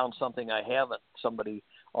you found something I haven't, somebody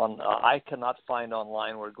on I cannot find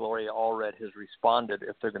online where Gloria Allred has responded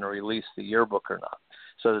if they're going to release the yearbook or not,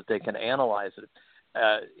 so that they can analyze it.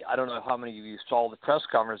 I don't know how many of you saw the press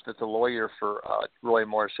conference, but the lawyer for Roy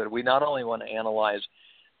Moore said, we not only want to analyze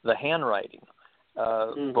the handwriting,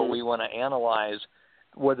 but we want to analyze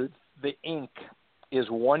whether the ink is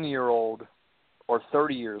 1 year old or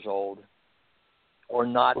 30 years old, or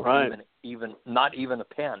not, right, even not even a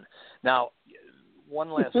pen. Now, one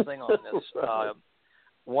last thing on this.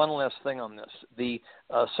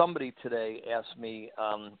 Somebody today asked me,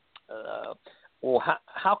 well,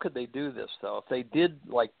 how could they do this, though? If they did,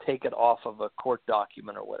 take it off of a court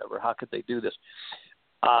document or whatever, how could they do this?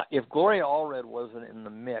 If Gloria Allred wasn't in the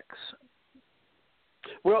mix.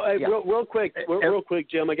 Well, real quick,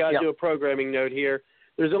 Jim, I got to do a programming note here.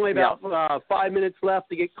 There's only about 5 minutes left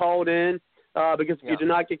to get called in, because if you do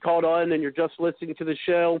not get called on and you're just listening to the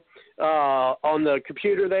show on the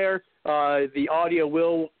computer there, the audio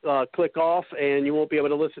will click off and you won't be able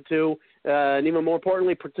to listen to, and even more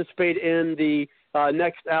importantly, participate in the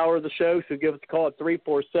next hour of the show. So give us a call at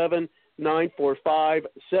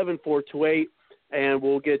 347-945-7428, and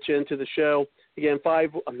we'll get you into the show. Again,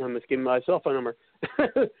 I'm just giving my cell phone number.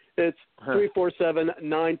 It's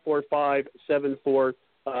 347-945-7428.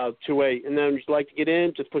 And then if you'd like to get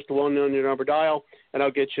in, just push the 1 on your number dial, and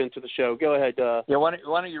I'll get you into the show. Go ahead. Why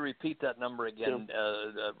don't you repeat that number again,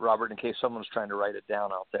 Robert, in case someone's trying to write it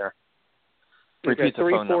down out there. Repeat the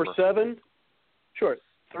phone number.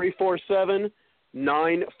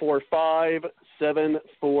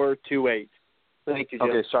 347-945-7428. Thank you, Jim.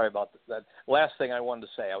 Okay, sorry about that. Last thing I wanted to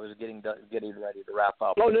say, I was getting ready to wrap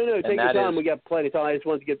up. Oh, no, take your time. We got plenty of time. I just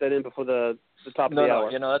wanted to get that in before the top of the hour.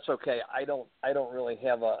 No, that's okay. I don't really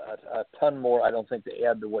have a ton more, I don't think, to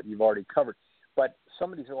add to what you've already covered. But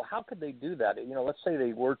somebody said, well, how could they do that? Let's say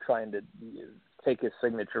they were trying to take his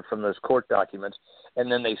signature from those court documents,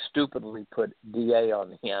 and then they stupidly put DA on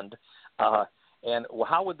the end. And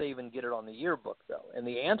how would they even get it on the yearbook, though? And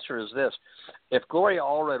the answer is this. If Gloria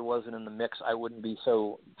Allred wasn't in the mix, I wouldn't be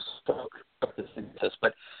so stoked about this.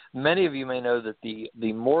 But many of you may know that the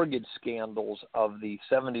mortgage scandals of the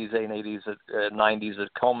 70s and 80s and 90s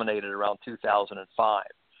that culminated around 2005.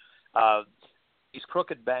 These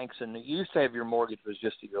crooked banks, and you used to have your mortgage was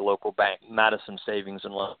just at your local bank, Madison Savings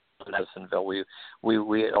and Loan in Madisonville.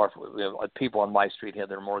 People on my street had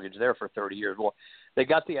their mortgage there for 30 years. Well, they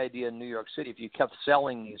got the idea in New York City, if you kept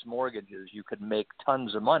selling these mortgages, you could make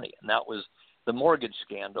tons of money. And that was the mortgage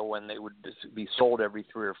scandal when they would be sold every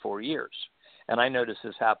 3 or 4 years. And I noticed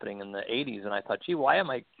this happening in the 80s, and I thought, gee, why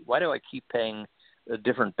do I keep paying a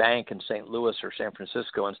different bank in St. Louis or San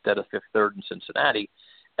Francisco instead of Fifth Third in Cincinnati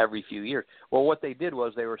every few years? Well, what they did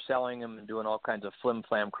was they were selling them and doing all kinds of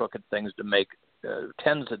flim-flam crooked things to make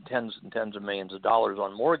tens and tens and tens of millions of dollars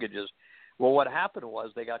on mortgages. Well, what happened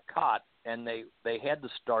was they got caught, and they had to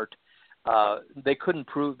start. They couldn't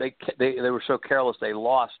prove they were so careless they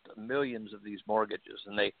lost millions of these mortgages,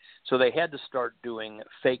 and they had to start doing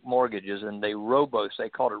fake mortgages, and they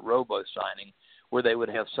called it robo signing, where they would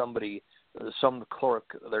have some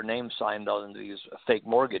clerk, their name signed on these fake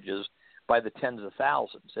mortgages by the tens of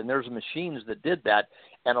thousands. And there's machines that did that,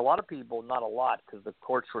 and a lot of people, not a lot because the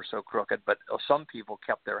courts were so crooked, but some people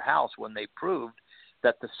kept their house when they proved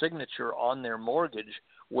that the signature on their mortgage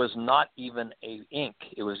was not even a ink.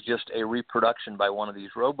 It was just a reproduction by one of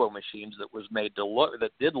these robo machines that was made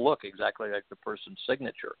that did look exactly like the person's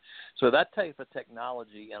signature. So that type of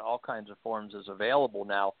technology in all kinds of forms is available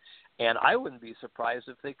now. And I wouldn't be surprised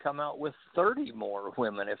if they come out with 30 more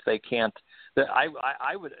women if they can't. I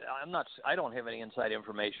don't have any inside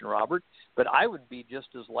information, Robert, but I would be just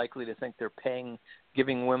as likely to think they're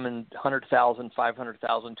giving women 100,000,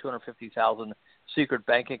 500,000, 250,000 secret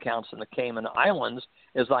bank accounts in the Cayman Islands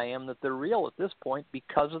as I am that they're real at this point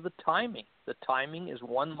because of the timing. The timing is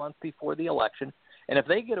 1 month before the election. And if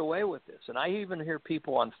they get away with this, and I even hear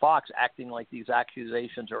people on Fox acting like these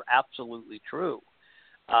accusations are absolutely true,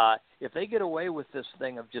 if they get away with this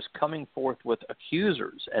thing of just coming forth with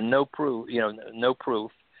accusers and no proof,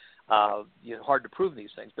 hard to prove these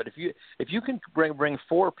things. But if you can bring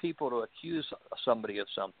 4 people to accuse somebody of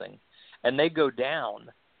something, and they go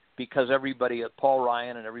down because Paul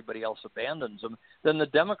Ryan and everybody else abandons them, then the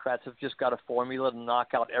Democrats have just got a formula to knock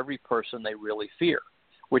out every person they really fear,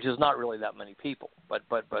 which is not really that many people. But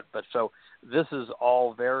so this is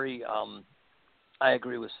all very. I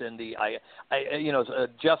agree with Cindy.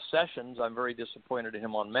 Jeff Sessions, I'm very disappointed in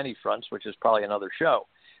him on many fronts, which is probably another show.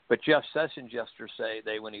 But Jeff Sessions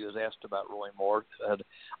yesterday, when he was asked about Roy Moore, said,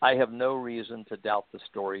 "I have no reason to doubt the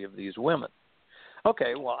story of these women."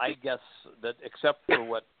 Okay, well, I guess that except for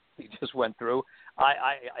what he just went through,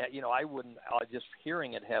 I wouldn't just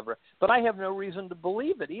hearing it have, but I have no reason to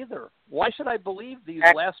believe it either. Why should I believe these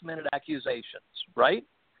last-minute accusations, right?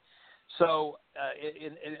 So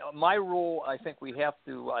in my rule, I think we have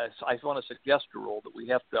to I want to suggest a rule that we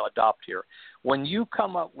have to adopt here. When you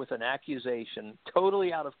come up with an accusation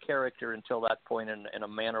totally out of character until that point in a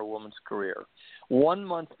man or woman's career, 1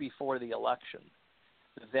 month before the election,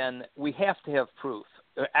 then we have to have proof.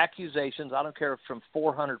 Accusations, I don't care if from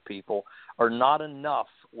 400 people, are not enough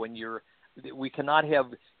when we cannot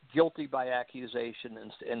have guilty by accusation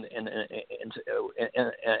and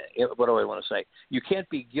what do I want to say? You can't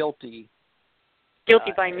be guilty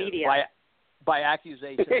by media. By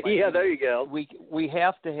accusation. Yeah, there you go. We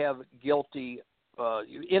have to have guilty,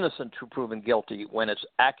 innocent to proven guilty when it's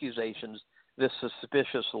accusations this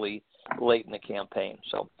suspiciously late in the campaign.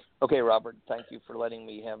 So, okay, Robert, thank you for letting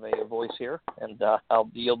me have a voice here, and I'll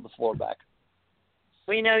yield the floor back.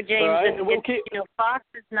 We know, James. Right. Fox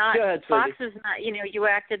is not. Go ahead, Fox is not.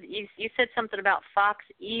 You said something about Fox.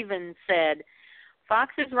 Even said,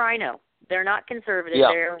 Fox is Rhino. They're not conservative. Yeah,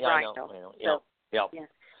 they're Rhino. I know. Yeah.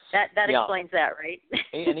 That explains that, right?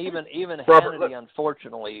 And even Hannity,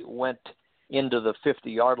 unfortunately, went into the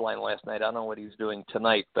 50-yard line last night. I don't know what he's doing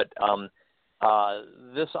tonight, but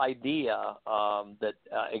this idea that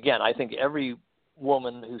again, I think every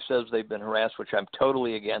woman who says they've been harassed, which I'm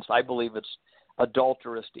totally against, I believe it's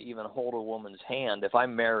adulterous to even hold a woman's hand. If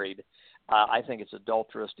I'm married, I think it's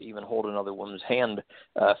adulterous to even hold another woman's hand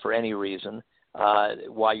for any reason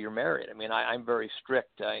while you're married. I mean, I'm very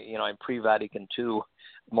strict. I'm pre-Vatican II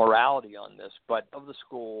morality on this, but of the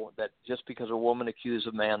school that just because a woman accuses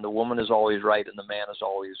a man, the woman is always right and the man is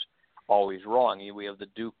always wrong. We have the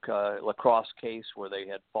Duke lacrosse case where they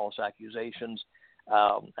had false accusations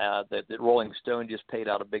That Rolling Stone just paid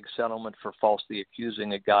out a big settlement for falsely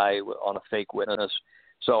accusing a guy on a fake witness.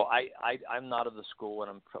 So I'm not of the school,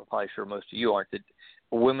 and I'm probably sure most of you aren't, that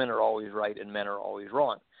women are always right and men are always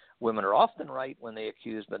wrong. Women are often right when they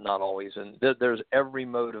accuse, but not always. And there's every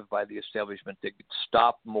motive by the establishment to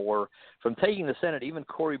stop Moore from taking the Senate. Even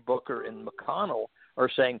Cory Booker and McConnell are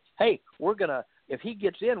saying, hey, if he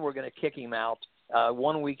gets in, we're going to kick him out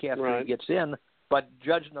 1 week after he gets in. But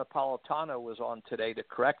Judge Napolitano was on today to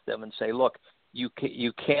correct them and say, look, you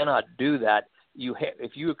cannot do that.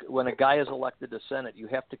 When a guy is elected to Senate, you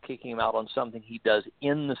have to kick him out on something he does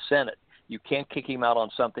in the Senate. You can't kick him out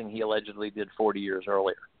on something he allegedly did 40 years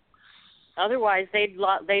earlier. Otherwise, they'd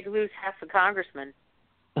lose half the congressmen.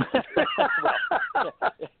 If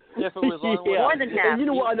it was on more than half. And you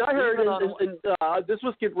know what? And I heard, and this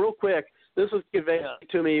was real quick. This was conveyed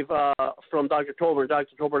to me from Dr. Tolbert.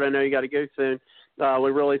 Dr. Tolbert, I know you got to go soon.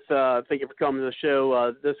 We really thank you for coming to the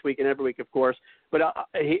show this week and every week, of course. But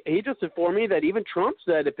he just informed me that even Trump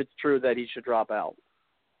said, if it's true, that he should drop out.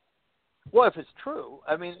 Well, if it's true,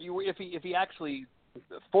 I mean, if he actually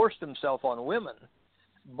forced himself on women.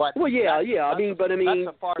 But I mean,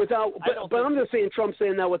 without. But I'm just saying, Trump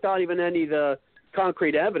saying that without even any of the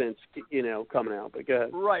concrete evidence, coming out. But go ahead.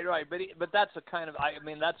 Right. But that's a kind of.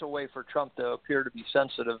 That's a way for Trump to appear to be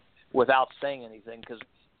sensitive without saying anything, because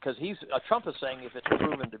Trump is saying if it's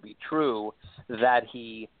proven to be true that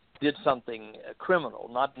he did something criminal,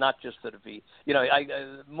 not just that if he,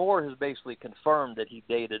 Moore has basically confirmed that he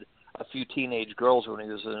dated a few teenage girls when he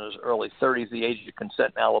was in his early 30s. The age of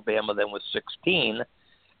consent in Alabama then was 16.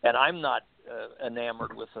 And I'm not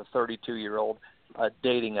enamored with a 32-year-old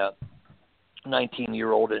dating a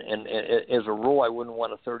 19-year-old. And as a rule, I wouldn't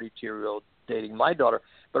want a 32-year-old dating my daughter.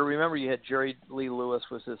 But remember, you had Jerry Lee Lewis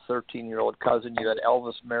with his 13-year-old cousin. You had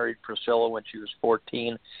Elvis married Priscilla when she was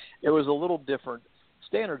 14. It was a little different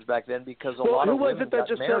standards back then because a lot of women got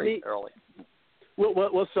married early.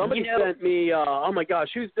 Well, somebody sent me, oh, my gosh,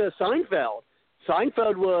 who's the Seinfeld?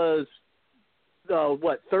 Seinfeld was...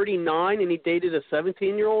 39, and he dated a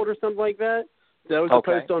 17-year-old or something like that. That was a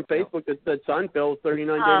post on Facebook that said Seinfeld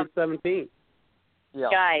 39 dated 17. Yeah.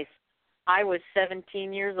 Guys, I was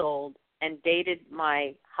 17 years old and dated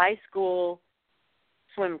my high school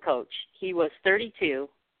swim coach. He was 32.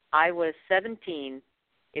 I was 17.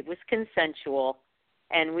 It was consensual,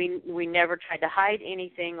 and we never tried to hide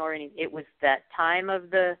anything or anything. It was that time was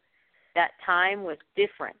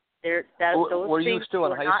different. Those were you things still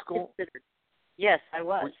in were high not school? Considered. Yes, I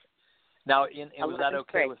was. Now, was that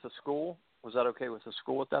okay with the school? Was that okay with the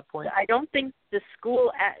school at that point? I don't think the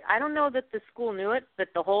school. I don't know that the school knew it, but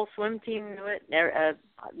the whole swim team knew it.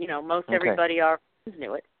 Most everybody our friends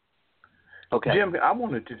knew it. Okay. Jim, I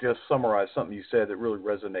wanted to just summarize something you said that really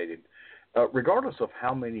resonated. Regardless of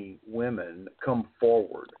how many women come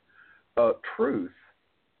forward, truth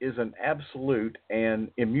is an absolute and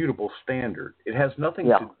immutable standard. It has nothing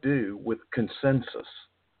to do with consensus.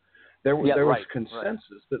 There was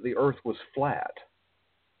consensus that the Earth was flat.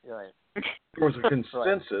 Right. There was a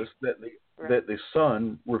consensus that the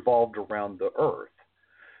sun revolved around the Earth.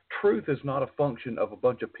 Truth is not a function of a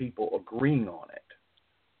bunch of people agreeing on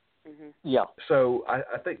it. Mm-hmm. Yeah. So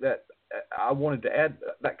I think that I wanted to add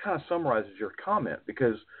that kind of summarizes your comment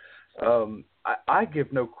because I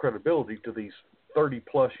give no credibility to these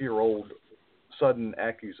 30-plus-year-old sudden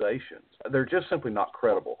accusations. They're just simply not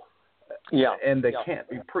credible. Yeah, and they can't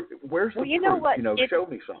be. Where's the proof? What? Show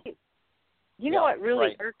me something. What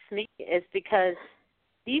really irks me is because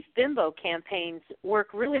these bimbo campaigns work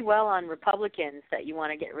really well on Republicans that you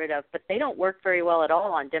want to get rid of, but they don't work very well at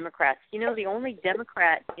all on Democrats. The only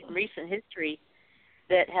Democrat in recent history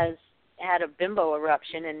that has had a bimbo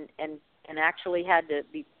eruption and actually had to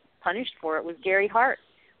be punished for it was Gary Hart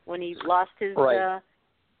when he lost his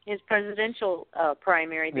presidential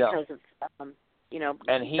primary because of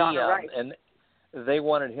and he and they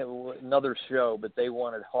wanted him another show, but they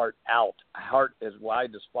wanted Hart out. Hart is why I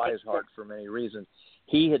despise Hart for many reasons.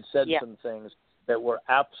 He had said some things that were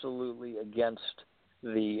absolutely against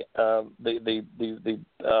the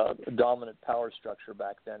dominant power structure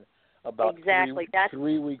back then. About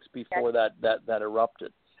 3 weeks before that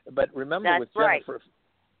erupted. But remember, with Jennifer,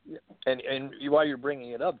 and while you're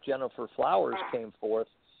bringing it up, Jennifer Flowers came forth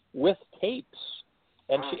with tapes.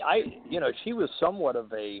 And she was somewhat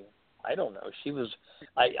of a, I don't know. She was,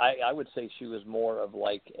 I would say she was more of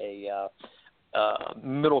like a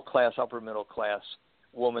middle class, upper middle class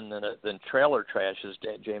woman than trailer trash, as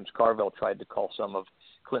James Carville tried to call some of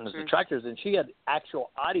Clinton's detractors. And she had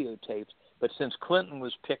actual audio tapes. But since Clinton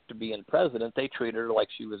was picked to be in president, they treated her like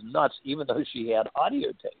she was nuts, even though she had audio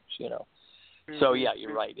tapes. So yeah,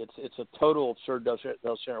 you're right. It's a total absurd del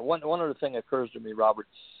center. One other thing occurs to me, Robert,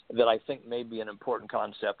 that I think may be an important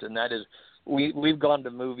concept, and that is we've gone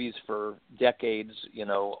to movies for decades. You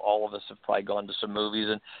know, all of us have probably gone to some movies,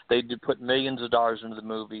 and they do put millions of dollars into the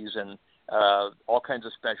movies and all kinds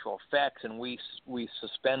of special effects, and we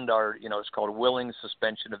suspend our, you know, it's called willing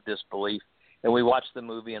suspension of disbelief, and we watch the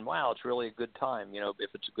movie, and wow, it's really a good time. You know,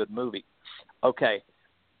 if it's a good movie. Okay.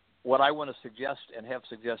 What I want to suggest and have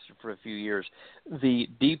suggested for a few years, the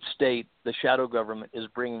deep state, the shadow government, is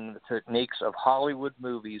bringing the techniques of Hollywood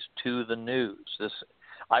movies to the news. This,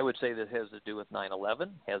 I would say, that has to do with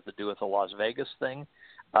 9/11, has to do with the Las Vegas thing.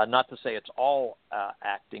 Not to say it's all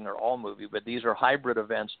acting or all movie, but these are hybrid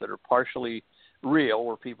events that are partially real,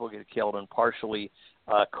 where people get killed, and partially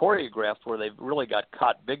choreographed, where they've really got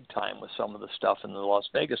caught big time with some of the stuff in the Las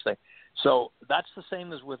Vegas thing. So that's the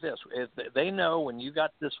same as with this. If they know when you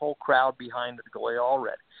got this whole crowd behind it, Goya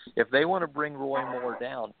already, if they want to bring Roy Moore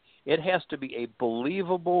down, it has to be a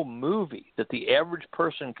believable movie that the average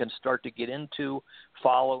person can start to get into,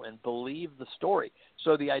 follow, and believe the story.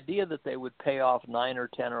 So the idea that they would pay off 9 or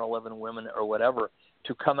 10 or 11 women or whatever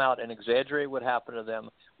to come out and exaggerate what happened to them,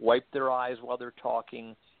 wipe their eyes while they're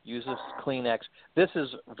talking, use a Kleenex, this is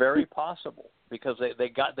very possible, because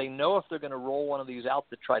they know if they're going to roll one of these out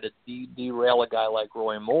to try to derail a guy like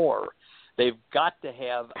Roy Moore, they've got to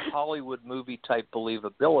have Hollywood movie type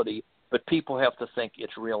believability, but people have to think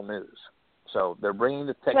it's real news. So they're bringing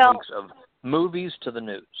the techniques of movies to the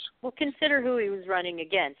news. Well, consider who he was running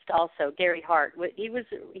against. Also, Gary Hart. He was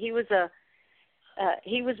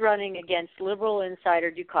running against liberal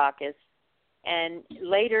insider Dukakis. And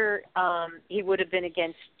later, he would have been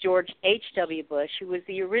against George H.W. Bush, who was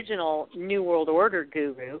the original New World Order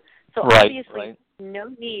guru. So obviously, no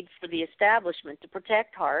need for the establishment to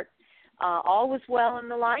protect Hart. All was well in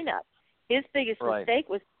the lineup. His biggest mistake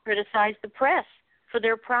was to criticize the press for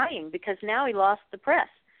their prying, because now he lost the press.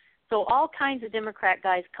 So all kinds of Democrat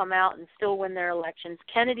guys come out and still win their elections.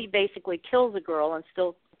 Kennedy basically kills a girl and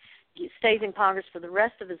still stays in Congress for the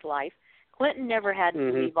rest of his life. Clinton never had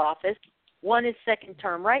to leave office. Won his second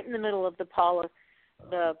term right in the middle of the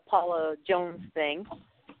Paula Jones thing.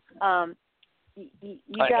 You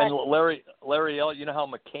got, and Larry, you know how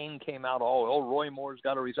McCain came out? Oh, Roy Moore's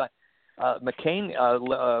got to resign. McCain,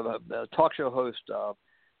 talk show host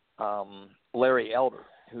Larry Elder,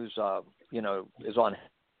 who's is on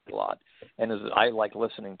a lot, and I like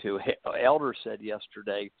listening to. Elder said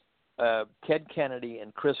yesterday, Ted Kennedy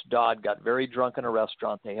and Chris Dodd got very drunk in a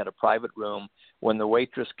restaurant. They had a private room. When the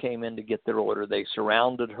waitress came in to get their order, they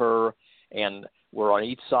surrounded her and were on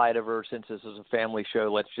each side of her. Since this is a family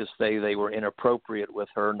show, let's just say they were inappropriate with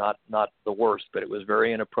her, not the worst, but it was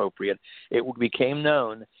very inappropriate. It became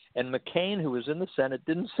known, and McCain, who was in the Senate,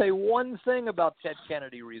 didn't say one thing about Ted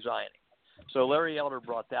Kennedy resigning. So Larry Elder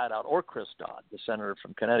brought that out, or Chris Dodd, the senator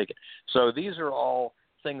from Connecticut. So these are all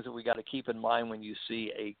things that we got to keep in mind when you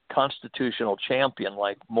see a constitutional champion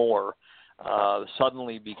like Moore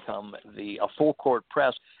suddenly become a full court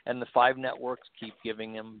press, and the 5 networks keep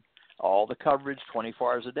giving him all the coverage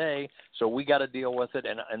 24 hours a day. So we got to deal with it.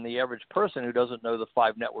 And the average person who doesn't know the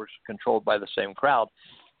 5 networks are controlled by the same crowd,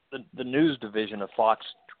 the news division of Fox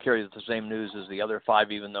carries the same news as the other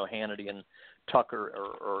 5, even though Hannity and Tucker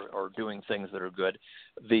are doing things that are good.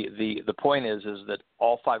 The point is that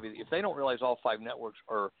all 5, if they don't realize all 5 networks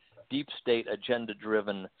are deep state agenda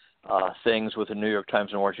driven things with the New York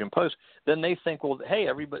Times and Washington Post, then they think, well, hey,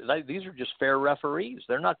 everybody, these are just fair referees.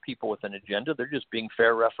 They're not people with an agenda. They're just being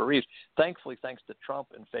fair referees. Thankfully, thanks to Trump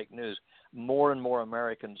and fake news, more and more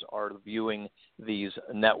Americans are viewing these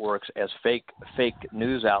networks as fake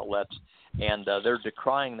news outlets, and they're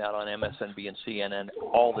decrying that on MSNBC and CNN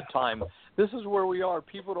all the time. This is where we are.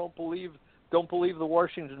 People don't believe the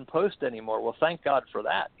Washington Post anymore. Well, thank God for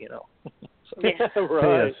that, So. Yeah,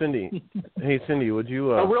 right. Hey, Cindy. Would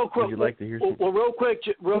you real quick, would you like to hear some? Well, real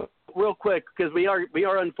quick, because we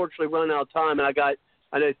are unfortunately running out of time, and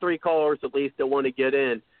I know 3 callers at least that want to get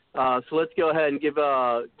in. So let's go ahead and get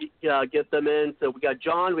them in. So we got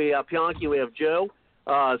John, we have Pianki, we have Joe.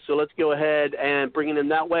 So let's go ahead and bring in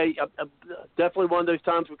that way. Definitely one of those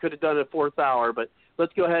times we could have done a 4th hour, but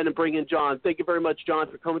let's go ahead and bring in John. Thank you very much,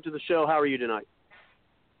 John, for coming to the show. How are you tonight?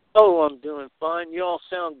 Oh, I'm doing fine. You all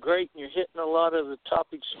sound great, and you're hitting a lot of the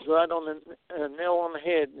topics right on the nail on the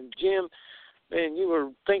head. And Jim, man, you were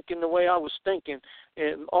thinking the way I was thinking,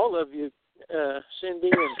 and all of you,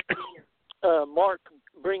 Cindy and Mark,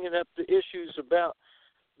 bringing up the issues about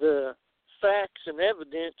the facts and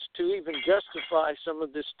evidence to even justify some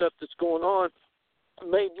of this stuff that's going on,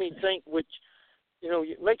 made me think, which,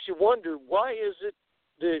 it makes you wonder, why is it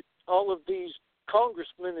that all of these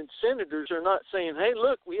congressmen and senators are not saying, hey,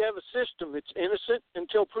 look, we have a system. It's innocent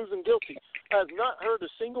until proven guilty. I've not heard a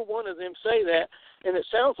single one of them say that, and it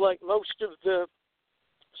sounds like most of the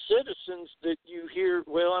citizens that you hear,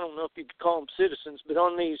 well, I don't know if you could call them citizens, but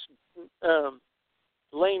on these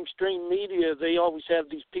lamestream media, they always have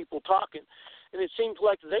these people talking, and it seems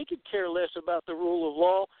like they could care less about the rule of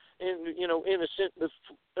law and, innocent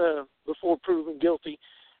before proven guilty.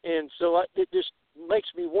 And so it just makes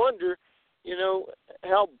me wonder,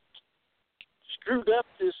 how screwed up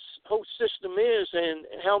this whole system is and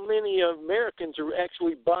how many Americans are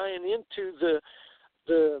actually buying into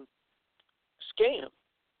the scam.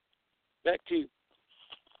 Back to you.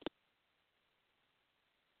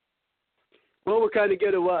 Well, we're kind of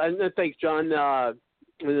going to, and thanks, John.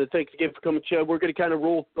 Thanks again for coming to the show. We're going to kind of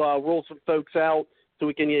roll some folks out so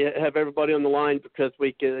we can have everybody on the line because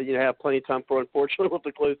we can, have plenty of time for, unfortunately, we'll have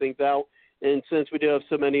to close things out. And since we do have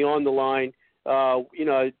so many on the line,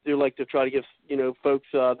 I do like to try to give, folks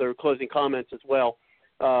their closing comments as well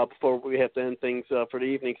before we have to end things for the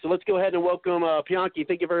evening. So let's go ahead and welcome Pianki.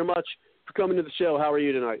 Thank you very much for coming to the show. How are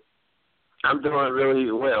you tonight? I'm doing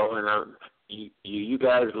really well, and you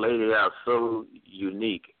guys laid it out so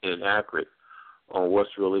unique and accurate on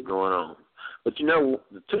what's really going on. But, the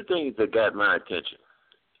two things that got my attention,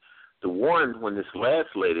 the one, when this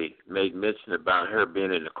last lady made mention about her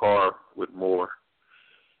being in the car with Moore,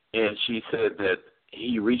 and she said that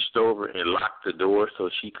he reached over and locked the door so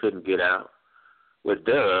she couldn't get out. Well,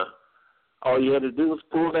 duh, all you had to do was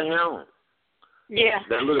pull the helm. Yeah.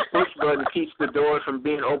 That little push button keeps the door from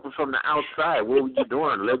being open from the outside. What were you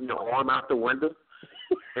doing, letting your arm out the window?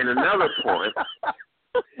 And another point.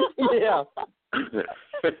 Yeah.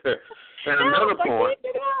 Another point,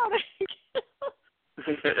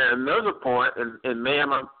 and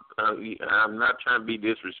ma'am, I'm not trying to be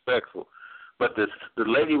disrespectful, but the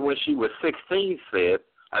lady, when she was 16, said,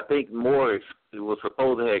 I think Moore was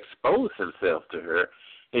supposed to expose himself to her,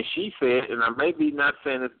 and she said, and I may be not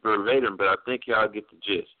saying this verbatim, but I think y'all get the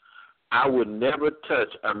gist, I would never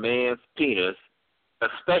touch a man's penis,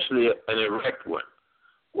 especially an erect one.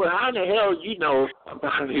 Well, how the hell do you know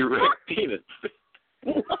about an erect penis?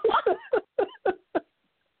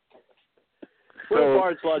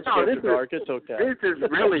 It's okay. This is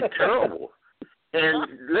really terrible. And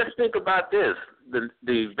let's think about this.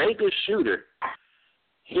 The Vegas shooter,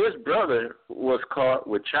 his brother was caught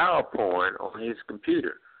with child porn on his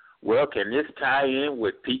computer. Well, can this tie in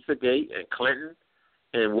with Pizzagate and Clinton?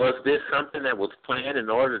 And was this something that was planned in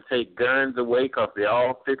order to take guns away because they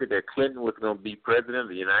all figured that Clinton was going to be president of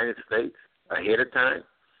the United States ahead of time?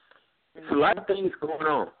 There's a lot of things going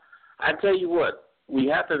on. I tell you what, we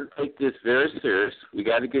have to take this very serious. We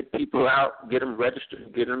got to get people out, get them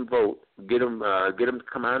registered, get them vote, get them to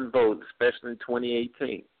come out and vote, especially in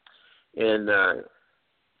 2018. And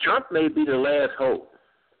Trump may be the last hope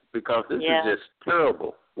because this is just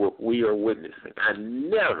terrible what we are witnessing. I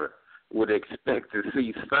never would expect to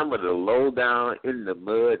see some of the low down in the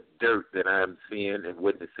mud dirt that I'm seeing and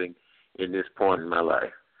witnessing in this point in my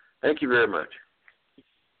life. Thank you very much.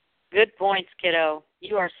 Good points, kiddo.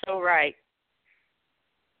 You are so right.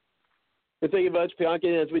 Thank you much,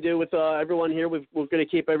 Pianki. As we do with everyone here, we're going to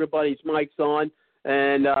keep everybody's mics on.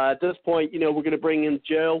 And at this point, we're going to bring in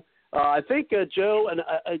Joe. I think Joe, and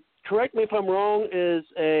correct me if I'm wrong, is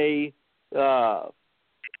a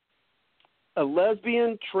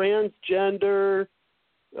lesbian, transgender,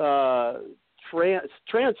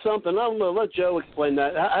 trans something. I don't know. Let Joe explain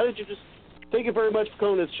that. How did you just? Thank you very much for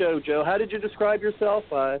coming to the show, Joe. How did you describe yourself?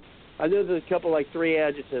 I know there's a couple, 3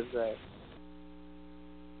 adjectives there.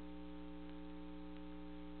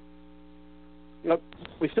 Nope.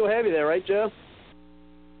 We still have you there, right, Joe?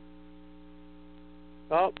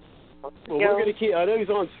 Oh, well, Joe, we're going to keep. I know he's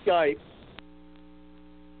on Skype.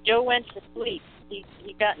 Joe went to sleep. He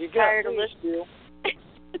got tired of listening.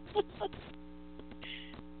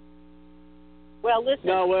 Well, listen.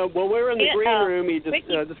 No, well, we're in the green room. He just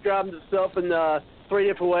described himself in 3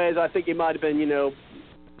 different ways. I think he might have been,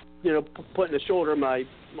 putting a shoulder in my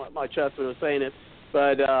chest when I was saying it.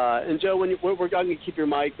 But and Joe, when we're going to keep your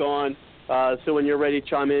mic on, so when you're ready to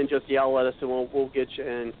chime in, just yell at us and we'll get you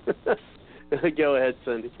in. Go ahead,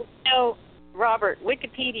 Cindy. Robert,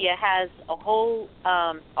 Wikipedia has a whole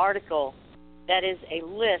article that is a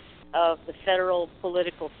list of the federal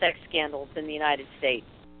political sex scandals in the United States.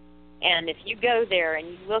 And if you go there and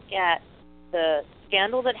you look at the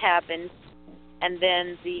scandal that happened and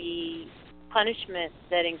then the punishment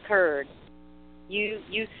that incurred, you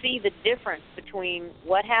see the difference between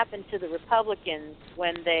what happened to the Republicans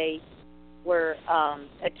when they were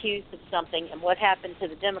accused of something and what happened to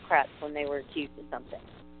the Democrats when they were accused of something.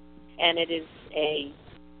 and it is a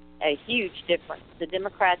huge difference. The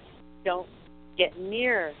Democrats don't get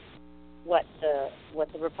near what the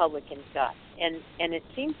Republicans got, and it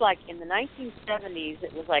seems like in the 1970s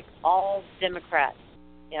it was like all Democrats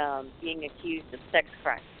being accused of sex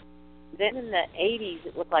crimes. Then in the 80s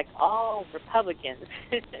it looked like all Republicans.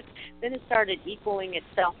 Then it started equaling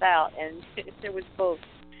itself out, and there was both.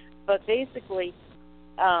 But basically,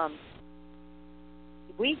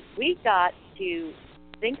 we got to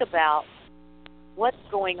think about what's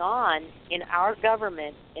going on in our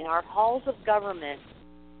government, in our halls of government.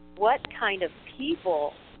 What kind of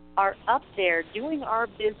people are up there doing our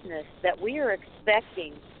business that we are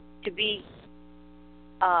expecting to be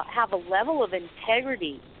have a level of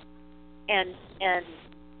integrity and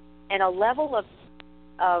a level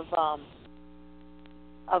of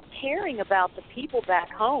caring about the people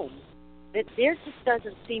back home that there just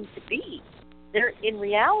doesn't seem to be. There, in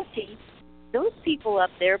reality, those people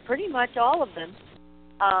up there, pretty much all of them,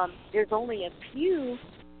 there's only a few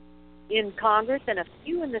in Congress and a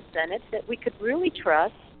few in the Senate that we could really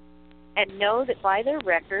trust and know that by their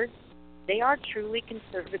record they are truly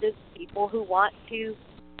conservative people who want to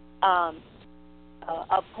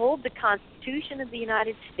uphold the Constitution of the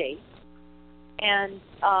United States and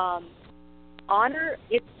honor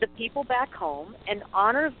the people back home and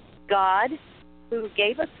honor God who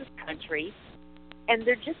gave us this country, and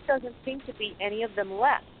there just doesn't seem to be any of them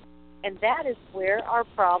left. And that is where our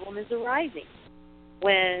problem is arising.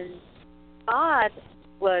 When God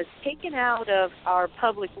was taken out of our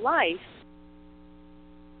public life,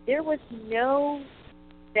 there was no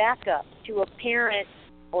backup to a parent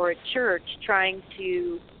or a church trying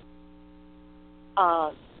to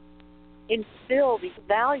instill these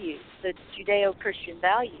values, the Judeo-Christian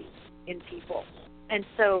values, in people. And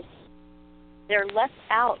so they're left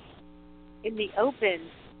out in the open,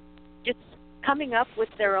 just coming up with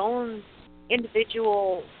their own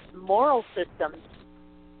individual moral systems,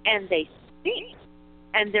 and they stink,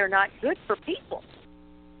 and they're not good for people.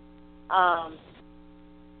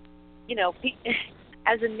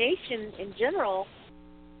 As a nation in general,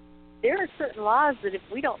 there are certain laws that if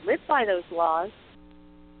we don't live by those laws,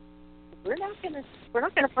 we're not going to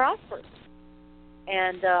prosper.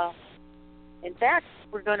 And in fact,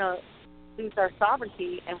 we're going to lose our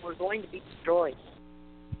sovereignty, and we're going to be destroyed.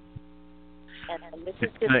 And this is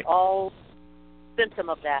just all symptom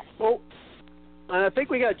of that. Well, I think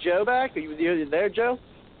we got Joe back. Are you there, Joe?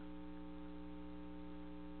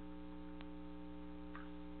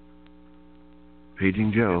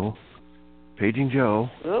 Paging Joe.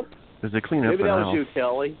 Oh. There's a cleanup. Maybe that was you,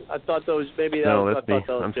 Kelly. I thought those. Maybe that. No, that's me.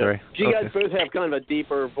 I'm sorry. You guys both have kind of a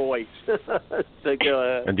deeper voice. So go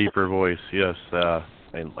ahead. A deeper voice, yes.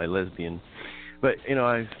 My lesbian. But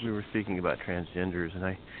we were speaking about transgenders, and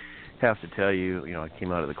I have to tell you, I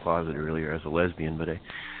came out of the closet earlier as a lesbian, but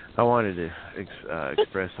I wanted to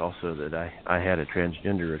express also that I had a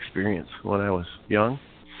transgender experience when I was young.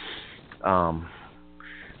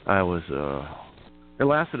 It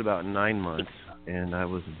lasted about 9 months, and I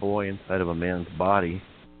was a boy inside of a man's body,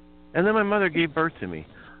 and then my mother gave birth to me.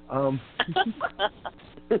 I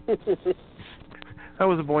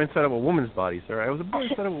was a boy inside of a woman's body. Sorry, I was a boy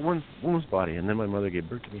inside of a woman's body, and then my mother gave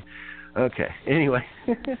birth to me. Okay. Anyway.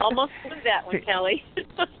 Almost blew that one, Kelly.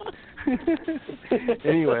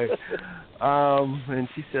 Anyway, and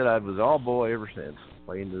she said I was all boy ever since.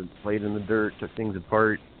 Played in the dirt, took things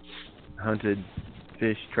apart, hunted,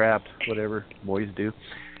 fish, trapped, whatever boys do.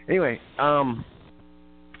 Anyway, so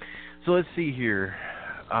let's see here.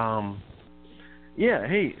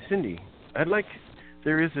 Hey, Cindy,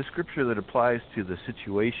 there is a scripture that applies to the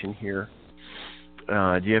situation here.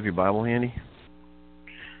 Do you have your Bible handy?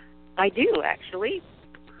 I do, actually.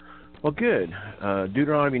 Well, good.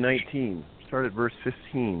 Deuteronomy 19. Start at verse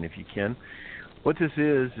 15, if you can. What this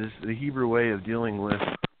is the Hebrew way of dealing with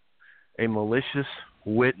a malicious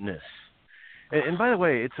witness. And by the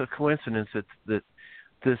way, it's a coincidence that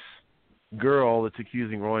this girl that's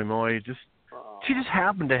accusing Roy Moy she just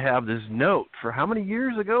happened to have this note. For how many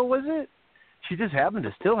years ago was it? She just happened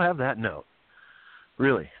to still have that note.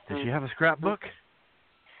 Really? Does she have a scrapbook?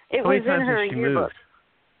 It was in her yearbook.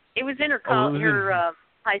 It was in her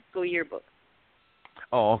high school yearbook.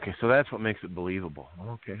 Oh, okay. So that's what makes it believable.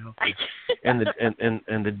 Okay. And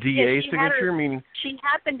the DA signature, meaning she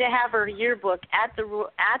happened to have her yearbook at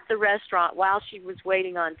the restaurant while she was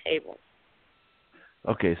waiting on tables.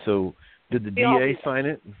 Okay. So did the DA sign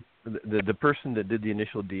it? The person that did the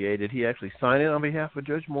initial DA, did he actually sign it on behalf of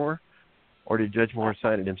Judge Moore, or did Judge Moore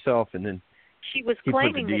sign it himself and then he put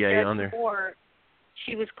the DA on there?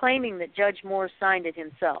 She was claiming that Judge Moore signed it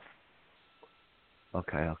himself.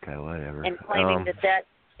 Okay, whatever. And claiming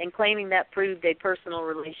and claiming that proved a personal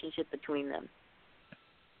relationship between them.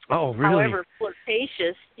 Oh, really? However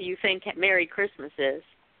flirtatious you think Merry Christmas is.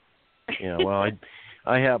 Yeah, well,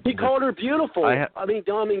 I have. He called her beautiful. I mean,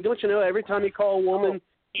 don't you know? Every time you call a woman,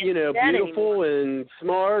 beautiful anymore. and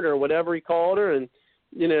smart or whatever he called her, and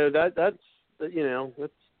that's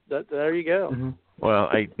there you go. Mm-hmm. Well,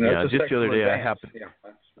 just the other day I happened.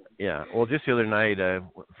 Yeah. Well, just the other night, a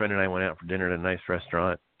friend and I went out for dinner at a nice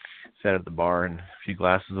restaurant. Sat at the bar and a few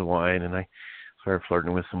glasses of wine, and I started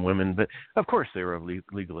flirting with some women. But of course, they were of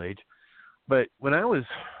legal age. But when I was,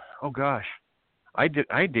 I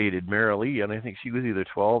dated Meryl Lee, and I think she was either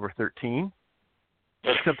 12 or 13.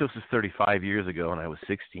 Except this was 35 years ago, and I was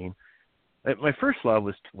 16. My first love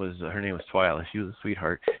was her name was Twyla. She was a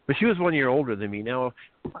sweetheart, but she was 1 year older than me. Now,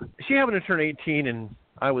 she happened to turn 18, and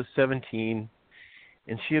I was 17,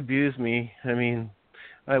 and she abused me. I mean,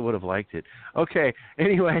 I would have liked it. Okay,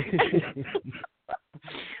 anyway.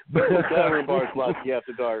 Never Bart Logic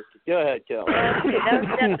After Dark. Go ahead, Kel. That's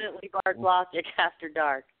definitely Bart Logic After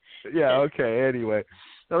Dark. Yeah, okay, anyway.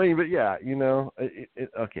 I mean, but yeah,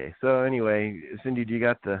 okay. So anyway, Cindy, do you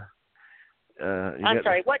got the... I'm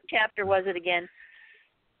sorry, what chapter was it again?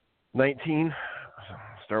 19.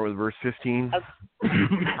 Start with verse 15.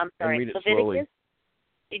 I'm sorry, read it Leviticus? slowly.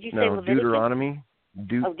 Did you say Leviticus? Deuteronomy.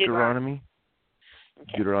 Deuteronomy.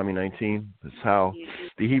 Okay. Deuteronomy 19. That's how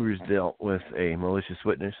the Hebrews dealt with a malicious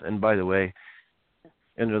witness. And by the way,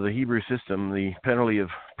 under the Hebrew system, the penalty of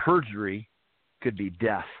perjury could be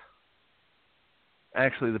death.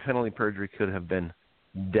 Actually, the penalty of perjury could have been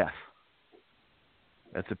death.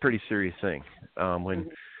 That's a pretty serious thing when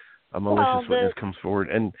a malicious witness comes forward.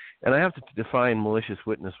 And I have to define malicious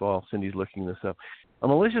witness while Cindy's looking this up. A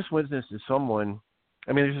malicious witness is someone...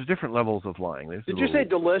 I mean, there's different levels of lying. Did you say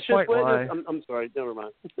delicious witness? I'm sorry, never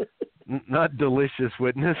mind. Not delicious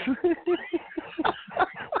witness.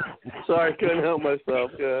 Sorry, couldn't help myself.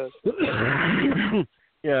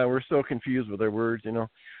 Yeah, we're so confused with our words,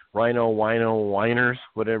 Rhino, wino, whiners,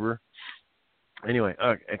 whatever. Anyway,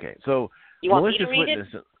 okay. So malicious witness.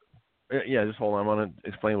 Yeah, just hold on. I want to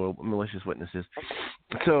explain what a malicious witness is.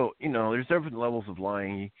 So, there's different levels of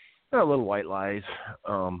lying. There are little white lies.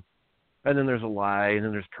 And then there's a lie, and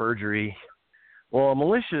then there's perjury. Well, a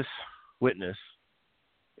malicious witness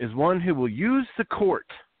is one who will use the court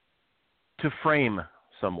to frame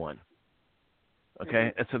someone.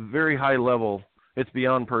 Okay? It's a very high level. It's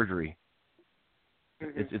beyond perjury.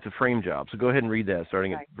 It's a frame job. So go ahead and read that,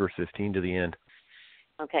 starting at verse 15 to the end.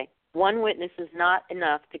 Okay. One witness is not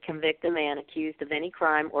enough to convict a man accused of any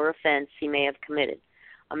crime or offense he may have committed.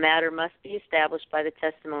 A matter must be established by the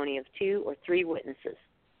testimony of 2 or 3 witnesses.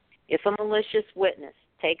 If a malicious witness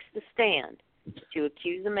takes the stand to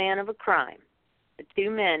accuse a man of a crime, the 2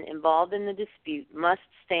 men involved in the dispute must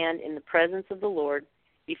stand in the presence of the Lord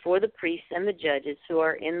before the priests and the judges who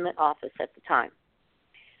are in the office at the time.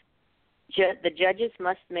 The judges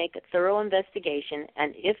must make a thorough investigation,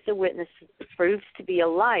 and if the witness proves to be a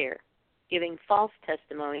liar, giving false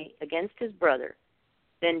testimony against his brother,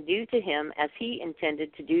 then do to him as he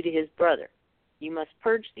intended to do to his brother. You must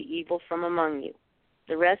purge the evil from among you.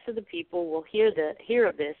 The rest of the people will hear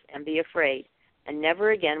of this and be afraid, and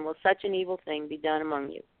never again will such an evil thing be done among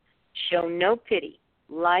you. Show no pity,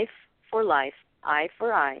 life for life, eye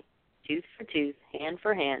for eye, tooth for tooth, hand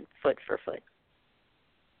for hand, foot for foot.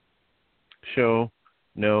 Show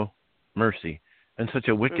no mercy. And such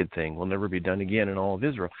a wicked thing will never be done again in all of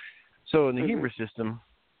Israel. So in the Hebrew system,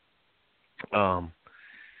 a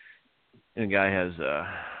guy has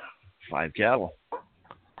 5 cattle.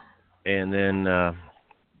 And then...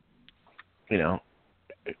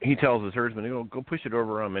 he tells his herdsman, go push it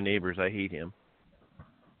over on my neighbors. I hate him.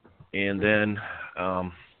 And then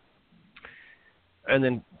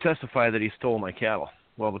testify that he stole my cattle.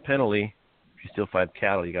 Well, the penalty, if you steal 5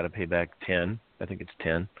 cattle, you got to pay back 10. I think it's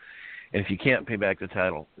 10. And if you can't pay back the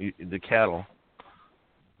cattle,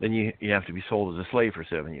 then you have to be sold as a slave for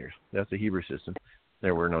 7 years. That's the Hebrew system.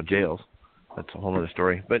 There were no jails. That's a whole other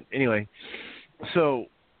story. But anyway, so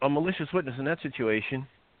a malicious witness in that situation.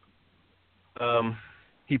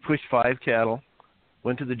 He pushed 5 cattle,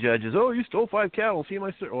 went to the judges. Oh, you stole 5 cattle. See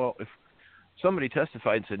my sister. Well, if somebody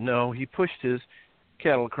testified and said no, he pushed his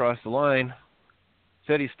cattle across the line,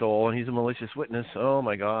 said he stole, and he's a malicious witness. Oh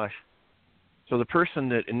my gosh! So the person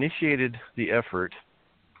that initiated the effort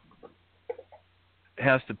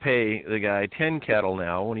has to pay the guy 10 cattle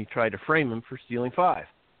now when he tried to frame him for stealing 5.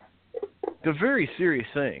 It's a very serious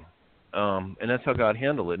thing. And that's how God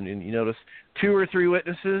handled it. And you notice 2 or 3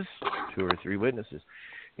 witnesses, 2 or 3 witnesses.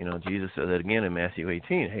 Jesus said that again in Matthew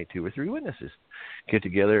 18. Hey, 2 or 3 witnesses get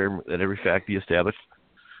together, that every fact be established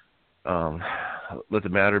let the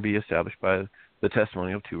matter be established by the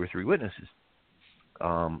testimony of 2 or 3 witnesses.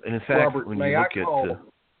 And in fact, Robert, when may you look I call,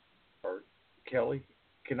 or Kelly,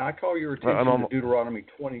 can I call your attention to Deuteronomy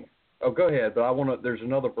 20? Oh, go ahead, but there's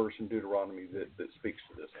another verse in Deuteronomy that speaks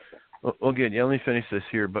to this. Well, good. Yeah, let me finish this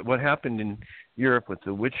here. But what happened in Europe with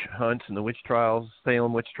the witch hunts and the witch trials,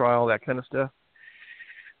 Salem witch trial, that kind of stuff,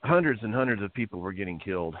 hundreds and hundreds of people were getting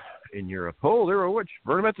killed in Europe. Oh, they're a witch.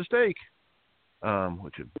 Burn them at the stake,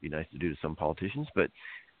 which would be nice to do to some politicians. But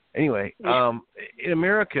anyway, in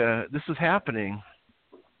America, this was happening,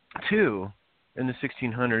 too, in the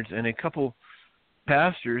 1600s. And a couple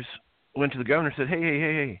pastors went to the governor and said,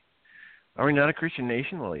 hey, are we not a Christian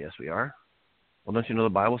nation? Well, yes, we are. Well, don't you know the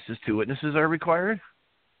Bible says 2 witnesses are required?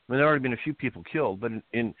 I mean, there already been a few people killed, but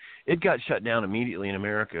it got shut down immediately in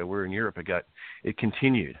America, where in Europe it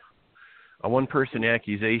continued. A one-person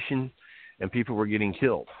accusation, and people were getting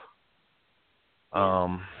killed.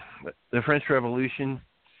 The French Revolution,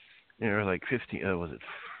 like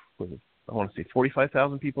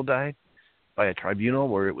 45,000 people died by a tribunal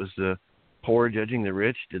where it was the poor judging the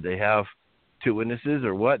rich. Did they have 2 witnesses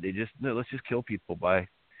or what? Let's just kill people by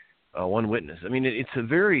one witness. I mean, it's a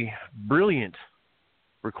very brilliant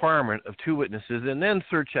requirement of 2 witnesses, and then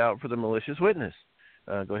search out for the malicious witness.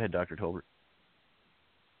 Go ahead, Dr. Tolbert.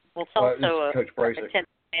 Well, it's also a 10th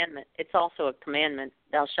commandment. It's also a commandment: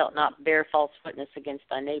 "Thou shalt not bear false witness against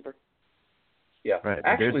thy neighbor." Yeah, right.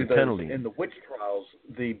 Actually, in the witch trials,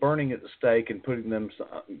 the burning at the stake and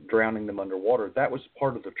drowning them underwater, that was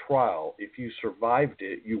part of the trial. If you survived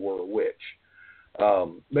it, you were a witch.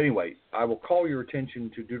 But anyway, I will call your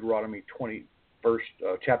attention to Deuteronomy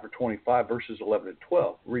chapter 25, verses 11 and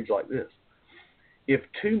 12. It reads like this: If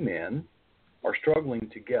 2 men are struggling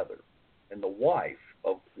together, and the wife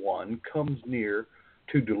of one comes near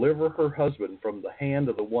to deliver her husband from the hand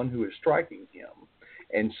of the one who is striking him,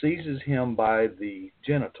 and seizes him by the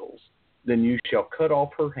genitals, then you shall cut off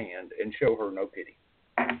her hand and show her no pity.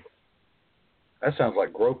 That sounds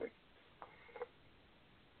like groping.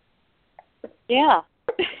 Yeah.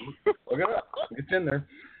 Look it up. It's in there.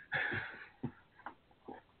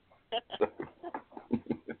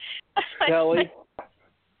 Kelly?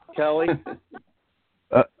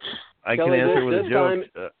 I can answer with a joke.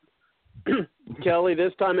 Kelly,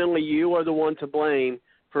 this time only you are the one to blame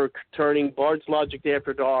for turning Bard's Logic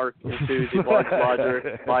After Dark into the Bard's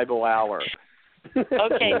Logic Bible Hour.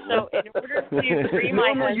 Okay, so in order to free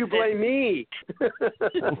my husband... you blame me.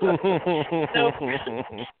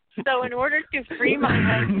 So in order to free my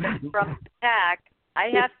husband from attack, I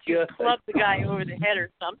have to club the guy over the head or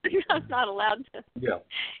something. I'm not allowed to.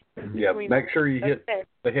 Yeah. Make sure you hit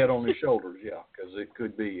the head on the shoulders. Yeah, because it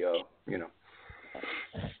could be,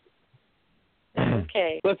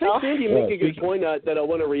 Okay. But I think Cindy made a good point that I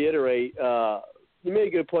want to reiterate. You made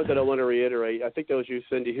a good point that I want to reiterate. I think that was you,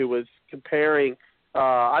 Cindy, who was comparing.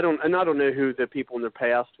 I don't know who the people in the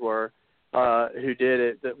past were who did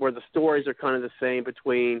it. Where the stories are kind of the same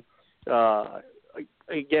between,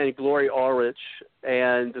 again, Gloria Ulrich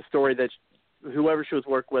and the story that whoever she was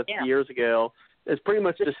working with years ago is pretty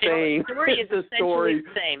much the same. The story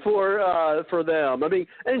for them. I mean,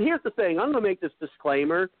 and here's the thing. I'm going to make this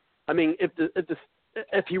disclaimer. I mean,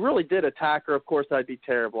 if you really did attack her, of course that'd be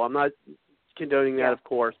terrible. I'm not condoning that, of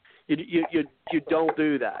course. You don't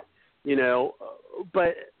do that,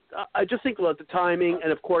 But I just think about the timing,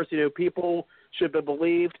 and of course, people should be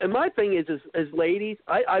believed. And my thing is, as ladies,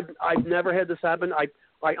 I've never had this happen.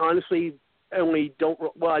 I honestly only don't.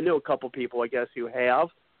 Well, I know a couple people, I guess, who have,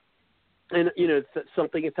 and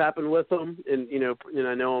something has happened with them, and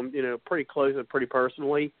I know them, pretty close and pretty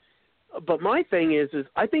personally. But my thing is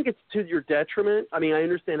I think it's to your detriment. I mean, I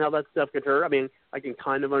understand how that stuff could hurt. I mean, I can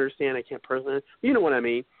kind of understand. I can't personally. You know what I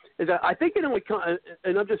mean? Is that I think it only.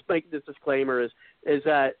 And I'm just making this disclaimer is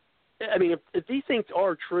that I mean, if these things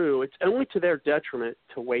are true, it's only to their detriment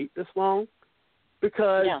to wait this long.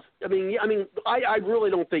 Because I mean, I really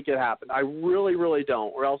don't think it happened. I really, really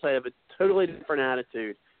don't. Or else I have a totally different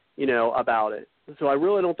attitude, about it. So I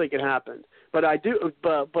really don't think it happened. But I do.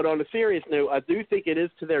 But on a serious note, I do think it is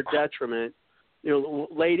to their detriment,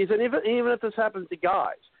 ladies, and even if this happens to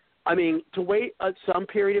guys. I mean, to wait some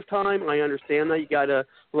period of time, I understand that you got to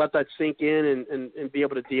let that sink in and be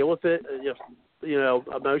able to deal with it,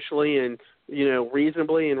 emotionally and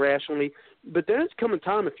reasonably and rationally. But then it's coming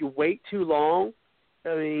time if you wait too long.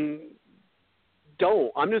 I mean,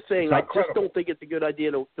 don't. I'm just saying I just don't think it's a good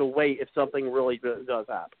idea to wait if something really does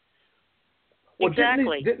happen. Well,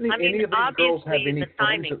 exactly. Didn't any of these girls have any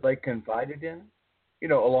friends that they confided in,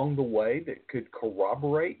 along the way that could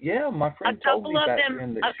corroborate? Yeah, my friend told me back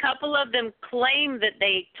then that a couple of them claim that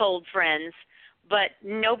they told friends, but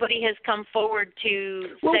nobody has come forward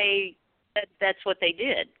to say that that's what they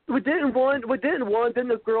did. Didn't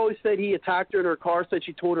the girl who said he attacked her in her car said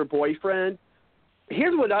she told her boyfriend?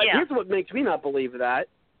 Here's what makes me not believe that.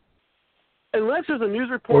 Unless there's a news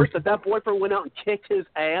report that boyfriend went out and kicked his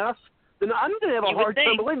ass, then I'm going to have a hard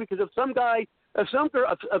time believing, because if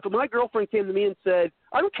my girlfriend came to me and said,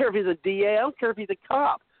 I don't care if he's a DA, I don't care if he's a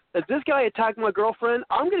cop, if this guy attacked my girlfriend,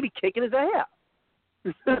 I'm going to be kicking his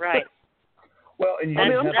ass. Right. Well, and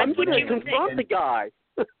I'm going to confront the guy.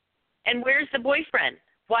 And where's the boyfriend?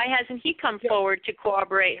 Why hasn't he come forward to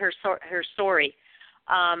corroborate her story?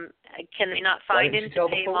 Can they not find him to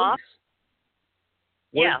pay him off?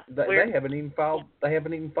 They haven't even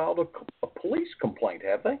filed a police complaint,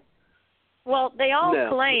 have they? Well, they all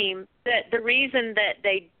claim that the reason that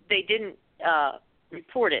they didn't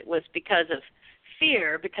report it was because of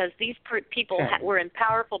fear, because these people were in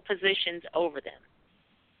powerful positions over them.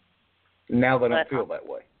 Now they don't feel that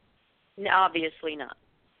way. Obviously not.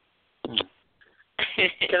 Can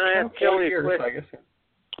I have Kelly a question?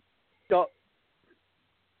 Go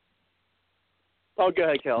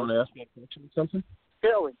ahead, Kelly. Want to ask me a question or something?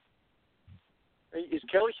 Kelly. Is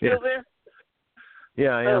Kelly still there?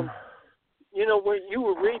 Yeah, I am. When you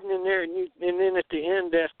were reading in there, and then at the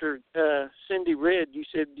end, after Cindy read, you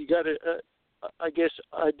said you got to, I guess,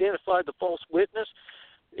 identify the false witness.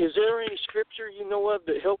 Is there any scripture you know of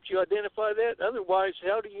that helps you identify that? Otherwise,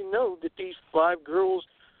 how do you know that these 5 girls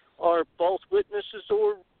are false witnesses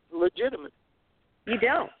or legitimate? You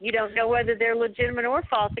don't. You don't know whether they're legitimate or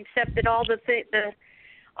false, except that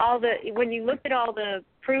when you look at all the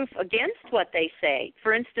proof against what they say.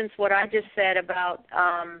 For instance, what I just said about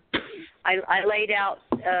I laid out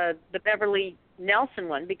the Beverly Nelson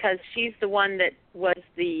one, because she's the one that was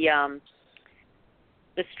the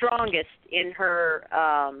strongest in her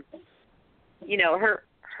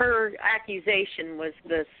her accusation was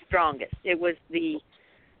the strongest. It was the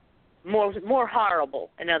more horrible,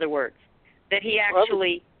 in other words, that he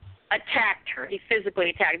actually attacked her. He physically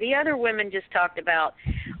attacked. The other women just talked about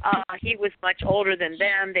he was much older than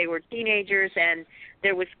them. They were teenagers, and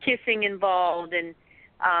there was kissing involved, and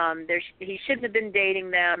he shouldn't have been dating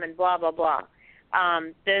them, and blah, blah, blah.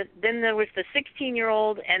 Then there was the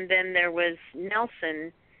 16-year-old, and then there was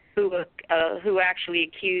Nelson, who actually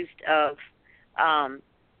accused of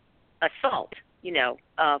assault,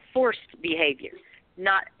 forced behavior,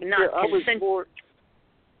 not consensual.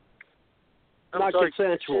 Not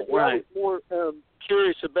consensual, right. I was more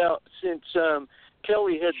curious about, since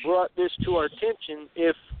Kelly had brought this to our attention,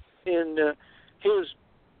 if in his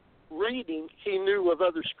reading he knew of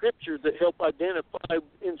other scripture that help identify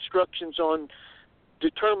instructions on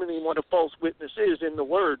determining what a false witness is in the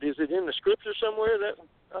Word. Is it in the scripture somewhere?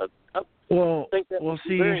 I think that would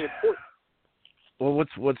be very important. Well,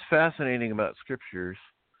 what's fascinating about scriptures,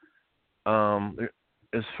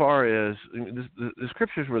 as far as the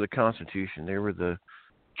scriptures were the Constitution, they were the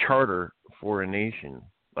charter for a nation,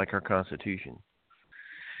 like our Constitution.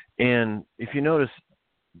 And if you notice,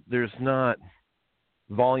 there's not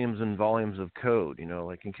volumes and volumes of code.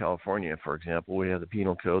 Like in California, for example, we have the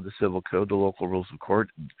penal code, the civil code, the local rules of court,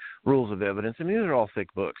 rules of evidence. I mean, these are all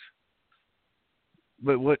thick books.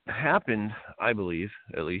 But what happened, I believe,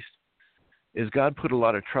 at least, is God put a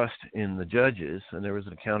lot of trust in the judges, and there was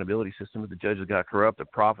an accountability system. If the judges got corrupt, the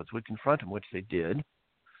prophets would confront them, which they did.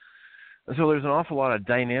 And so there's an awful lot of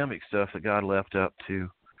dynamic stuff that God left up to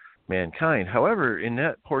mankind. However, in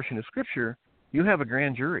that portion of Scripture, you have a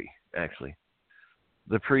grand jury, actually.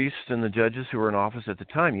 The priests and the judges who were in office at the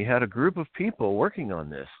time, you had a group of people working on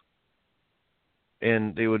this.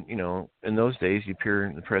 And they would, in those days, you appear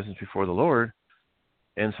in the presence before the Lord.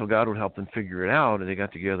 And so God would help them figure it out, and they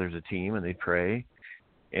got together as a team, and they'd pray,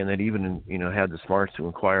 and they'd even, had the smarts to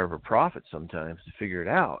inquire of a prophet sometimes to figure it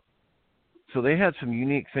out. So they had some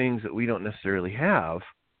unique things that we don't necessarily have,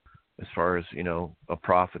 as far as, a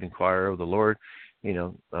prophet inquire of the Lord.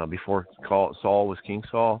 Before Saul was King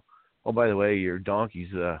Saul, oh, by the way, your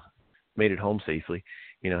donkeys made it home safely.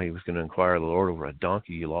 He was going to inquire of the Lord over a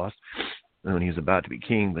donkey he lost when he was about to be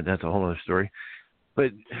king, but that's a whole other story.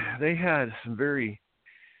 But they had some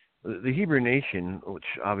the Hebrew nation, which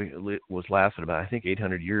obviously lasted about, I think,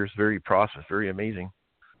 800 years, very prosperous, very amazing,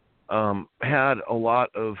 had a lot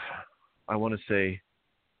of, I want to say,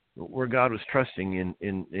 where God was trusting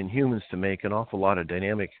in humans to make an awful lot of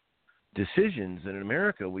dynamic decisions. And in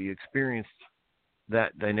America, we experienced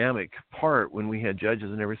that dynamic part when we had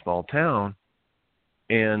judges in every small town.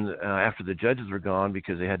 And after the judges were gone,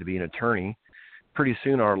 because they had to be an attorney, pretty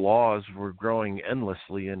soon our laws were growing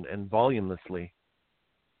endlessly and volumelessly.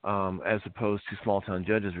 as opposed to small town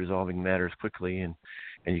judges resolving matters quickly, and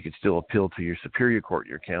you could still appeal to your superior court,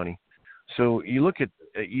 your county. So you look at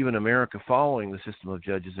even America following the system of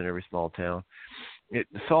judges in every small town. It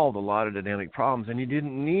solved a lot of dynamic problems, and you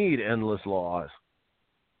didn't need endless laws,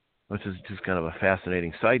 which is just kind of a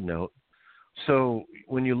fascinating side note. So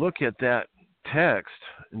when you look at that text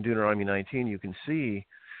in Deuteronomy 19, you can see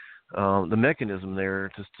the mechanism there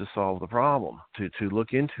to solve the problem, to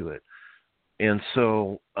look into it. And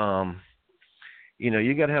so,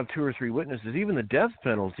 you got to have 2 or 3 witnesses. Even the death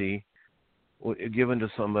penalty given to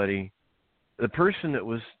somebody, the person that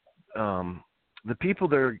was, the people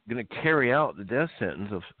that are going to carry out the death sentence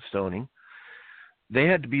of stoning, they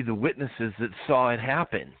had to be the witnesses that saw it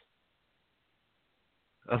happen.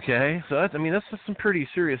 Okay, so that's just some pretty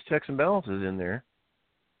serious checks and balances in there.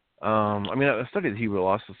 I studied the Hebrew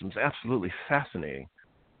law system. It's absolutely fascinating.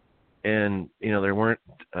 And, there weren't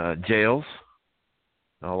jails.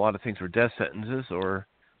 A lot of things were death sentences, or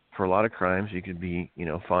for a lot of crimes you could be,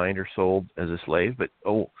 fined or sold as a slave. But,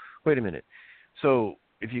 wait a minute. So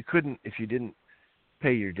if you didn't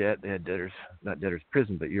pay your debt, they had not debtor's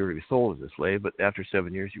prison, but you were to be sold as a slave. But after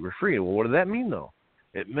 7 years, you were free. Well, what did that mean, though?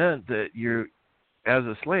 It meant that as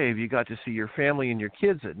a slave, you got to see your family and your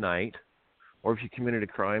kids at night. Or if you committed a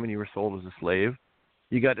crime and you were sold as a slave,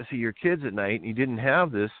 you got to see your kids at night, and you didn't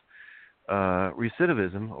have this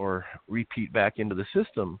recidivism or repeat back into the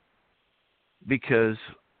system, because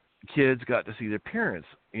kids got to see their parents.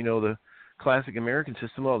 The classic American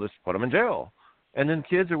system, just put them in jail. And then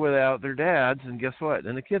kids are without their dads, and guess what?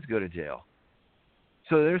 Then the kids go to jail.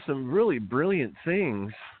 So there's some really brilliant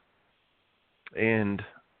things, and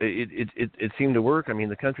it seemed to work.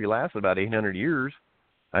 The country lasted about 800 years.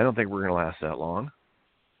 I don't think we're going to last that long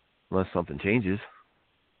unless something changes.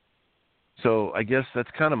 So I guess that's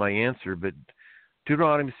kind of my answer. But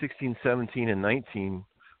Deuteronomy 16, 17, and 19,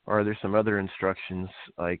 are there some other instructions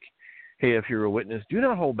like, hey, if you're a witness, do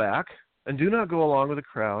not hold back and do not go along with the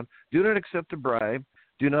crowd. Do not accept a bribe.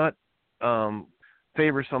 Do not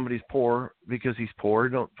favor somebody's poor because he's poor.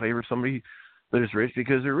 Don't favor somebody that is rich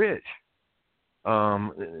because they're rich. A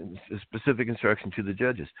specific instruction to the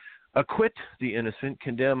judges. Acquit the innocent,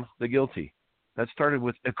 condemn the guilty. That started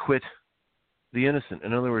with acquit the innocent.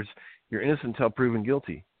 In other words, you're innocent until proven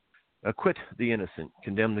guilty. Acquit the innocent,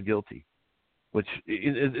 condemn the guilty. Which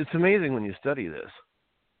it's amazing when you study this.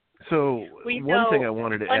 So one thing I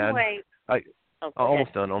wanted to add.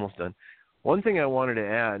 Almost done. One thing I wanted to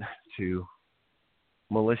add to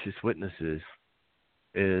malicious witnesses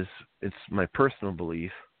is it's my personal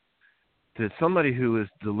belief that somebody who is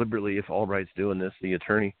deliberately, if Albright's doing this, the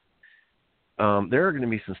attorney, there are going to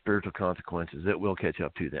be some spiritual consequences that will catch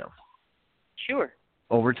up to them. Sure.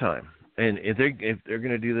 Over time. And if they're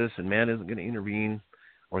going to do this and man isn't going to intervene,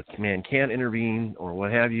 or man can't intervene, or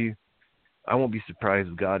what have you, I won't be surprised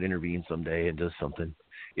if God intervenes someday and does something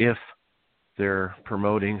if they're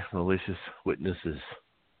promoting malicious witnesses.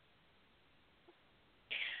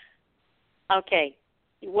 Okay.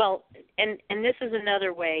 Well, and this is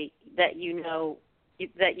another way that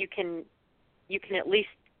that you can at least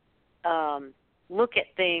look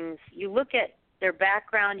at things. You look at their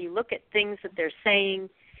background. You look at things that they're saying.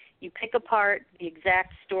 You pick apart the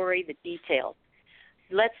exact story, the details.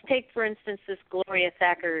 Let's take, for instance, this Gloria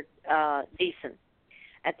Thacker Deason.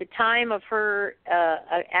 At the time of her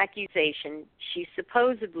accusation, she's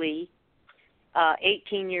supposedly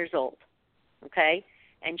 18 years old, okay?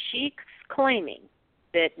 And she's claiming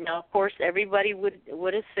that, now, of course, everybody would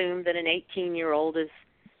assume that an 18-year-old is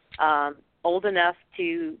old enough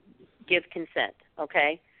to give consent,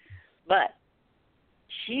 okay? But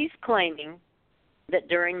she's claiming that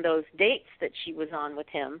during those dates that she was on with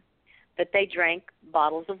him, that they drank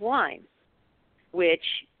bottles of wine, which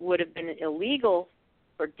would have been illegal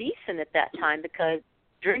for Deason at that time because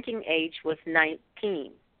drinking age was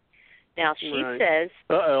 19. Now, she says...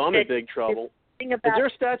 Uh-oh, I'm in big trouble. Is there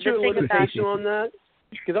a statute of limitation on that?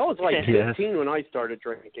 Because I was like 15 when I started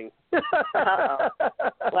drinking. Uh-oh.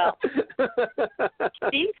 Well,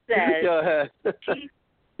 she says... Go ahead.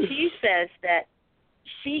 She says that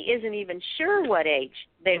she isn't even sure what age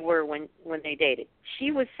they were when they dated.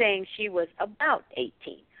 She was saying she was about 18.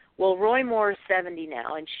 Well, Roy Moore is 70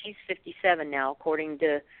 now, and she's 57 now, according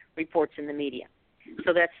to reports in the media.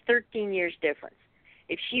 So that's 13 years difference.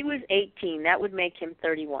 If she was 18, that would make him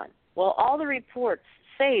 31. Well, all the reports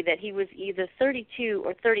say that he was either 32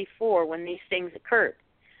 or 34 when these things occurred.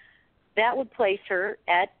 That would place her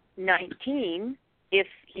at 19 if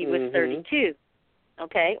he was 32,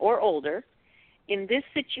 okay, or older. In this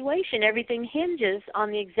situation, everything hinges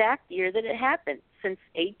on the exact year that it happened. Since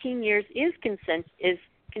 18 years is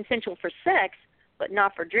consensual for sex, but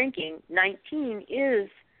not for drinking. 19 is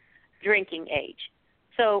drinking age.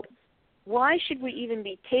 So why should we even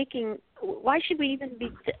be taking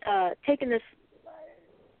this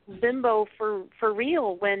bimbo for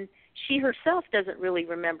real when she herself doesn't really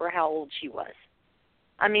remember how old she was?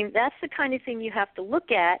 I mean, that's the kind of thing you have to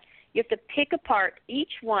look at. You have to pick apart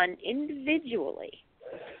each one individually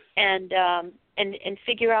and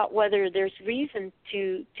figure out whether there's reason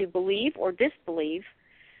to believe or disbelieve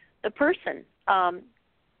the person.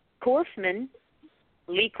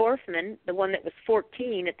 Lee Korfman, the one that was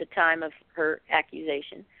 14 at the time of her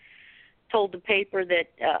accusation, told the paper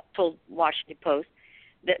told Washington Post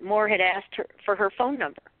that Moore had asked her for her phone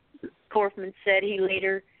number. Korfman said he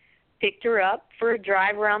later picked her up for a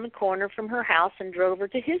drive around the corner from her house and drove her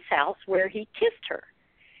to his house where he kissed her.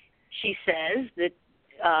 She says that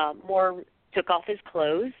Moore took off his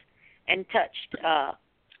clothes and touched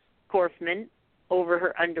Korfman over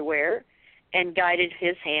her underwear and guided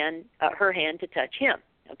her hand to touch him.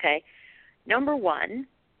 Okay, number one,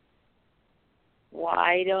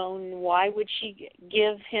 why would she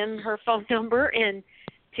give him her phone number, and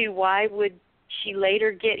two, why would she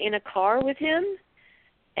later get in a car with him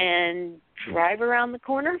and drive around the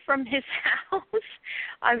corner from his house?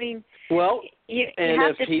 I mean, well, you and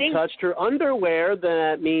have if to he think, touched her underwear, then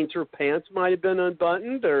that means her pants might have been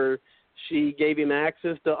unbuttoned, or she gave him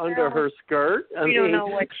access to under her skirt. We don't know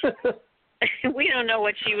what we don't know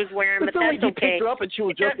what she was wearing, but that's okay. You picked her up and she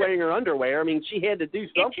was just wearing her underwear. I mean, she had to do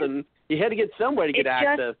something. You had to get some way to get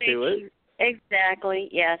access to it. Exactly,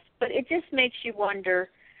 yes. But it just makes you wonder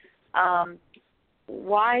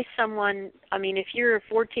why someone, I mean, if you're a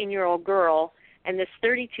 14-year-old girl and this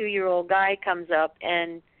 32-year-old guy comes up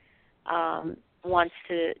and wants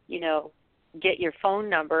to, get your phone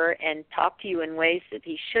number and talk to you in ways that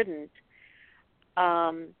he shouldn't,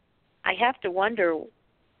 I have to wonder,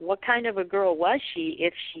 what kind of a girl was she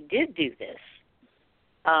if she did do this?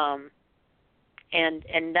 And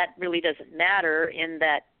that really doesn't matter in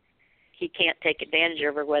that he can't take advantage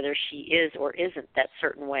of her whether she is or isn't that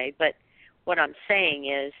certain way. But what I'm saying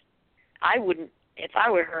is, if I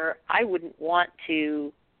were her, I wouldn't want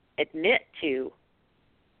to admit to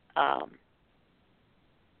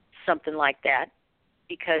something like that,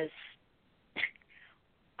 because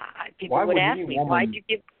people would ask me,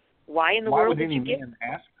 why in the world did you give? Why would any man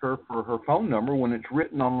ask her for her phone number when it's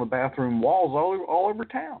written on the bathroom walls all over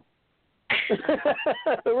town?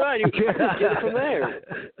 Right, you can get it from there.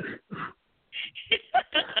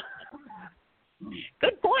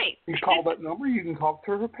 Good point. You call that number, you can talk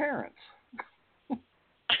to her parents.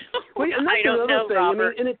 Well, and that's I don't know, thing.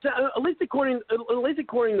 Robert. I mean, and it's at least according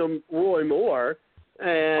to Roy Moore,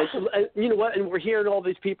 and you know what? And we're hearing all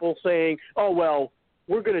these people saying, "Oh well,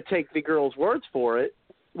 we're going to take the girl's words for it."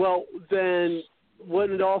 Well, then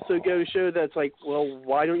wouldn't it also go to show that's like, well,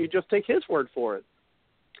 why don't you just take his word for it?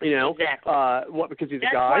 Exactly. What? Because he's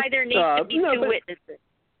That's a guy. That's why there needs to be two witnesses.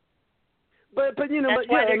 But I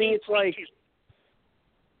mean, it's like.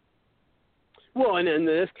 Well, and in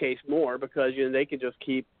this case more, because they can just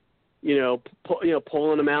keep,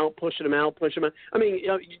 pulling them out, pushing them out. I mean,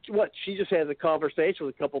 she just has a conversation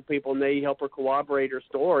with a couple of people, and they help her corroborate her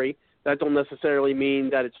story. That don't necessarily mean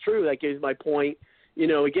that it's true. That gives my point.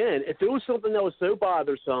 Again, if it was something that was so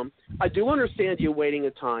bothersome, I do understand you waiting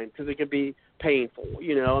a time because it could be painful.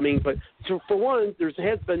 I mean, but for one, there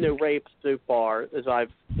has been no rape so far, to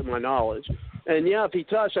my knowledge. And yeah, if he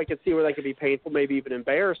touched, I could see where that could be painful, maybe even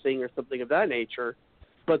embarrassing or something of that nature.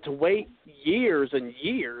 But to wait years and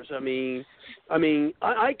years, I mean,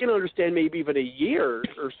 I can understand maybe even a year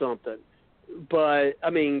or something. But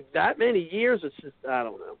I mean, that many years, it's just, I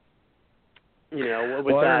don't know. I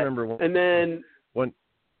remember one. And then one.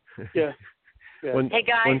 Yeah. Hey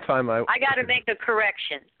guys, one time I got to make a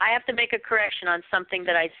correction. I have to make a correction on something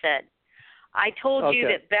that I said. I told you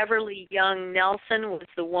that Beverly Young Nelson was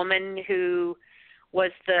the woman who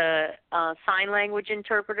was the sign language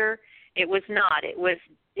interpreter. It was not. It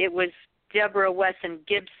was Deborah Wesson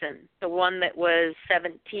Gibson, the one that was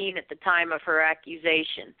 17 at the time of her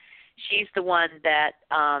accusation. She's the one that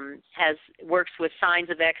works with Signs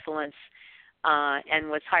of Excellence and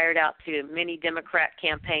was hired out to many Democrat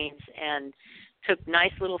campaigns and took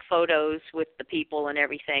nice little photos with the people and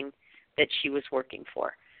everything that she was working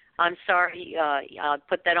for. I'm sorry, I'll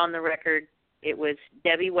put that on the record. It was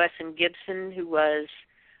Debbie Wesson Gibson who was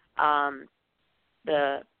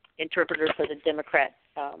the interpreter for the Democrat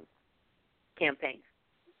campaign.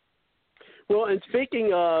 Well, and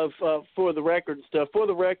speaking of for the record stuff,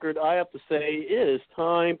 I have to say it is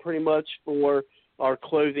time pretty much for our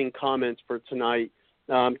closing comments for tonight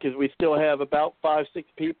because we still have about 5-6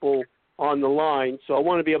 people on the line. So I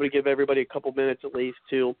want to be able to give everybody a couple minutes at least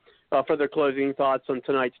to for their closing thoughts on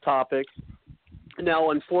tonight's topic.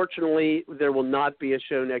 Now, unfortunately, there will not be a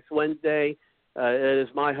show next Wednesday. It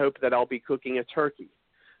is my hope that I'll be cooking a turkey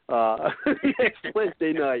next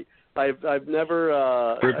Wednesday night. I've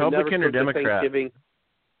never Republican or Democrat? Thanksgiving.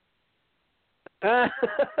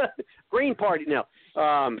 Green Party, no.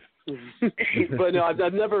 But no,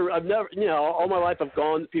 I've never, all my life I've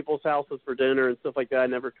gone to people's houses for dinner and stuff like that. I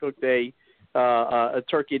never cooked a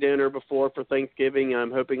turkey dinner before for Thanksgiving.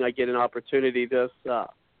 I'm hoping I get an opportunity this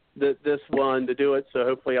one to do it. So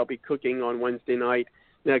hopefully I'll be cooking on Wednesday night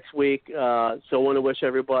next week. So I want to wish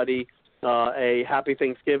everybody a happy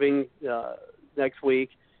Thanksgiving next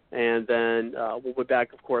week. And then we'll be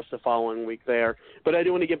back, of course, the following week there. But I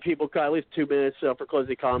do want to give people at least 2 minutes for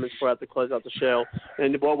closing comments before I have to close out the show.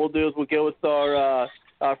 And what we'll do is we'll go with our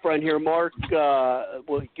friend here, Mark.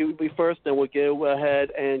 We'll be first, then we'll go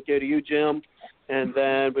ahead and go to you, Jim. And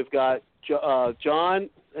then we've got John,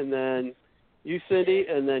 and then you, Cindy,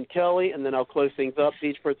 and then Kelly, and then I'll close things up.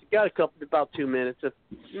 Each person got about 2 minutes,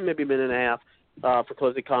 maybe a minute and a half for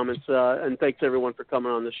closing comments. And thanks, everyone, for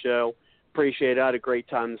coming on the show. Appreciate it. I had a great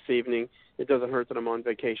time this evening. It doesn't hurt that I'm on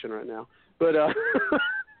vacation right now. But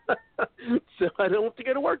so I don't have to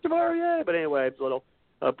go to work tomorrow. Yay. But anyway, it's a little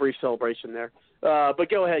brief celebration there. But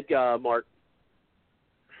go ahead, Mark.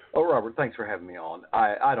 Oh, Robert, thanks for having me on.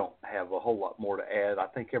 I don't have a whole lot more to add. I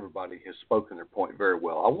think everybody has spoken their point very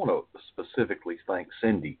well. I want to specifically thank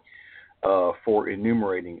Cindy for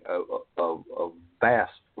enumerating a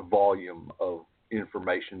vast volume of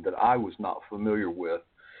information that I was not familiar with.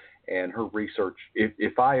 And her research,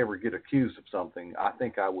 if I ever get accused of something, I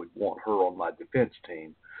think I would want her on my defense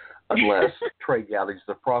team, unless Trey Gowdy's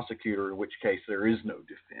the prosecutor, in which case there is no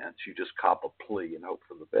defense. You just cop a plea and hope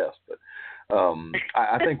for the best. But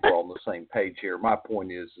I think we're on the same page here. My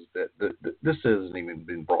point is that this hasn't even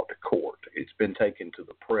been brought to court. It's been taken to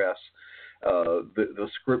the press. The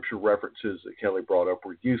scripture references that Kelly brought up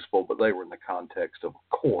were useful, but they were in the context of a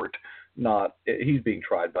court, not he's being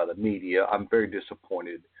tried by the media. I'm very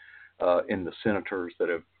disappointed in the senators that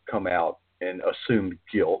have come out and assumed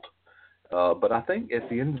guilt. But I think at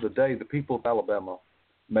the end of the day, the people of Alabama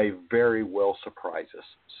may very well surprise us.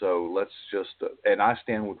 So let's just, and I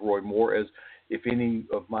stand with Roy Moore as if any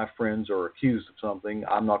of my friends are accused of something,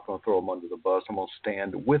 I'm not going to throw them under the bus. I'm going to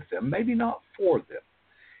stand with them, maybe not for them.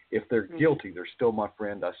 If they're guilty, they're still my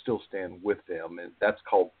friend. I still stand with them. And that's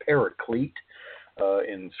called paraclete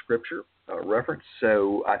in Scripture. Reference.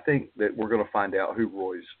 So I think that we're going to find out who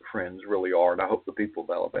Roy's friends really are, and I hope the people of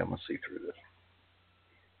Alabama see through this.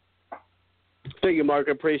 Thank you, Mark.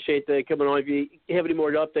 I appreciate that coming on. If you have any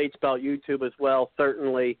more updates about YouTube as well,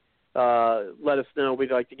 certainly let us know.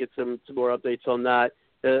 We'd like to get some more updates on that,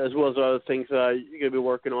 as well as other things you're going to be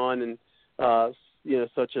working on, and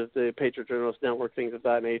such as the Patriot Journalist Network, things of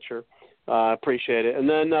that nature. Appreciate it. And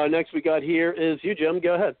then next we got here is you, Jim.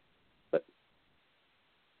 Go ahead.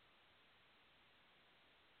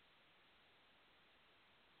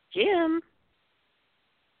 Jim.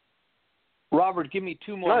 Robert, give me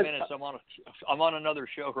 2 more minutes. I'm on another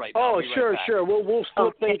show right now. Oh, sure, sure. We'll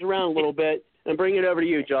flip things around a little bit and bring it over to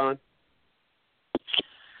you, John.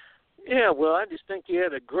 Yeah, well, I just think you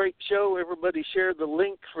had a great show. Everybody share the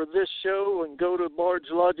link for this show and go to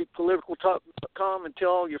BardsLogicPoliticalTalk.com and tell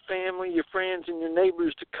all your family, your friends, and your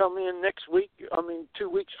neighbors to come in next week, 2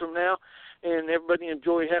 weeks from now, and everybody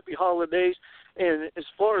enjoy happy holidays. And as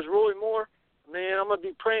far as Roy Moore, man, I'm going to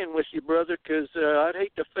be praying with you, brother, because I'd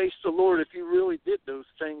hate to face the Lord if you really did those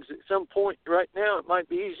things. At some point right now, it might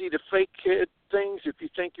be easy to fake head things if you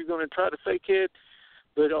think you're going to try to fake head,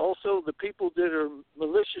 but also the people that are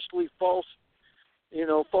maliciously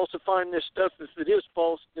falsifying this stuff, if it is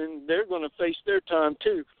false, then they're going to face their time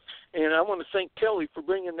too. And I want to thank Kelly for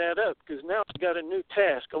bringing that up, because now I've got a new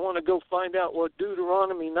task. I want to go find out what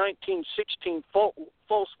Deuteronomy 19:16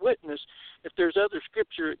 false witness, if there's other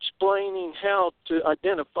scripture explaining how to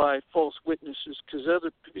identify false witnesses, because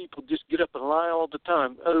other people just get up and lie all the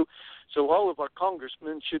time. So all of our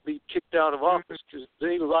congressmen should be kicked out of office because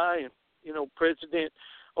they lie, and President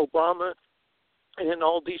Obama and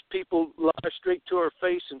all these people lie straight to our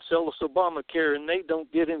face and sell us Obamacare, and they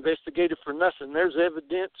don't get investigated for nothing. There's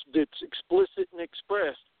evidence that's explicit and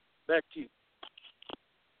expressed. Back to you.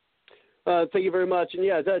 Thank you very much. And,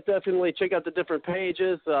 yeah, definitely check out the different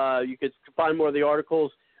pages. You could find more of the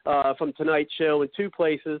articles from tonight's show in 2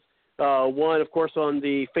 places. One, of course, on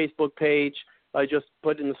the Facebook page. I just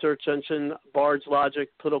put in the search engine, Bards Logic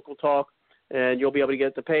Political Talk, and you'll be able to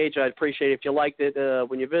get the page. I'd appreciate it if you liked it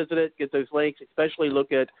when you visit it, get those links, especially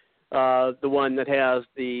look at the one that has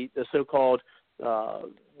the so-called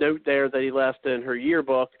note there that he left in her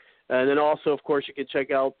yearbook. And then also, of course, you can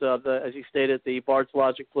check out, as you stated, the Bard's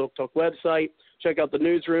Logic Political Talk website. Check out the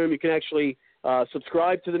newsroom. You can actually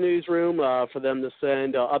subscribe to the newsroom for them to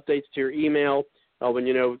send updates to your email when,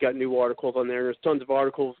 we've got new articles on there. There's tons of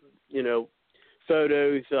articles,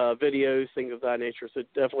 photos, videos, things of that nature. So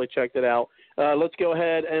definitely check that out. Let's go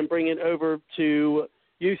ahead and bring it over to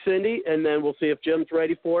you, Cindy, and then we'll see if Jim's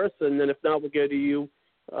ready for us. And then if not, we'll go to you,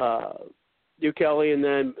 Kelly, and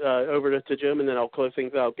then over to Jim, and then I'll close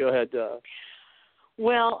things out. Go ahead.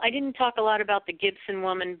 Well, I didn't talk a lot about the Gibson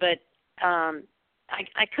woman, but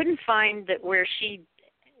I couldn't find that where she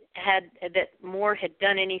that Moore had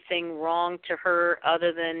done anything wrong to her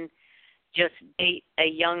other than just date a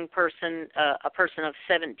young person, a person of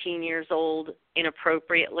 17 years old,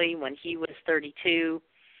 inappropriately when he was 32.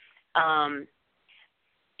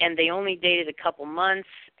 And they only dated a couple months,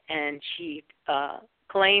 and she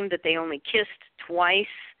claimed that they only kissed twice.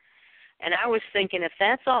 And I was thinking, if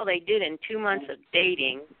that's all they did in 2 months of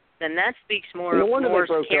dating, then that speaks more of Moore's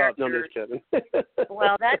character. No, just kidding.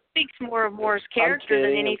 Well, that speaks more of Moore's character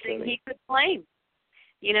than anything he could claim.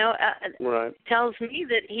 Right. Tells me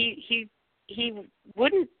that he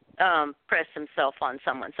wouldn't press himself on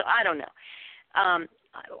someone. So I don't know.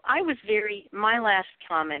 My last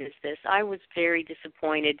comment is this. I was very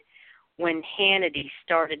disappointed when Hannity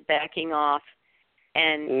started backing off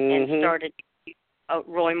and started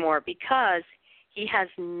Roy Moore, because he has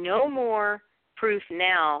no more proof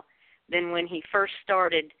now than when he first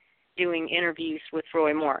started doing interviews with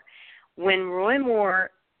Roy Moore. When Roy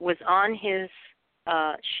Moore was on his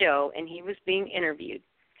show and he was being interviewed,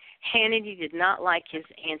 Hannity did not like his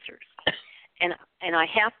answers. And I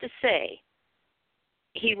have to say,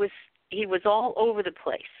 he was all over the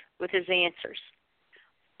place with his answers.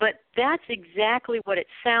 But that's exactly what it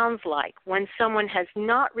sounds like when someone has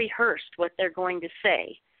not rehearsed what they're going to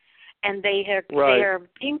say, and they are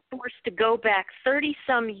being forced to go back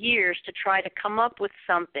 30-some years to try to come up with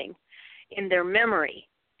something in their memory.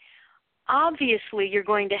 Obviously, you're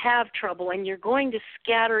going to have trouble, and you're going to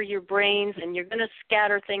scatter your brains, and you're going to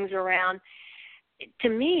scatter things around. To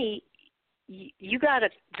me, you got a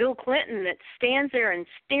Bill Clinton that stands there and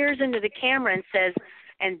stares into the camera and says,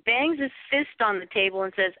 and bangs his fist on the table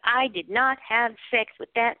and says, "I did not have sex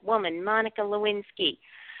with that woman, Monica Lewinsky."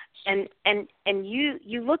 And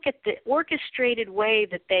you look at the orchestrated way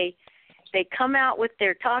that they come out with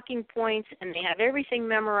their talking points and they have everything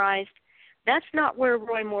memorized. That's not where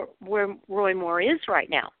Roy Moore is right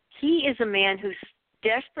now. He is a man who's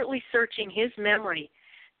desperately searching his memory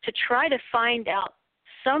to try to find out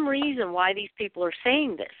some reason why these people are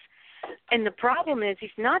saying this. And the problem is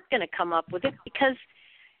he's not going to come up with it because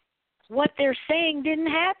what they're saying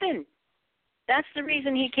didn't happen. That's the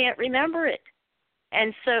reason he can't remember it.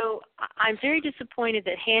 And so I'm very disappointed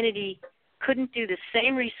that Hannity couldn't do the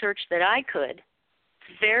same research that I could.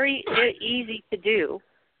 It's very easy to do.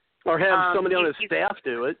 Or have somebody on his staff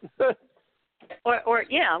do it. or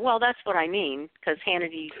yeah, well, that's what I mean, because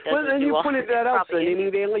Hannity doesn't well, then do you all pointed that out, Cindy. I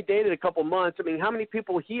mean, they only dated a couple months. I mean, how many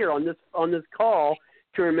people here on this call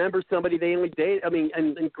can remember somebody they only dated, I mean,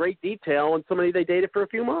 in great detail, and somebody they dated for a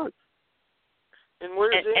few months? And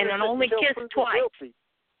only kissed twice.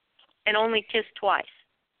 And only kissed twice.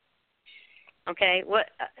 Okay, what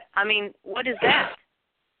is that?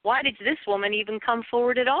 Why did this woman even come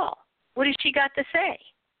forward at all? What has she got to say?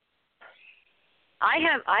 I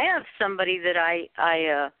have somebody that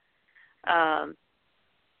I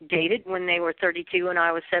dated when they were 32 and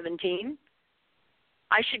I was 17.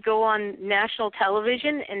 I should go on national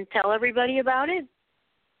television and tell everybody about it?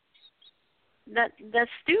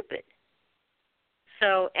 That's stupid.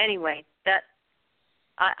 So anyway,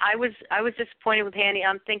 I was disappointed with Handy.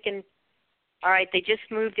 I'm thinking, all right, they just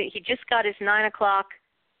moved it. He just got his 9 o'clock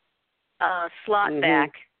slot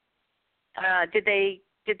back. Did they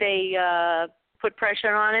put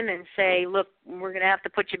pressure on him and say, look, we're going to have to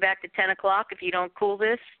put you back to 10 o'clock if you don't cool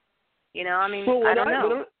this? I don't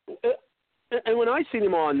know. And when I seen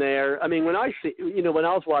him on there, I mean, when I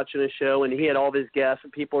was watching a show and he had all of his guests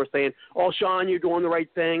and people were saying, "Oh, Sean, you're doing the right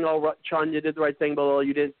thing. Oh, Sean, you did the right thing. But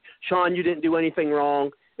you didn't. Sean, you didn't do anything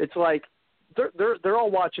wrong." It's like they're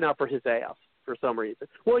all watching out for his ass for some reason.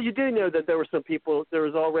 Well, you do know that there were some people. There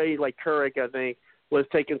was already like Couric, I think, was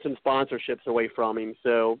taking some sponsorships away from him.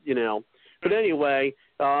 So But anyway,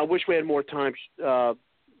 I wish we had more time. Dang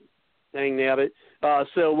nabbit.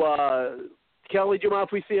 Kelly, do you mind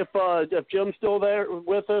if we see if Jim's still there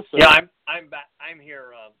with us? Or? Yeah, I'm back. I'm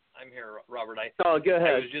here, Robert. Go ahead.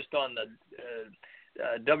 I was just on the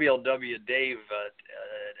WLW Dave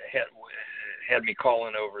had me call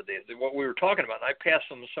in over what we were talking about. And I passed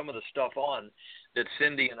them some of the stuff on that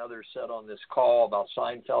Cindy and others said on this call about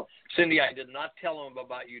Seinfeld. Cindy, I did not tell them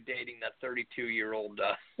about you dating that 32-year-old.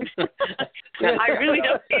 I really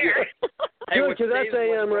don't care. Good, because that's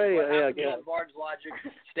AM radio. Yeah. On Bard's Logic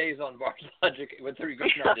stays on Bard's Logic. With her,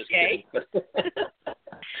 no, just kidding.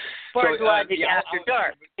 Bard's Logic after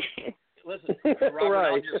dark. Listen, Robert,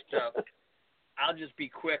 right. I'll just be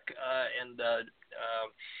quick,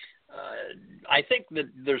 I think that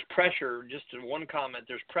there's pressure, just one comment,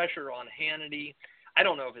 there's pressure on Hannity. I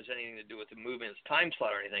don't know if it's anything to do with the movement, it's time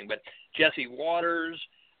slot or anything, but Jesse Waters,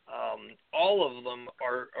 all of them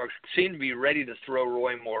are seem to be ready to throw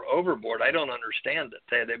Roy Moore overboard. I don't understand it.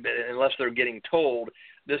 Unless they're getting told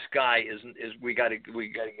this guy is we got to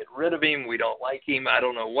get rid of him. We don't like him. I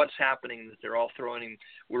don't know what's happening that they're all throwing him.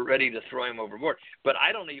 We're ready to throw him overboard. But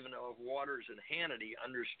I don't even know if Waters and Hannity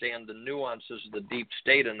understand the nuances of the deep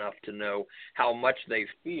state enough to know how much they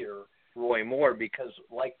fear Roy Moore, because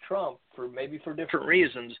like Trump, for different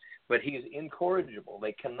reasons, but he's incorrigible.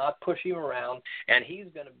 They cannot push him around, and he's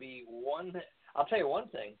going to be one. I'll tell you one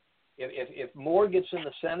thing. If Moore gets in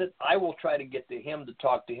the Senate, I will try to get to him to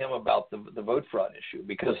talk to him about the vote fraud issue,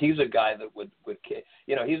 because he's a guy that would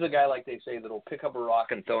he's a guy, like they say, that'll pick up a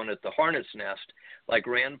rock and throw it at the hornet's nest, like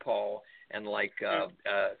Rand Paul and like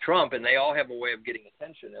Trump, and they all have a way of getting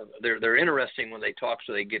attention. They're interesting when they talk,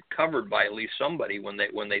 so they get covered by at least somebody when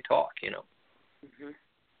they talk. Mm-hmm.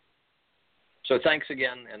 So thanks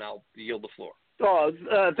again, and I'll yield the floor. Oh,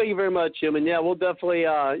 thank you very much, Jim. And yeah, we'll definitely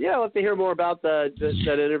love to hear more about that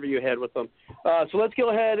interview you had with them. So let's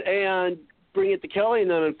go ahead and bring it to Kelly, and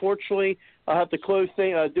then unfortunately I'll have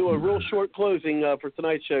to do a real short closing for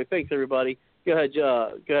tonight's show. Thanks, everybody. Go ahead,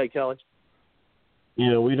 Kelly.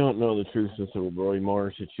 We don't know the truth of the Roy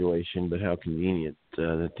Moore situation, but how convenient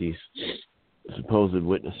that these supposed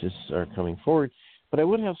witnesses are coming forward. But I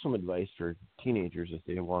would have some advice for teenagers if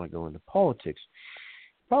they want to go into politics.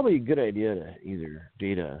 Probably a good idea to either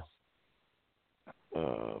date a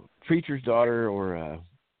preacher's daughter or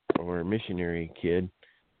a missionary kid,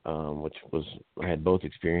 which I had both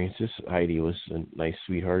experiences. Heidi was a nice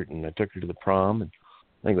sweetheart, and I took her to the prom, and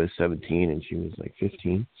I think I was 17, and she was like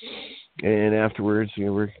 15. And afterwards, we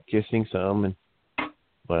were kissing some, and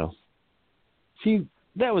well,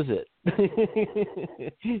 that was it.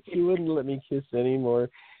 She wouldn't let me kiss anymore.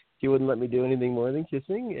 She wouldn't let me do anything more than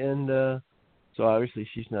kissing, and so obviously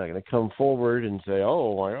she's not going to come forward and say,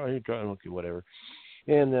 "Oh, why are you trying to look at whatever?"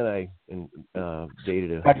 And then I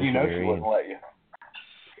dated a. How do you know she wouldn't let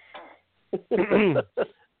you?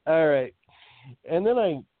 All right, and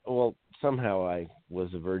then somehow I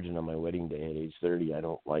was a virgin on my wedding day at age 30. I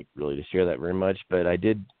don't like really to share that very much, but I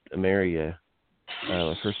did marry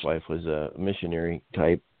my first wife was a missionary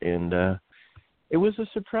type, and it was a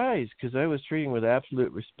surprise because I was treating with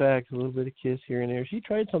absolute respect, a little bit of kiss here and there. She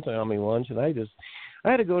tried something on me once, and I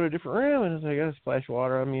had to go to a different room, and I got to splash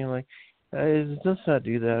water on me, and let's not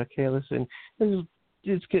do that. Okay, listen,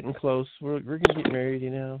 it's getting close. We're gonna get married,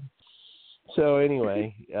 So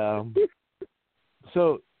anyway,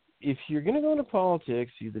 so if you're gonna go into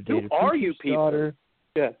politics, either date a preacher's daughter.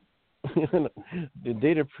 Yeah.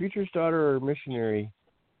 Date a preacher's daughter or a missionary,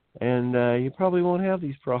 and you probably won't have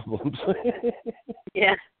these problems.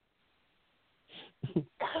 Yeah.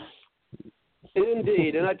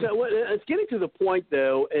 Indeed, and I tell you, it's getting to the point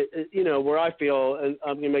though, where I feel, and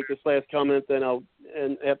I'm going to make this last comment, then I'll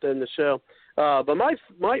have to end the show. But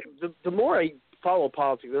the more I follow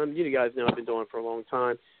politics, and you guys know I've been doing it for a long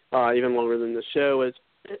time, even longer than the show,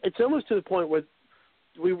 it's almost to the point where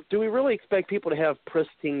do we really expect people to have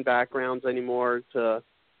pristine backgrounds anymore to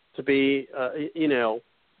be a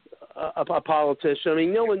politician? I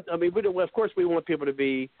mean, no one. I mean, of course we want people to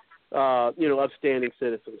be upstanding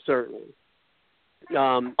citizens, certainly.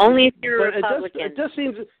 Only if you're a Republican.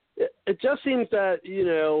 It just seems that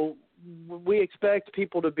we expect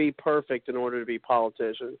people to be perfect in order to be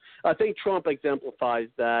politicians. I think Trump exemplifies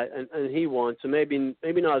that, and he won. So maybe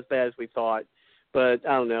not as bad as we thought. But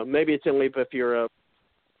I don't know. Maybe it's only if you're a